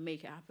just gonna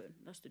make it happen.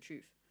 That's the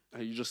truth.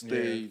 And you just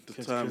stay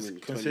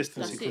determined.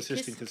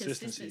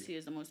 Consistency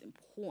is the most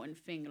important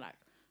thing. Like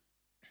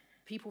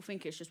people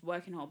think it's just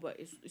working hard, but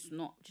it's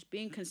not. Just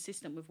being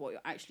consistent with what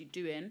you're actually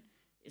doing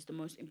is the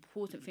most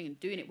important thing. And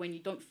doing it when you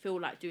don't feel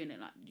like doing it.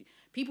 Like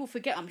people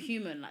forget I'm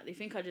human. Like they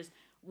think I just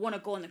want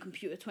to go on the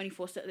computer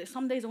 24/7.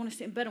 Some days I want to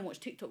sit in bed and watch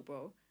TikTok,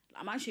 bro.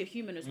 I'm actually a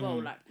human as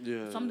well. Like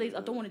some days I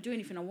don't want to do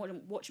anything. I want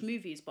to watch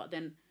movies, but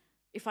then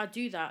if I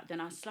do that,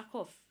 then I slack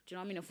off. Do you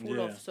know what I mean? I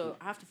fall off. So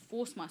I have to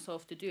force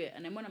myself to do it.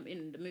 And then when I'm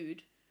in the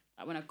mood,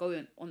 like when I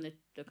go on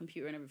the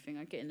computer and everything,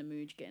 I get in the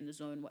mood, get in the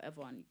zone,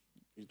 whatever, and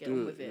you get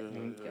on with it.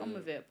 Get on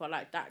with it. But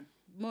like that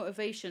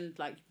motivation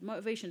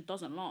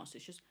doesn't last.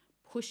 It's just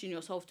pushing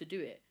yourself to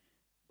do it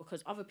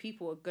because other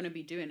people are gonna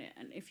be doing it,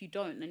 and if you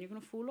don't, then you're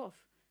gonna fall off.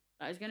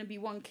 Like, there's going to be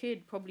one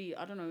kid, probably,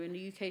 I don't know, in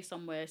the UK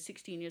somewhere,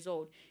 16 years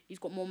old. He's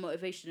got more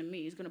motivation than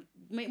me. He's going to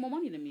make more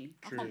money than me.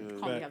 True. I can't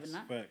be having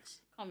that.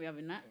 Can't be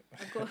having that.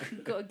 I've got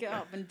to get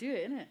up and do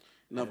it, innit?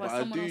 No, but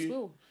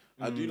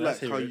I do like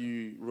how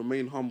you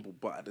remain humble,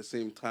 but at the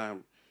same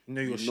time, you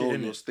know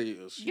your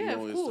status. You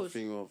know it's the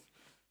thing of...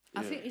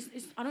 I think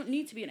it's I don't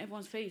need to be in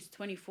everyone's face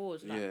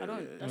 24s. Like, I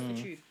don't. That's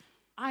the truth.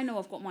 I know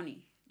I've got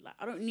money. Like,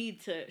 I don't need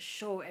to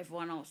show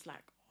everyone else,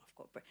 like,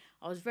 got bread.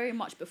 I was very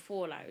much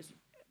before, like, it was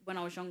when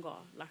I was younger,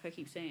 like I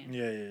keep saying.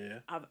 Yeah.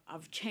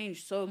 I've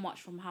changed so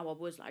much from how I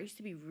was. Like, I used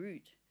to be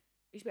rude.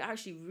 I used to be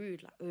actually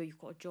rude. Like, oh, you've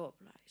got a job.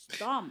 Like, it's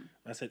dumb.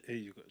 I said, hey,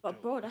 you got a job.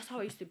 But, bro, that's how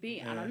I used to be.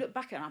 And I look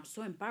back at it and I'm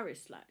so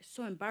embarrassed. Like, it's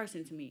so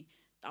embarrassing to me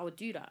that I would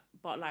do that.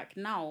 But, like,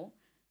 now,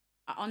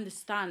 I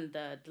understand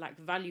the, like,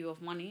 value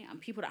of money. And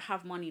people that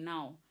have money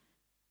now,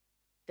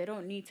 they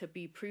don't need to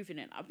be proving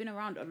it. I've been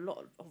around a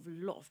lot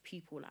of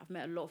people. Like, I've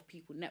met a lot of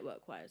people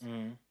network-wise.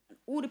 And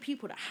all the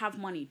people that have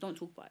money don't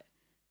talk about it.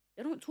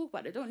 They don't talk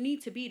about it. They don't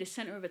need to be the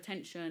center of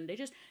attention.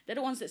 They're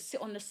the ones that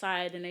sit on the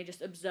side and they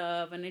just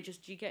observe and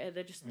you get it?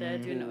 They're just there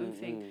doing their own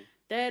thing.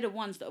 They're the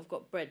ones that have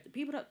got bread. The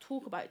people that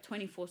talk about it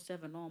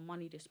 24/7, oh,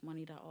 money this,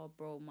 money that, oh,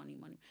 bro, money.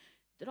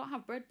 They don't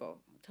have bread, bro. I'll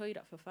tell you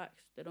that for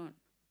facts. They don't.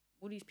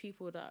 All these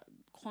people that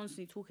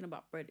constantly talking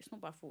about bread, it's not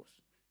by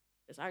force.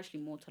 There's actually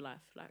more to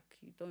life. Like,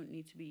 you don't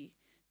need to be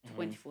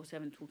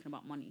 24/7 talking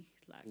about money.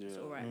 Like, it's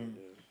all right.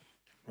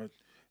 Right.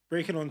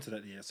 Breaking on to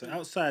that, so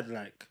outside,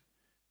 like,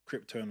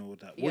 crypto and all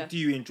that, what do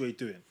you enjoy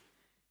doing?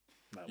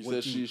 Like, you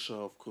said shisha,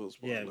 of course.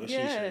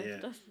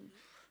 Shisha.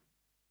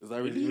 Is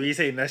that really? Were you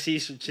saying that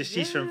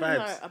shisha and vibes?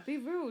 Like, I'll be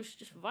real. It's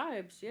just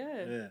vibes.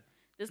 Yeah.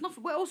 There's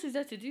nothing. What else is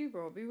there to do,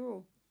 bro? I'll be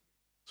real.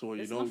 So what, you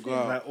There's don't nothing. go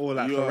out? Like, or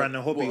like a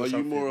random hobby or are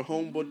something? you more a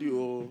homebody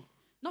or?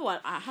 No,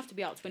 I have to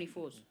be out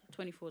 24s.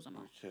 24s I'm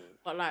out. Okay.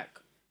 But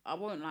like, I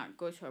won't like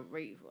go to a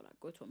rave or like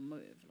go to a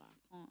motive. Like,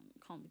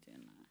 can't be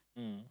doing that.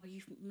 Are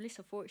you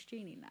Melsyh Forex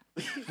Genie now?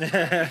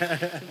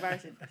 It's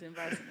embarrassing.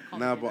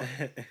 Nah, but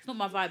it's not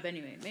my vibe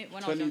anyway.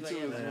 When I was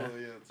younger,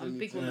 I'm a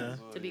big woman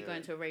to be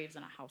going to raves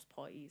and at house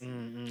parties.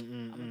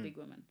 I'm a big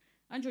woman.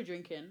 I enjoy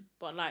drinking,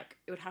 but like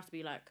it would have to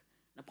be like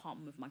an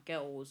apartment with my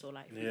girls or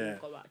like if we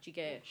all go out. Do you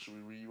get it? should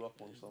we re you up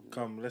on something?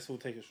 Come, let's all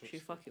take a shot. Should we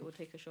fuck it? We'll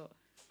take a shot.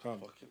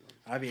 Come.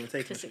 I haven't even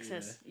taken To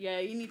success. Yeah,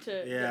 you need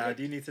to. Yeah, I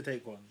do need to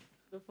take one.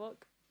 The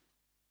fuck?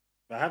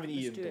 But I haven't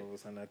eaten though,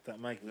 and like that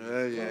might.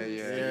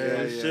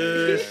 Yeah.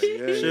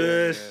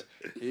 Shush.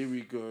 Here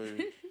we go.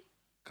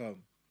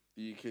 Come.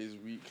 The UK's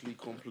weekly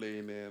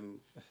complaining.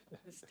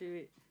 Let's do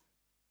it.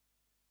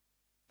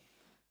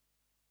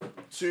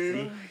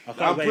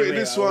 I'm putting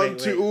this one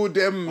to all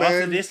them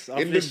men in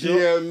the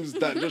DMs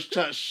that just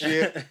chat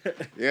shit.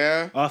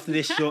 Yeah. After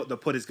this shot, the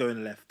pod is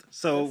going left.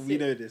 So we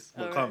know this.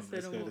 But come,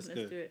 let's go. Let's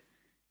do it.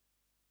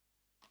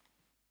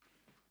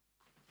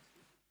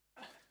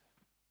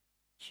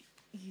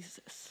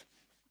 Jesus.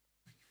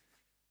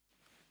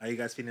 How you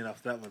guys feeling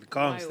after that one?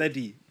 Calm,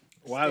 steady.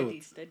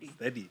 Wild.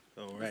 Steady.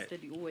 All right.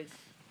 Steady always.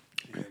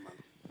 Yeah, man.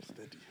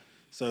 Steady.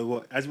 So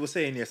what? As we were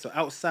saying, so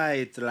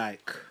outside,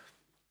 like,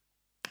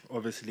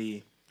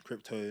 obviously,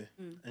 crypto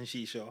and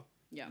shisha.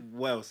 Yeah.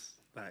 What else?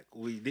 Like,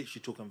 we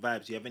literally talking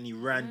vibes. Do you have any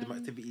random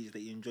activities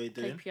that you enjoy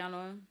doing? Play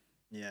piano.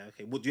 Yeah.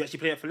 Okay. What do you actually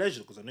play it for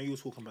leisure? Because I know you were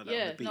talking about that.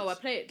 Yeah. On the beats. No, I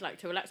play it like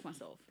to relax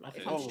myself. Like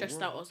if I'm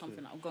stressed out or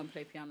something, I'll go and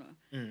play piano.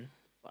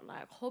 But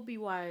like hobby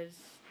wise,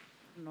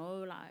 no,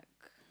 like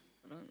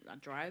I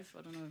drive.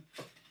 I don't know.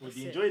 Would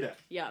you enjoy that?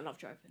 Yeah, I love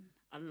driving.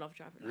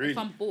 Like, really? if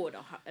I'm bored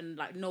and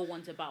like no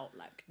one's about,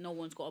 like no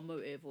one's got a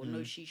motive or no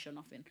shisha,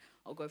 nothing,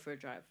 I'll go for a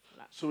drive.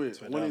 Like, so wait,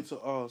 I wanted to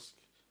ask,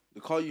 the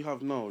car you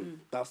have now,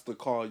 that's the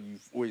car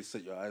you've always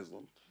set your eyes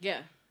on?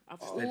 Yeah,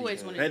 I've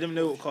always wanted. Let them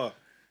know what car.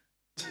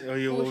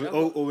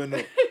 Or we're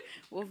not.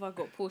 What have I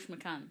got? Porsche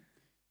Macan.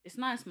 It's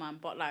nice, man,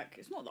 but like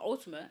it's not the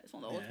ultimate. It's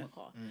not the ultimate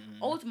car.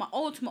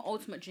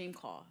 Ultimate dream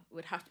car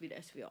would have to be the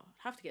SVR.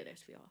 I'd have to get the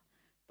SVR.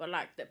 But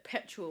like the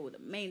petrol, the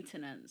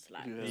maintenance,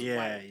 like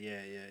yeah.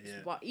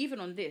 But even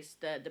on this,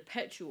 the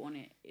petrol on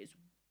it is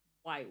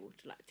wild.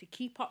 Like to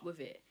keep up with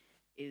it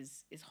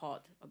is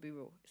hard. I'll be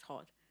real, it's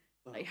hard.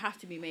 Like you have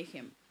to be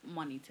making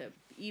money to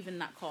even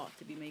that car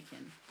to be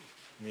making.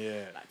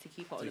 Yeah. Like to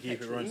keep up with the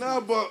petrol. Nah,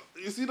 but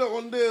you see that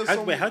one there.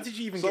 How did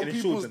you even get some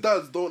people's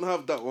dads don't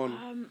have that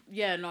one.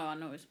 Yeah, no, I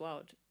know it's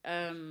wild.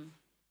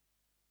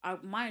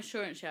 My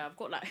insurance, I've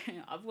got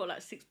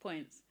like 6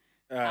 points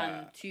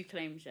and 2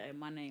 claims in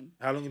my name.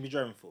 How long have you been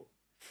driving for?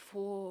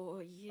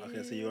 4 years.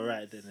 Okay, so you're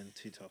right then, and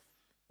too tough.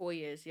 4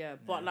 years, yeah.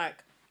 But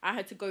like I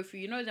had to go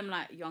through, them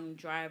like young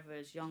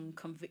drivers, young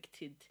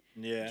convicted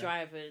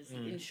drivers,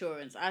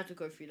 insurance. I had to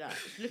go through that.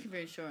 If you're looking for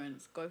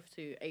insurance, go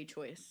to A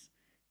Choice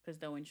because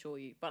they'll insure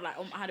you. But like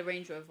I had a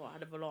Range Rover, I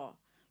had a Velar.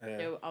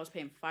 I was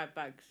paying 5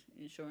 bags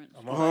insurance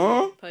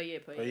per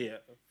year.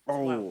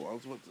 Oh, I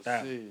was about to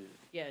say.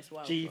 Yeah, it's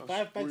wild. Gee,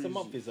 5 bags a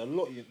month is a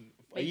lot.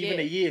 Even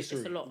a year,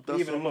 sorry. It's a lot.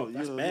 Even a lot.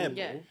 That's bad,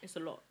 bro. Yeah, it's a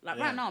lot. Like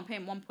right now, I'm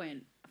paying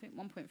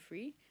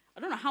 1.3. I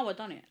don't know how I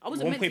done it. I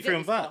wasn't meant to get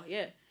this car.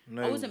 Yeah.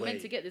 No I wasn't way.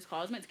 meant to get this car.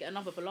 I was meant to get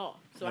another Velar.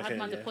 So I had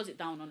my deposit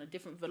down on a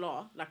different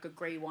Velar, like a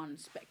grey one,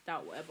 specced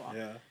out, whatever.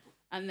 Yeah.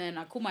 And then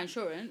I called my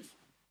insurance,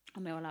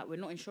 and they were like, "We're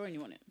not insuring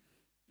you on it."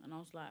 And I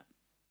was like,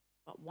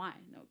 "But why?"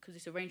 No, because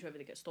it's a Range Rover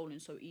that gets stolen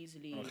so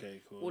easily.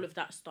 Okay, cool. All of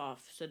that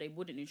stuff, so they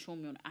wouldn't insure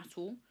me on it at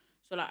all.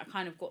 So like, I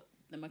kind of got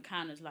the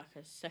Macan as like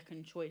a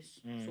second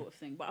choice sort of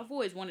thing. But I've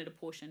always wanted a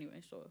Porsche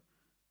anyway, so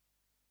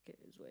it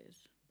is what it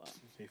is. But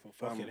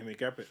fuck it, let me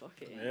grab it.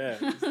 Fuck it.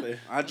 Yeah.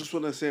 I just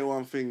want to say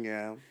one thing,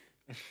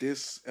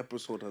 this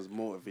episode has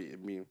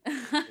motivated me.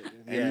 Yeah,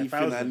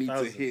 Anything I need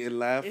to hit in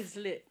life, It's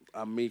lit.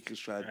 I'm making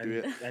sure I do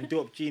it. And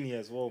do up Genie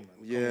as well, man.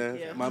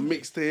 Yeah, my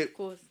mixtape. Of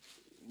course.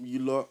 You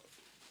lot,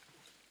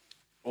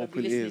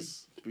 open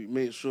ears.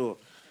 Make sure.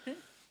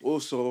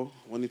 Also,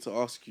 wanted to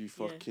ask you,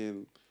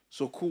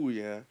 so cool,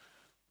 yeah.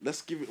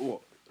 Let's give it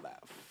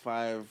like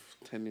 5,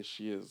 10-ish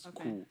years.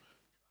 Okay. Cool.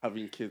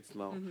 Having kids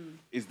now.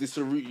 Is this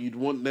a route you'd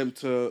want them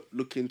to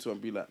look into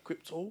and be like,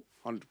 crypto?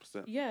 100%.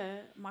 Yeah,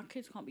 my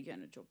kids can't be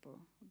getting a job, bro.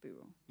 I'll be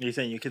real. You're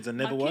saying your kids are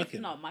never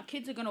working? No, my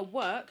kids are going to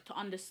work to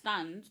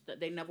understand that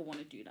they never want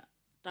to do that.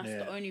 That's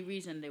the only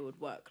reason they would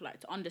work. Like,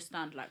 to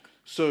understand, like,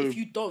 so if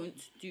you don't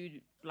do,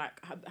 like,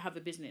 have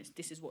a business,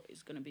 this is what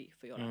it's going to be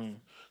for your life.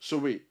 So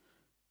wait,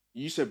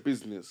 you said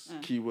business,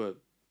 keyword.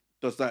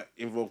 Does that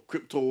involve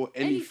crypto or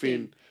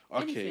anything?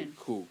 Okay, anything.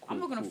 Cool. I'm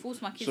not going to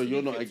force my kids so to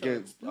you're do not crypto.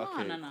 against... No,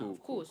 okay, of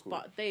course. Cool.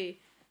 But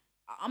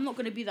I'm not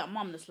going to be that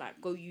mum that's like,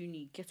 go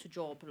uni, get a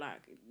job.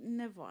 Like,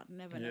 never.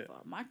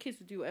 My kids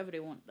will do whatever they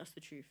want. That's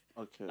the truth.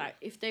 Okay. Like,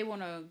 if they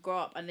want to grow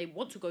up and they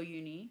want to go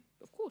uni,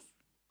 of course.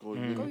 Go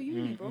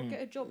uni, bro.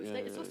 Get a job. If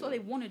that's what they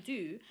want to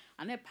do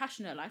and they're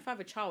passionate. Like, if I have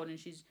a child and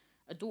she's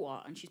a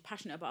daughter and she's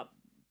passionate about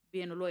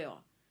being a lawyer,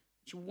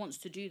 she wants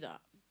to do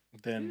that.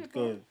 Then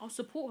go. I'll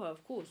support her,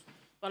 of course.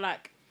 But,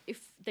 like,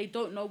 if they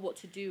don't know what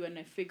to do and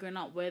they're figuring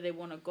out where they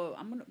want to go,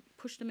 I'm going to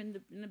push them in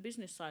the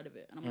business side of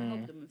it. And I'm going to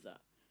help them with that.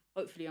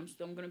 Hopefully, I'm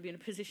going to be in a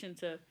position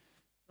to,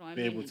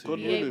 be able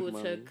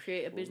to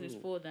create a business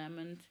for them,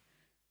 and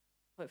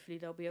hopefully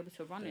they'll be able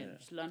to run it,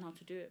 just learn how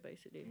to do it,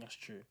 basically. That's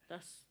true.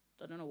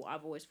 I don't know what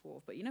I've always thought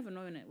of, but you never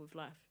know in it with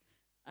life.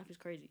 Life is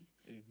crazy.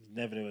 You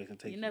never know where it can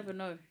take you. You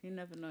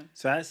never know.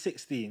 So at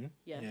 16,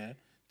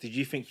 did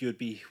you think you would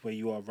be where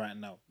you are right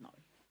now? No.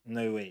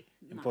 No way.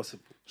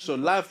 Impossible. So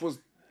life was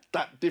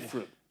that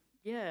different.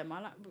 Yeah,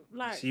 my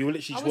like. So you were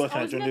literally working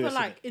at John Lewis. I was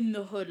never like in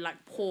the hood,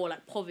 like poor,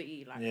 like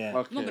poverty. Like, I'm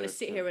not gonna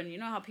sit here and you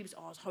know how people say,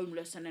 "Oh, I was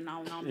homeless," and then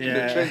now I'm in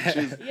the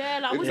trenches. Yeah,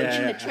 like I wasn't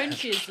in the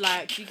trenches.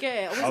 Like, you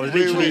get it. I was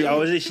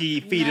literally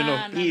feeding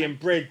off, eating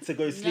bread to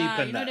go sleep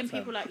and you know them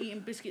people like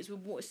eating biscuits with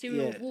water,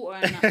 cereal with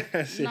water and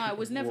that. No, it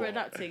was never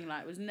that thing.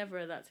 Like, it was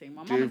never that thing.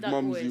 My mum and dad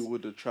always. You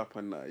with the trap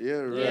and that.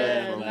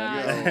 Yeah,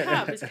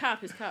 right. It's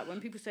cap. When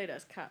people say that,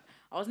 it's cap.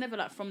 I was never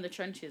like from the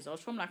trenches. I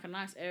was from like a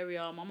nice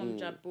area. My mum and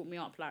dad brought me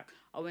up. Like,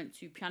 I went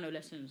to piano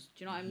lessons.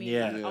 Do you know what I mean?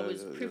 Yeah. Like, I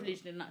was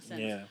privileged in that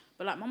sense. Yeah.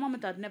 But like my mum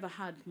and dad never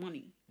had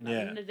money.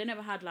 Like, they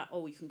never had like,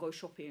 oh, you can go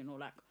shopping or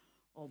like,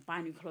 or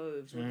buy new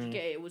clothes. Or you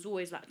get it. It was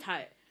always like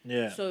tight.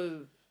 Yeah.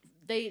 So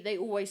they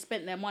always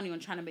spent their money on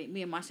trying to make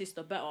me and my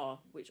sister better,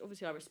 which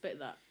obviously I respect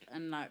that,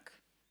 and like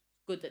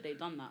good that they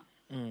done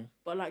that.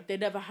 But like they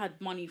never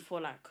had money for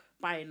like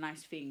buying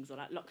nice things or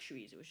like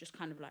luxuries. It was just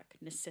kind of like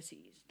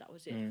necessities. That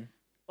was it.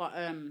 But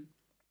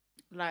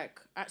like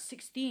at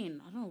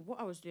 16, I don't know what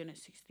I was doing at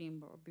 16,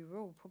 but I'll be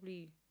real,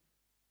 probably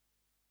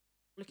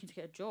looking to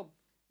get a job.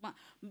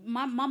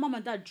 My mum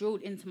and dad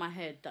drilled into my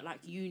head that like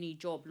uni,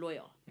 job,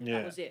 lawyer. Yeah.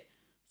 That was it.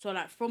 So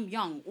like from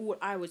young, all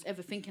I was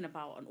ever thinking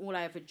about and all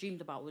I ever dreamed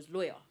about was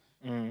lawyer.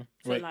 So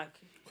wait, like,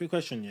 quick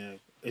question,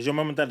 is your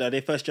mum and dad, are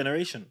they first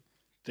generation?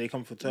 They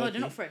come from Turkey? No,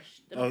 they're not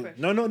fresh.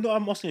 No,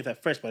 I'm asking if they're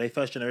fresh, but are they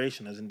first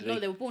generation? As in,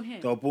 they were born here.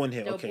 They were born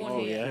here.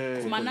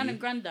 Okay. So my nan and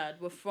granddad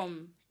were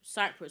from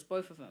Cyprus,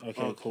 both of them.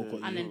 Okay, cool.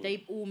 And then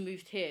they all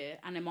moved here,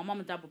 and then my mum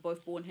and dad were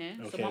both born here.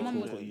 Okay, so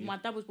my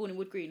dad was born in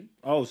Wood Green.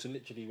 Oh, so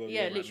literally where we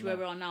are literally where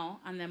we are now.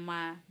 And then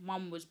my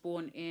mum was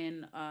born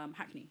in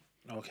Hackney.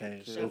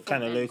 Okay, so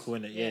kind of local,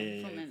 innit?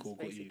 Yeah. Cool,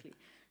 basically. Got you.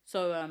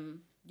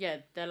 So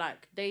they're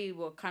like, they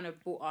were kind of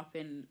brought up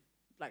in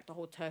like the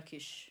whole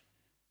Turkish.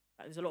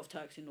 Like, there's a lot of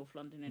Turks in North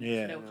London, and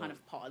they were kind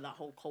of part of that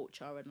whole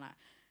culture. And like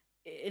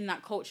in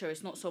that culture,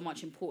 it's not so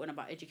much important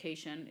about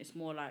education. It's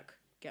more like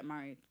get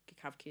married,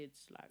 have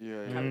kids, like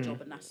have a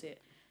job, and that's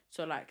it.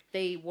 So like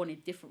they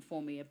wanted different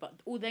for me, but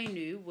all they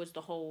knew was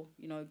the whole,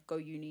 go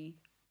uni,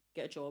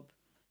 get a job,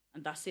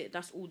 and that's it.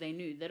 That's all they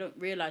knew. They don't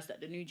realize that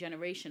the new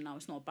generation now,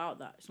 it's not about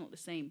that. It's not the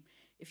same.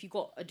 If you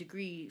got a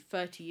degree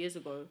 30 years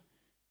ago,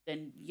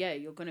 then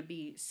you're gonna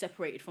be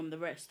separated from the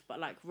rest. But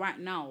like right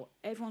now,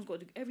 everyone's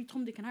got every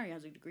Tom, Dick, and Harry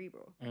has a degree,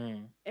 bro.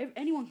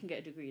 Anyone can get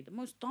a degree. The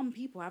most dumb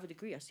people have a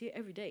degree. I see it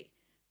every day.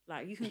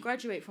 Like, you can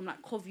graduate from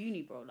like Cov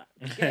Uni, bro.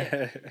 Like,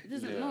 it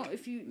doesn't know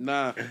if you.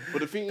 Nah,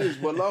 but the thing is,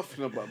 we're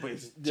laughing about, but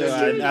it's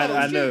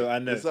I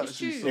know. It's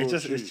actually so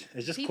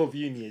it's just Cov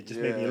Uni. It just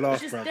made me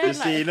laugh, bro.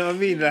 Like, you know what I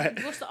mean? Like,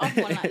 what's the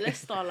other one? Like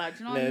Leicester, like,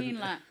 do you know what I mean?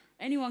 Like,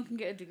 anyone can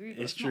get a degree.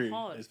 But it's true. Not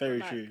hard. It's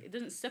very true. It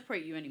doesn't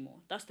separate you anymore.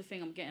 That's the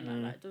thing I'm getting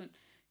at. Like,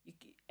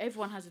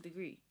 everyone has a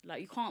degree.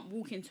 Like, you can't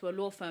walk into a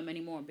law firm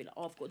anymore and be like,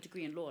 oh, I've got a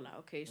degree in law. Like,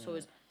 okay, so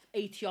it's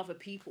 80 other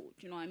people.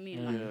 Do you know what I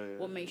mean? Like,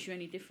 what makes you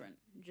any different?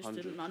 Just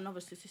another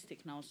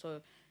statistic now.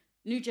 So,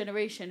 new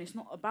generation, it's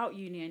not about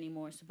uni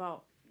anymore. It's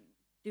about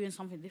doing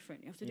something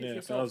different. You have to do it for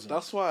yourself.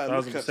 That's why I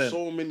look at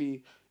so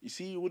many. You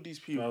see, all these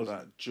people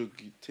like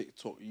Juggy,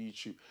 TikTok,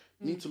 YouTube.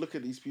 You need to look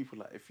at these people.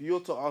 Like, if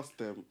you're to ask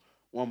them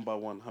one by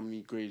one how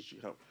many grades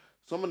you have,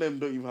 some of them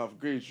don't even have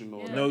grades. No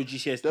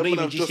GCSEs. Not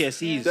even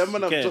GCSEs. Them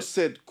men have just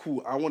said,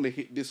 "Cool, I want to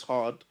hit this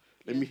hard.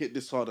 Let me hit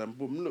this hard and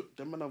boom, look,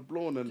 them man have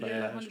blown and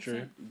Yeah, that's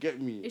true.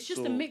 Get me? It's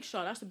just a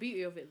mixture. That's the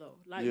beauty of it, though.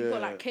 Like, Yeah. you've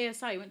got, like,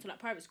 KSI, you went to, like,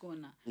 private school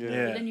and that.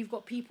 Yeah. But then you've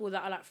got people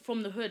that are, like,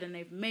 from the hood and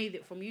they've made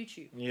it from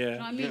YouTube. Yeah. Do you know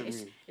what I mean? Get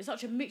me. It's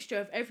such a mixture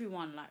of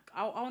everyone. Like,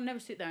 I'll never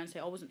sit there and say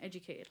I wasn't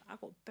educated.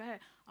 I've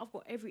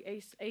got every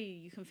A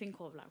you can think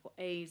of. Like, I've got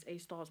A's, A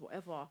stars,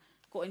 whatever.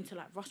 Got into,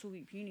 like, Russell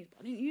Week unis, but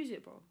I didn't use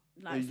it, bro.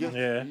 Like, You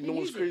know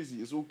what's use it.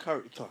 crazy? It's all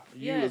character.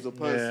 You Yeah. as a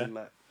person,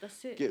 like.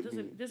 That's it. Get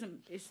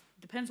It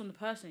depends on the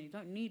person. You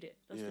don't need it.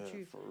 That's the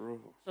truth. For real.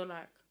 So,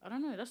 like, I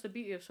don't know. That's the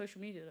beauty of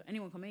social media. That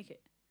anyone can make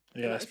it.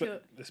 Yeah, Like, if you're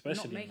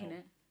especially not making now.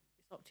 it,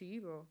 it's up to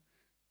you, bro.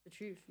 It's the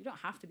truth. You don't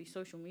have to be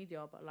social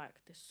media, but like,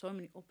 there's so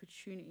many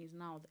opportunities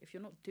now that if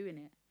you're not doing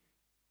it,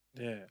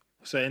 Yeah.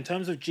 So in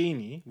terms of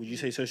Genie, would you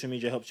say social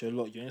media helped you a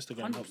lot? Your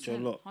Instagram helped you a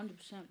lot.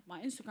 100%.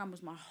 My Instagram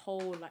was my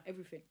whole, like,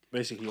 everything.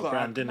 Basically, your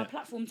brand, My innit?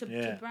 platform to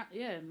brand.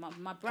 Yeah, my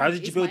brand. How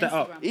did you is build my that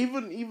up?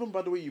 Instagram. Even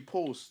by the way you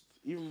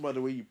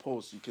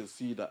post, you can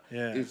see that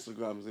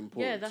Instagram's important.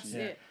 Yeah, that's to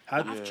you. it. How-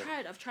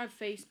 I've tried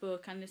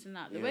Facebook and this and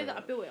that. The way that I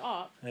built it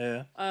up,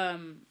 Yeah.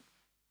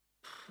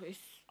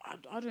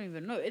 I don't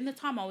even know. In the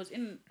time I was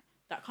in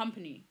that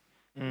company,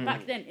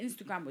 back then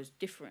Instagram was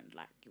different.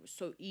 Like, it was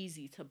so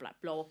easy to, like,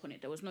 blow up on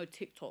it. There was no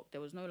TikTok.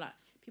 There was no, like,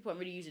 people weren't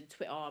really using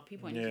Twitter.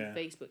 People weren't using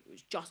Facebook. It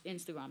was just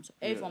Instagram. So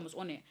everyone was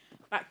on it.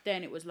 Back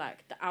then it was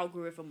like the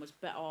algorithm was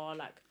better.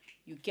 Like,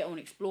 you get on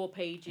explore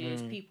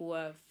pages, people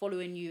were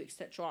following you,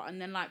 etc.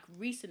 And then, like,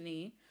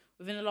 recently,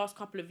 within the last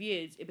couple of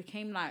years, it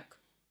became like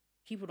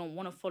people don't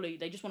want to follow you.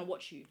 They just want to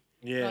watch you.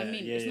 You know what I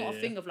mean? It's not a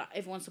thing of, like,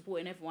 everyone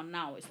supporting everyone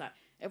now. It's like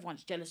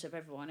everyone's jealous of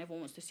everyone. Everyone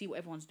wants to see what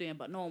everyone's doing,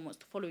 but no one wants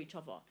to follow each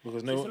other.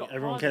 Because So it's a lot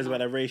everyone harder cares now. about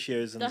their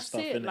ratios and That's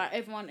stuff. it. Innit? Like,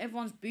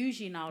 everyone's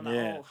bougie now. Like,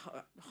 Yeah.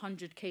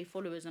 100k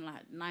followers and,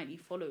 like, 90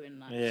 following.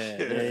 Like,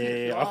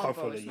 Yeah. I can't bro,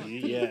 follow it's not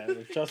you. deep. Yeah,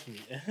 trust me.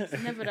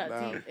 It's never that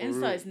Nah, deep. for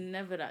Insta real. is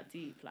never that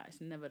deep. Like,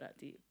 it's never that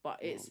deep. But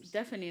it's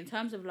definitely, in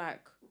terms of, like,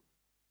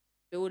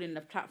 building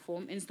the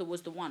platform, Insta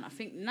was the one. I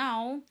think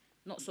now,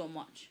 not so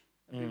much.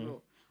 I'll be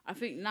real. I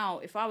think now,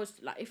 if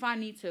I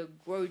need to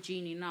grow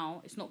Genie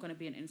now, it's not going to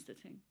be an Insta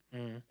thing.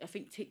 I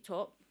think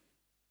TikTok,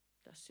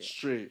 that's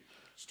it.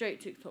 Straight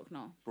TikTok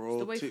now. Bro, it's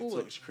the way TikTok's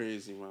forward.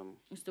 crazy, man.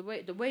 It's the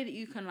way that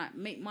you can, like,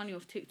 make money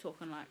off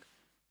TikTok and, like,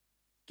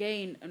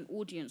 gain an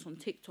audience on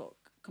TikTok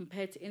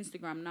compared to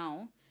Instagram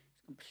now.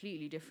 It's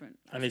completely different.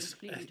 And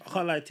completely I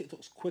can't lie,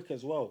 TikTok's quick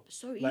as well. It's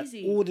so Like,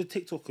 easy. all the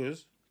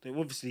TikTokers, they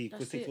obviously, because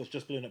That's it. TikTok's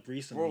just blown up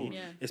recently, Bro.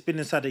 Yeah. it's been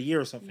inside a year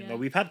or something. Yeah. Now,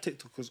 we've had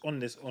TikTokers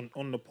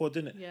on the pod,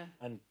 innit? Yeah.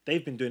 And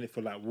they've been doing it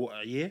for, like, what,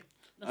 a year?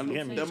 That's And what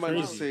Yeah, I'm man, them it's man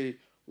crazy. say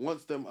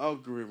once them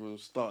algorithms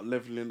start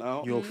leveling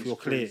out, You're it's clear.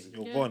 crazy.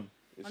 You're Yeah. gone.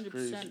 It's 100%.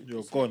 crazy.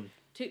 You're gone.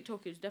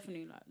 TikTok is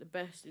definitely, like, the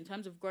best in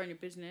terms of growing your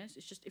business.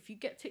 It's just, if you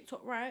get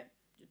TikTok right,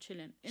 you're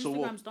chilling. So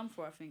what- Instagram's done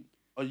for, I think.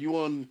 Are you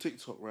on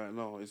TikTok right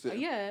now? Is it?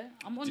 Yeah,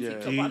 I'm on Yeah.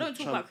 TikTok, Do but I you don't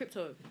talk try- about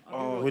crypto.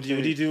 Oh, What do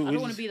you do? I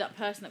don't want to be that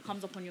person that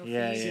comes up on your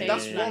Yeah, feed. yeah, page,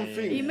 that's like, one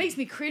thing. It makes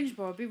me cringe,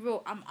 bro. I'll be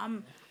real.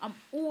 I'm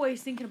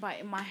always thinking about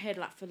it in my head.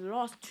 Like, for the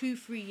last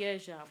 2-3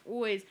 years, yeah, I've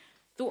always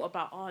thought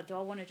about, do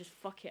I want to just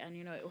fuck it and,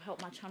 you know, it'll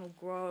help my channel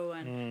grow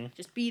and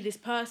just be this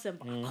person.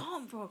 But I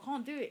can't, bro. I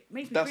can't do it. It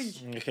makes me That's-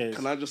 cringe. Okay.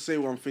 Can I just say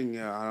one thing?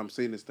 Yeah, and I'm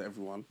saying this to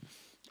everyone.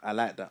 I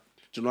like that.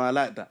 Do you know I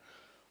like that?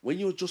 When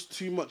you're just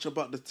too much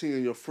about the thing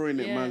and you're throwing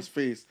it in Yeah. man's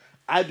face,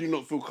 I do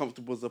not feel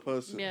comfortable as a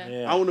person. Yeah.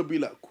 Yeah. I want to be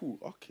like, cool,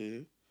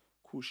 okay,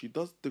 cool. She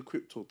does the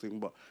crypto thing,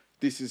 but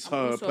this is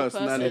her Also a person,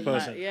 personality.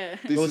 Person. like, yeah.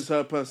 This is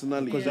her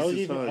personality. Because This I was is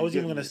even, her, I was you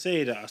even get gonna me?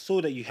 say that I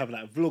saw that you have,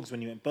 like, vlogs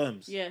when you went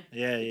Berms. Yeah.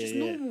 Yeah. Just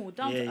normal,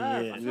 down to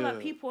earth. I feel like Yeah.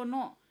 people are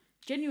not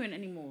genuine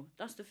anymore.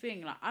 That's the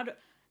thing. Like,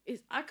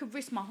 I could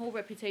risk my whole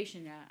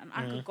reputation, yeah, and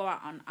I could go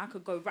out and I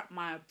could go wrap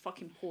my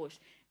fucking Porsche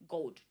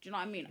gold. Do you know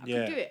what I mean? I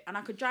Yeah. could do it, and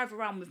I could drive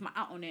around with my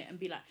out on it and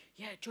be like,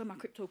 yeah, join my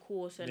crypto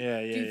course and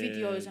Yeah, do yeah,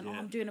 videos yeah, and yeah.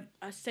 I'm doing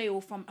a sale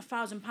from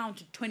 £1,000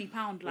 to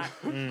 £20. Like,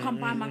 come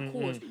buy my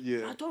course.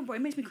 Yeah. I don't, bro. It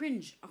makes me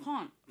cringe. I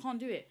can't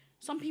do it.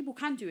 Some people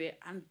can do it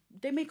and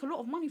they make a lot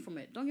of money from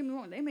it. Don't get me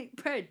wrong, they make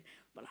bread,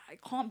 but, like, it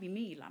can't be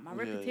me. Like, my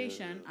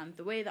reputation and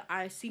the way that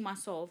I see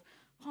myself,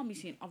 I can't be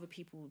seeing other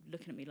people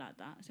looking at me like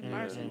that. It's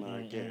embarrassing.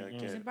 I get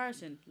It's it.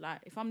 embarrassing. Like,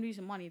 if I'm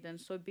losing money, then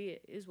so be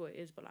it. It is what it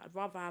is. But, like, I'd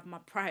rather have my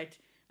pride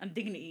and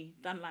dignity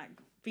than, like,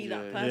 be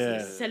that Yeah, person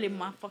yeah. selling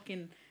my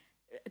fucking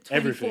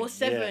Everything,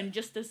 24/7 yeah.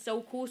 just to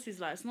sell courses.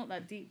 Like, it's not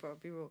that deep, bro.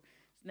 Be real.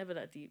 It's never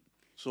that deep.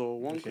 So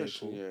one Okay,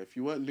 question, cool. yeah, if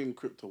you weren't doing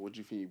crypto, what do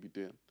you think you'd be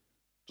doing?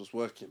 Just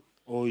working.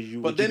 Or you?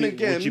 But would you then be,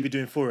 again- would you be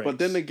doing forex? But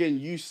then again,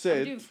 you I'm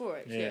said, doing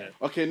forex, yeah. Yeah.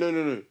 okay,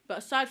 no. But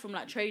aside from,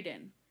 like,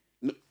 trading,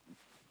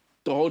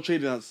 The whole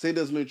trading, say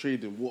there's no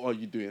trading, what are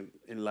you doing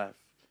in life?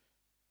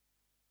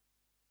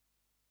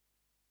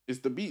 It's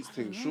the beats I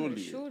thing, don't know,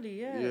 surely.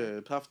 surely, yeah. Yeah,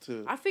 it'd have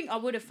to. I think I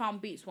would have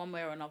found beats one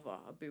way or another.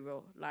 I'll be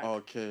real. Like,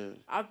 Okay.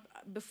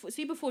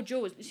 before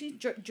drill was,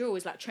 drill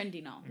is, like,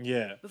 trendy now.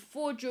 Yeah.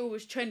 Before drill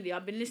was trendy,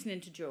 I've been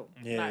listening to drill.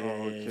 Yeah, like,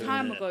 yeah, yeah, yeah,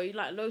 time yeah. ago,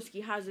 like,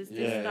 Lowski has this,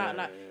 Yeah, that,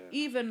 like,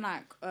 even,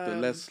 like, The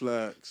less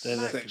slurks the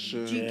less-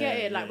 section. do you get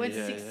it? Like, when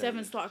yeah,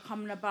 6-7 started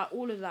coming about,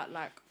 all of that,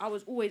 like, I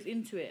was always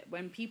into it.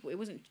 When people,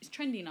 it's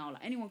trendy now.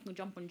 Like, anyone can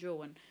jump on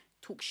drill and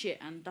talk shit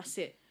and that's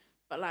it.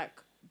 But like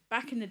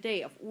back in the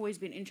day, I've always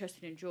been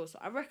interested in drill, so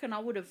I reckon I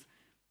would have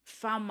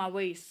found my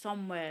way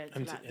somewhere to,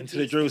 like, into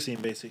the drill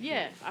scene, basically.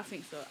 Yeah, I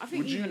think so. I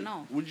think even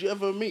now. Would you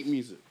ever make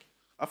music?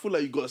 I feel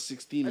like you got a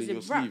 16 As in in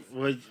your rap?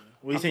 sleeve.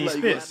 What you think you like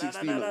you got a spit?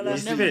 16 on your Never,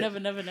 sleeve.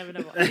 never.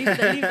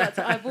 Leave that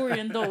to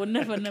Ivorian Doll.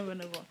 Never.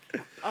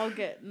 I'll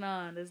get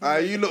there's no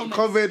You lot comments.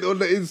 comment on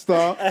the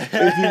Insta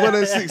if you want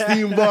a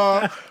 16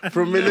 bar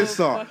from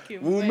Melsyh.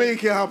 fucking We'll way.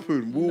 make it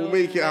happen. We'll No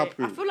make it way.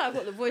 happen. I feel like I've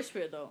got the voice for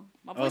it though.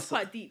 My voice is so-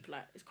 quite deep,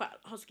 like it's quite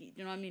husky. Do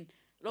you know what I mean?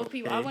 A lot of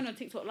people. I went on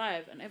TikTok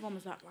live and everyone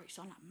was like, "Bro, you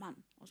sound like man."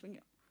 I was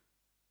thinking,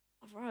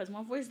 "Alright,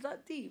 my voice is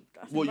that deep."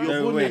 That's What,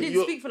 embarrassing. you're born I in-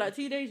 didn't speak for like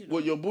 2 days. You know?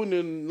 Well, you're born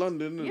in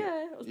London, innit? Yeah,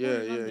 I was born Yeah,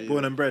 in yeah, London.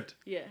 Born and bred.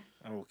 Yeah.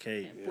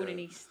 Okay. Born in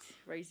East,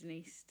 raised in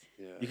East.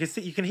 Yeah.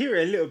 You can hear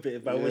it a little bit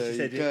about what Yeah, she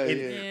said. you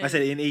can, yeah. I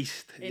said in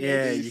East. In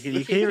yeah, East.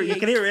 you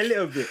can hear it a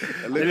little bit.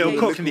 A little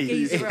cockney.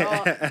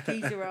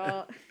 Geezer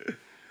art.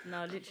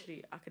 No,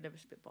 literally, I could never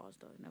spit bars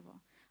though, never.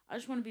 I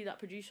just want to be that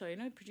producer. You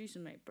know,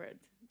 producers make bread.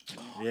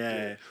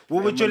 Yeah.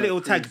 What would your little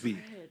tag be?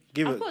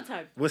 Give I've it. got a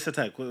tag. What's the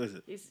tag? What was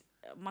it? It's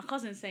my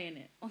cousin saying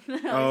it.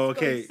 Oh,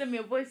 okay. Send me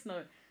a voice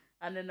note,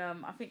 and then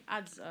I think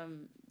ads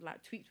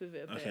like tweaked with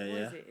it a bit. Okay, What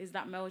yeah. is it? Is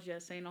that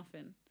Melsyh say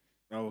nothing?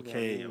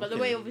 Okay. But the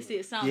okay. way obviously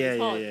it sounds, Yeah,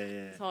 it's hard. yeah.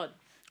 It's hard.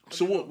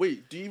 So what?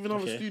 Wait, do you even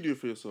have Okay. a studio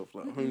for yourself,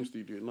 like home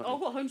studio? Oh,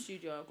 I've got a home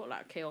studio. I've got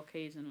like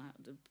KLKs and like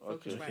the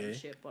focus Okay. and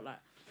shit. But like,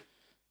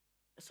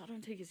 so I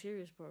don't take it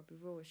serious, bro. I'll be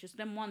real. It's just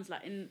them ones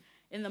like in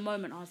the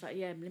moment. I was like,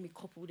 yeah, let me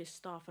cop all this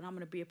stuff, and I'm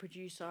gonna be a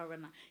producer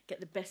and like,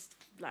 get the best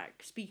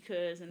like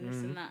speakers and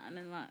this and that, and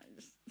then like,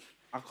 just,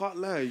 I can't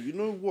lie. You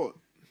know what?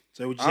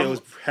 So would you say it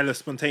was hella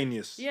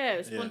spontaneous? yeah, it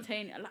was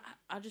spontaneous.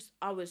 Like,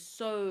 I was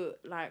so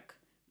like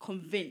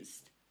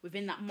convinced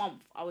within that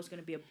month I was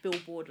gonna be a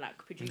Billboard like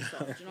producer.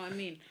 Do you know what I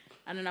mean?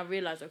 And then I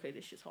realized, okay,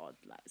 this shit's hard.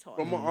 Like, it's hard.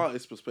 From an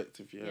artist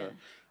perspective,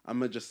 I'm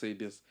gonna just say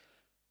this: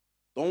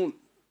 don't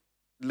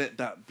let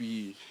that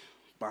be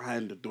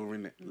behind the door,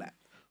 innit? Like,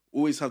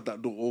 always have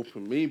that door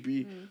open.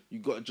 Maybe you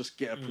gotta just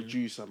get a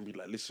producer and be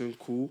like, listen,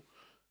 cool,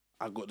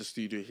 I got the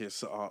studio here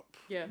set up.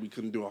 Yeah. We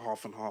can do a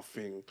half and half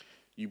thing.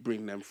 You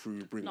bring them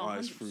through, bring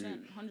artists 100%, through.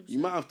 100%. You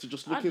might have to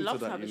just look I'd into love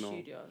to that, have you a know.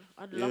 studio.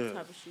 I'd love to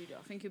have a studio.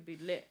 I think it'd be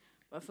lit.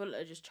 But I feel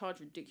like they just charge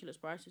ridiculous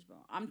prices, bro.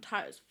 I'm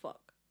tight as fuck.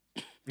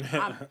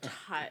 I'm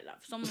tight. Like,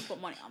 if someone's got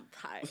money, I'm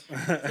tight.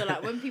 So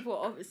like when people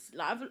are obviously,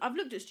 like I've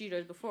looked at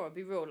studios before. I'll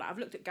be real. Like I've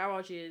looked at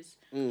garages,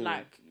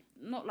 like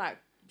not like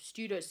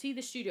studios. See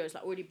the studios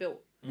like already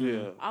built.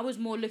 Yeah. I was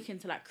more looking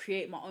to like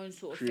create my own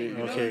sort of thing. You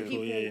know, Okay, when cool,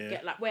 people yeah.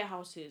 get like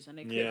warehouses and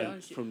they create their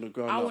own studio. From the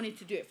ground I up. wanted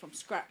to do it from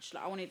scratch.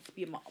 Like I wanted it to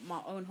be my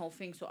own whole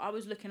thing. So I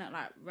was looking at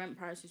like rent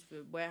prices for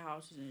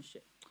warehouses and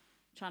shit.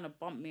 Trying to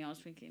bump me, I was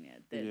thinking,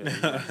 dead.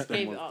 I just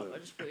gave it up. I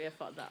just thought,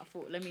 fuck that. I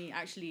thought, let me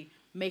actually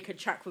make a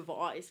track with an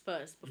artist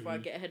first before I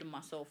get ahead of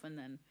myself and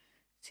then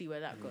see where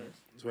that goes.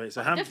 Wait,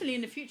 so Definitely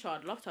in the future,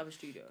 I'd love to have a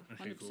studio,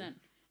 100%. If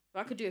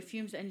I could do a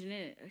fumes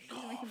engineer, if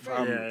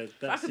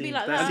I could be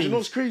like that. You know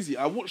what's crazy?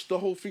 I watched the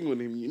whole thing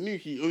on him. You knew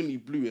he only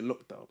blew in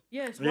lockdown.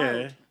 Yeah, it's wild.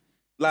 Yeah.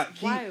 Like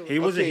Wild. He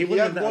wasn't. he He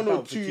wasn't had that one or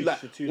about for two too- like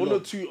for too one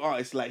long. or two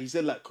artists like he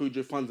said like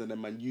Kojo Fans and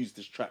them man used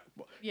this track,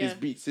 but his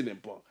beats in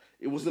it, but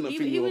it wasn't a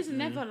thing. He of- was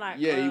never like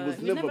Yeah, he he was was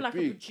never never like a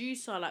big.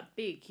 producer like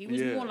big. He was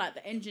Yeah. more like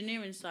the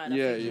engineering side. I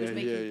Yeah, think he was yeah,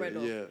 making yeah, bread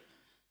off. yeah.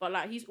 But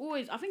like he's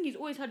always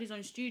had his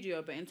own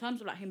studio. But in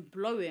terms of like him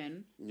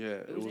blowing, Yeah,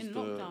 it was in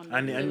lockdown.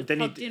 And It was then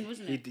plugged in,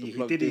 wasn't it? he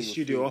Plugged did in his with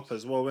studio things. up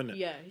as well, wasn't it?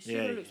 Yeah, his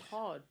studio Yeah. looks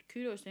hard.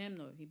 Kudos to him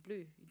though. He blew.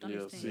 He done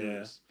his thing.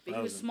 serious. But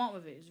he was smart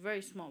with it. He was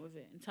very smart with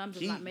it in terms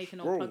of He- like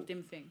making a bro, plugged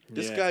in thing.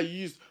 This Yeah. guy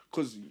used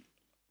because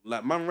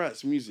like man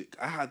writes music.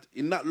 I had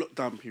in that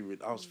lockdown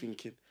period, I was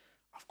thinking,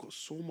 I've got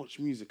so much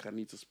music I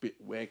need to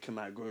spit. Where can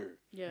I go?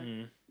 Yeah.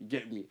 You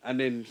get me? And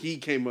then he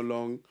came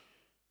along.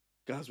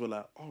 Guys were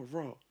like, "Oh,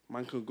 raw,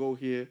 man can go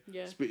here,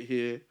 Yeah. spit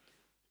here.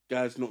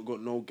 Guys not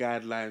got no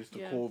guidelines to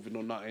Yeah. COVID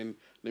or nothing.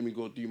 Let me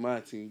go do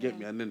my thing. Get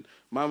me?" And then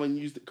my man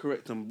used it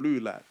correct and blew.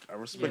 Like I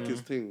respect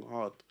his thing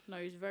hard. No,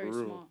 he's very For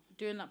real. smart.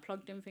 Doing that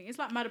plugged in thing. It's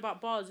like Mad About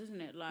Bars,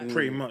 isn't it? Like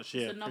Pretty much,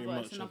 yeah. it's another, pretty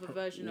much. it's another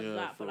version of yeah,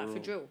 that, but for like for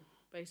real. drill,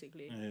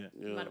 basically. Yeah.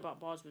 Yeah. Mad About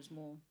Bars was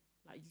more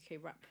like UK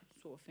rap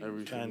sort of thing.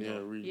 Everything. Kinda. Yeah,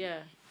 really.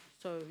 Yeah.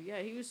 So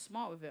yeah, he was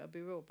smart with it. I'll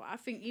be real. But I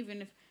think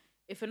even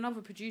if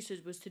another producer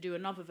was to do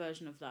another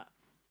version of that,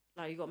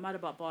 like you got Mad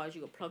About Bars,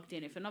 you got Plugged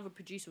In. If another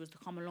producer was to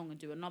come along and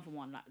do another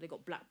one, like they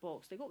got Black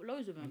Box, they got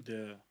loads of them.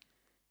 Yeah.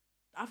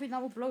 I think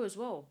that will blow as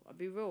well. I'll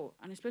be real,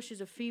 and especially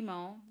as a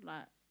female,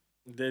 like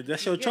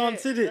That's your yeah,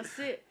 chance, isn't it? That's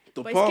it.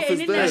 The But path it's getting is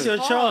in there. there. That's your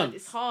It's hard. chance.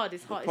 It's hard.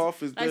 It's hard.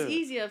 path is like,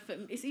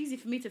 there. It's easy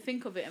for me to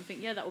think of it and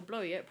think, yeah, that will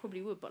blow. Yeah, it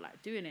probably would. But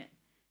like doing it,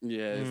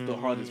 Yeah, it's the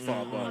hardest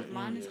part about hard, it.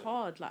 man, it's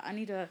hard. Like I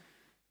need a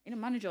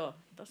manager.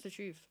 That's the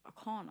truth. I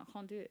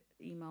can't do it.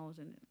 Emails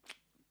and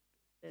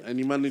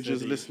Any managers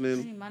Steady. listening?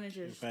 any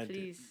managers, Find it.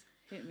 please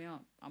hit me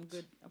up. I'm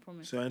good. I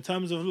promise. So in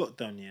terms of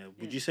lockdown,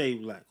 would you say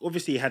like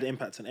obviously it had an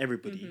impact on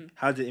everybody?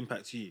 How did it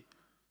impact you?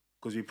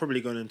 Because we're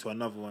probably going into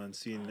another one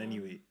soon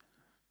anyway.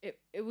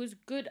 It was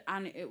good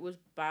and it was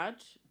bad.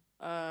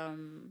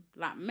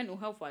 Like mental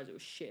health wise, it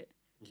was shit.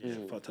 Yeah,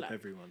 fucked up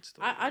everyone's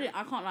stuff. I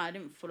can't lie. I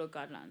didn't follow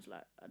guidelines.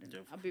 Like I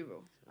didn't. I'll be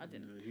real. I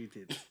didn't. Who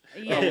did?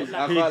 Yeah,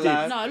 I can't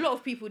lie. no, a lot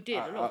of people did.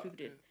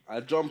 I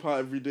jump out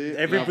every day.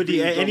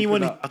 Everybody,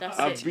 anyone.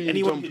 That's it.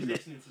 Anyone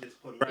listening to this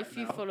pod right If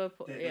you now, follow,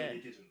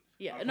 they didn't.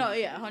 yeah, no,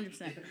 yeah,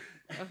 100%.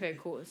 Okay,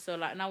 cool. So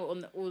like now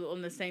we're all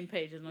on the same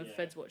page. There's no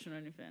feds watching or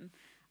anything.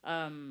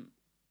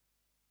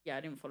 Yeah,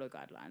 I didn't follow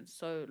guidelines.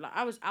 So like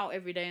I was out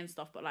every day and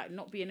stuff, but like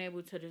not being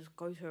able to just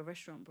go to a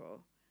restaurant, bro.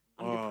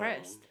 I'm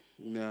depressed.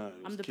 Yeah,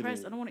 I'm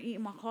depressed. I don't want to eat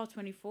in my car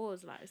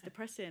 24s. Like it's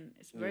depressing.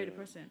 It's very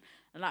depressing.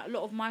 And like a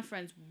lot of my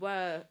friends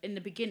were in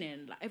the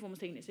beginning, like everyone was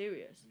taking it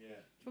serious. Yeah.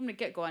 From the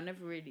get go,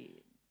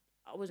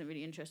 I wasn't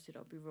really interested.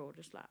 I'll be real.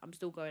 Just like I'm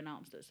still going out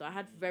and stuff. So I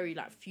had very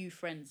like few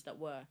friends that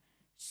were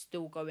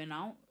still going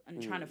out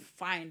and trying to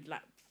find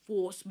like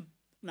force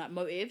like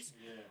motives.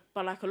 Yeah.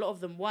 But like a lot of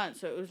them weren't.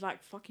 So it was like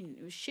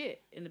it was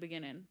shit in the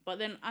beginning. But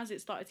then as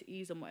it started to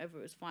ease and whatever,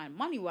 it was fine.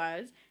 Money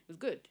wise, it was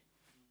good.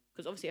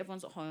 Because obviously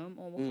everyone's at home,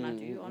 or what can I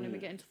do? I'll never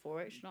get into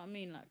Forex, you know what I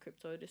mean? Like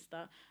crypto, this,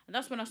 that. And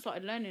that's when I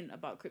started learning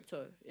about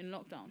crypto in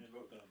lockdown.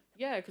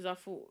 Yeah, because I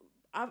thought,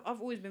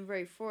 I've always been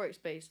very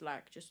Forex based,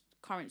 like just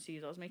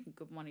currencies. I was making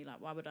good money, like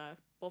why would I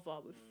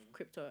bother with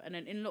crypto? And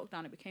then in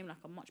lockdown, it became like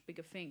a much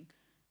bigger thing.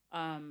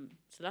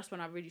 So that's when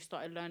I really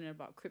started learning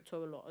about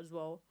crypto a lot as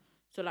well.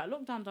 So like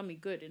lockdown done me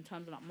good in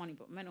terms of like money,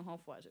 but mental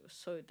health wise, it was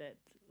so dead.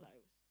 Like,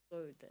 it was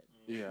so dead.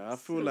 Yeah, I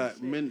feel like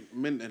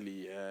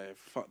mentally, it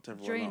fucked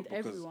everyone Drained up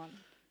because, everyone.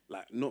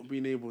 like, not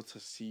being able to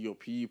see your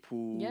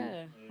people.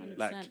 Yeah, 100%.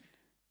 Like,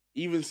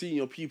 even seeing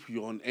your people,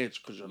 you're on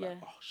edge because you're like,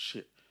 oh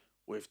shit,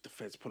 what if the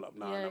feds pull up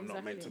now and I'm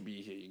not meant to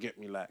be here? You get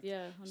me? Like,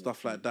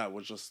 stuff like that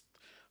was just,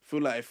 I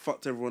feel like it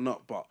fucked everyone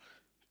up. But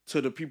to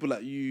the people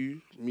like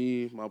you,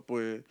 me, my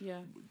boy,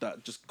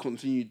 that just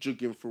continue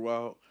jugging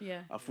throughout,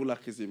 I feel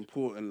like it's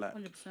important. Like,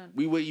 100%.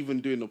 we were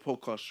even doing a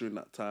podcast during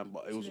that time,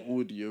 but it was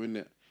audio,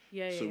 innit?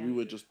 So we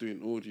were just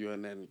doing audio,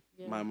 and then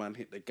my man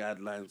hit the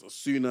guidelines as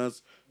soon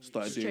as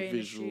started doing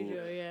visual.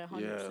 Studio,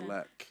 100%.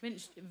 Like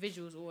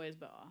visuals always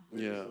better.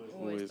 Yeah,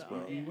 always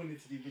better. We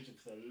wanted to do visual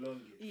for the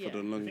longest. For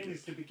the longest. The thing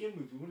is, to begin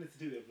with, we wanted to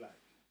do it with like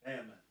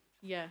Airman.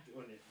 Yeah.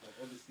 On it, but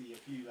obviously a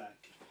few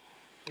like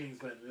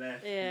things went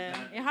left. Yeah,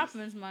 it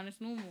happens, man.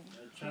 It's normal.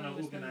 Trying to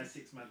organise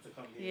 6 man to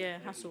come here. Yeah,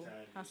 hassle.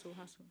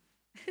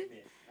 Yeah,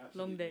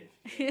 long day.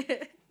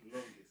 Longest.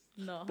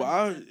 No. But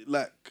I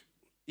like.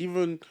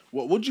 Even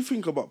what do you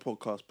think about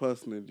podcasts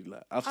personally?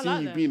 Like I've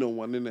seen you being on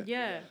one, innit?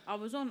 Yeah, I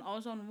was on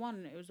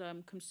one. It was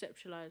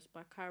conceptualized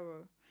by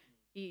Cairo.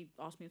 He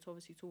asked me to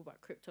obviously talk about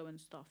crypto and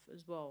stuff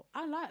as well.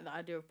 I like the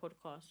idea of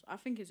podcasts. I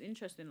think it's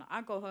interesting. Like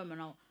I go home and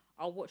I'll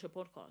watch a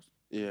podcast.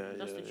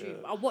 That's the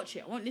truth. I'll watch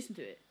it. I won't listen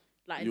to it.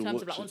 Like in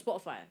terms of like on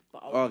Spotify,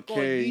 but I'll go on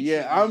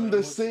YouTube. I'm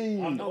the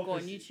same. I'll go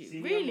on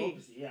YouTube. Really?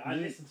 Yeah, I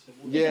listen to them.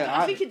 Yeah,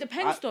 I think it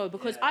depends though,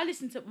 because I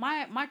listen to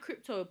my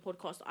crypto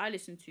podcast. I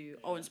listen to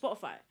on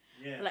Spotify.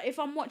 Yeah. Like if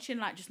I'm watching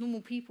like just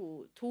normal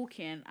people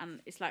talking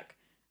and it's like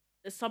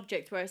a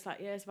subject where it's like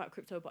it's about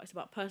crypto but it's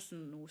about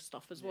personal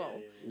stuff as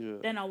well.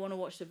 Then I want to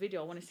watch the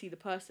video. I want to see the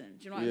person.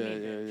 Do you know what I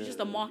mean? If it's just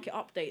a market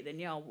update,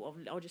 then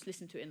I'll just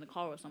listen to it in the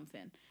car or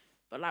something.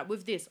 But like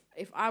with this,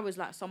 if I was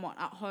like someone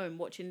at home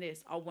watching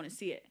this, I want to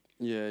see it.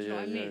 Do you know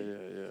what I mean?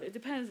 So it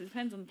depends. It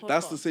depends on the podcast.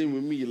 That's the same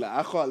with me. Like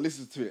I can't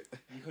listen to it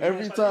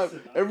every time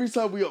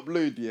we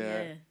upload.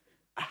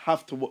 I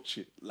have to watch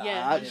it. Like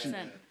I actually,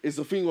 it's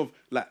a thing of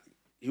like.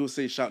 He'll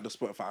say shout the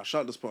Spotify, I'll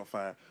shout the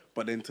Spotify,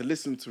 but then to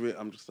listen to it,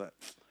 I'm just like,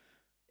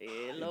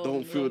 it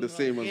don't feel the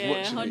same as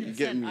watching it. You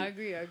get me? I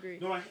agree.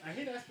 No, I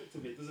hear the aspect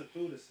of it. It doesn't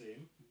feel the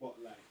same, but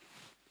like,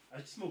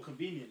 it's more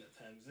convenient at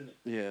times, isn't it?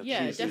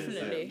 Yeah,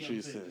 definitely.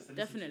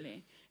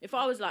 Definitely. If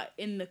I was like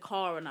in the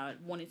car and I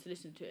wanted to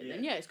listen to it,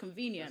 then it's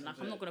convenient. Like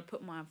I'm not gonna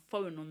put my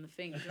phone on the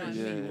thing. You know what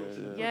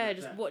I mean?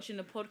 Just watching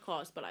the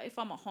podcast. But like if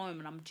I'm at home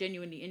and I'm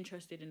genuinely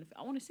interested in,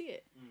 I want to see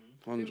it.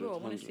 100, I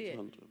want to see it.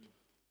 100.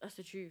 That's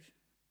the truth.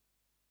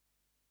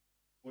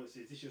 Is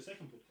this your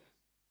second podcast?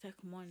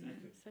 Second one.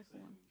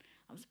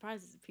 I'm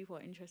surprised people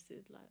are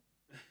interested. Like,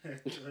 I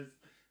feel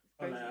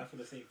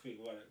the same thing.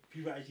 Like,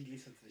 people actually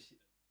listen to the shit.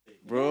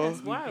 Bro,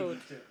 that's wild.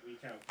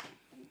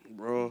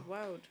 Bro,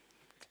 wild.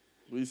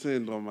 What are you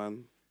saying, though,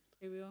 man?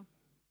 Here we are.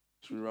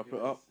 Should we wrap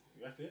it up?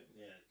 Wrap it?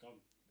 Yeah, come.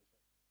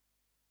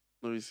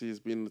 No, you see,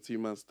 it's been the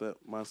 2-man-step.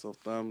 Myself,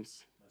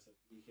 Damz. Myself,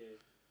 DK.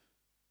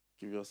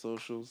 Give your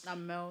socials.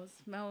 I'm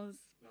Mel's. No,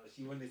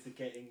 she wanted to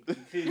get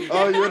included.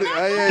 Oh, you want it?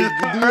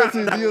 Do your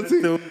thing.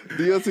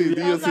 Do your thing.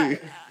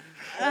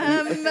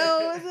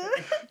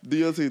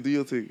 Do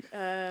your thing.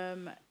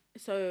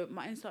 So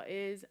my Insta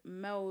is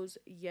Mel's,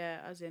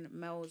 as in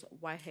Mel's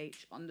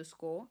YH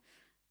 _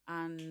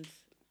 and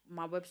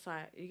my website.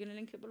 Are you gonna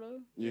link it below?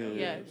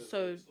 Yeah.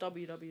 So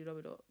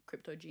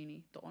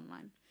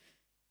www.cryptogenie.online.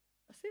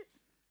 That's it.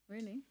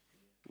 Really.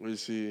 We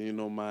see,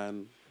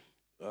 man.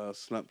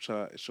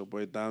 Snapchat, it's your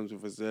boy Damz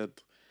with a Z.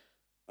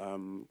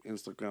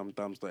 Instagram,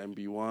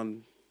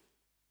 Damz.mb1.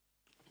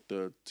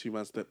 The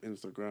 2-man-step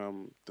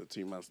Instagram, the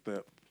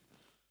 2-man-step.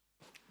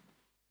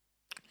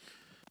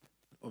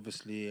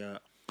 Obviously,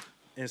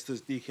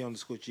 Insta's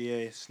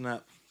DK_GA,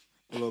 Snap,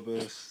 all of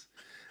us.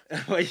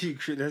 Why you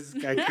this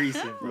guy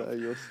creasing, bro? Like,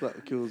 your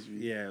slap kills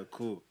me. Yeah,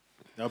 cool.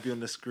 That'll be on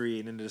the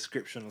screen in the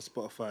description on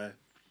Spotify.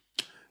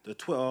 The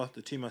Twitter,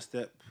 the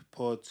 2MANSTEP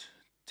pod,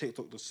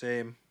 TikTok the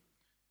same.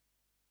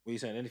 What are you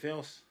saying? Anything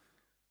else?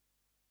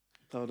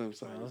 Tell them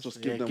something.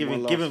 Just yeah, give them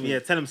one last thing. Yeah,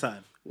 tell them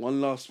something. One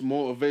last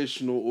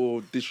motivational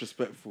or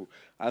disrespectful.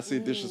 I say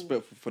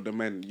disrespectful for the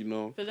men, you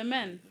know. For the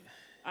men,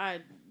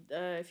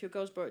 if your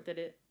girl's broke, did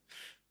it?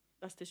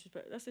 That's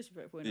disrespect. That's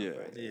disrespectful enough,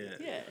 right?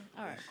 Yeah.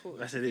 All right, cool.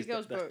 That's if it. Your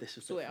girl's broke,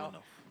 sort it out.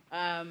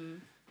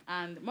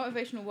 And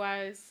motivational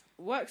wise,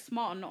 work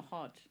smart and not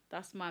hard.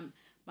 That's my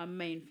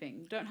main thing.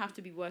 You don't have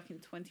to be working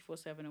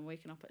 24/7 and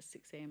waking up at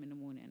 6 a.m. in the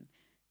morning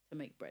to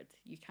make bread.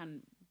 You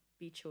can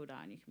be chilled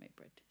out and you can make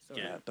bread. So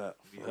that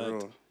for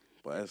real.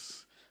 But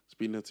it's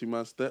been a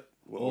 2-man step.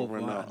 We're over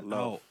and out.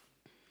 Love.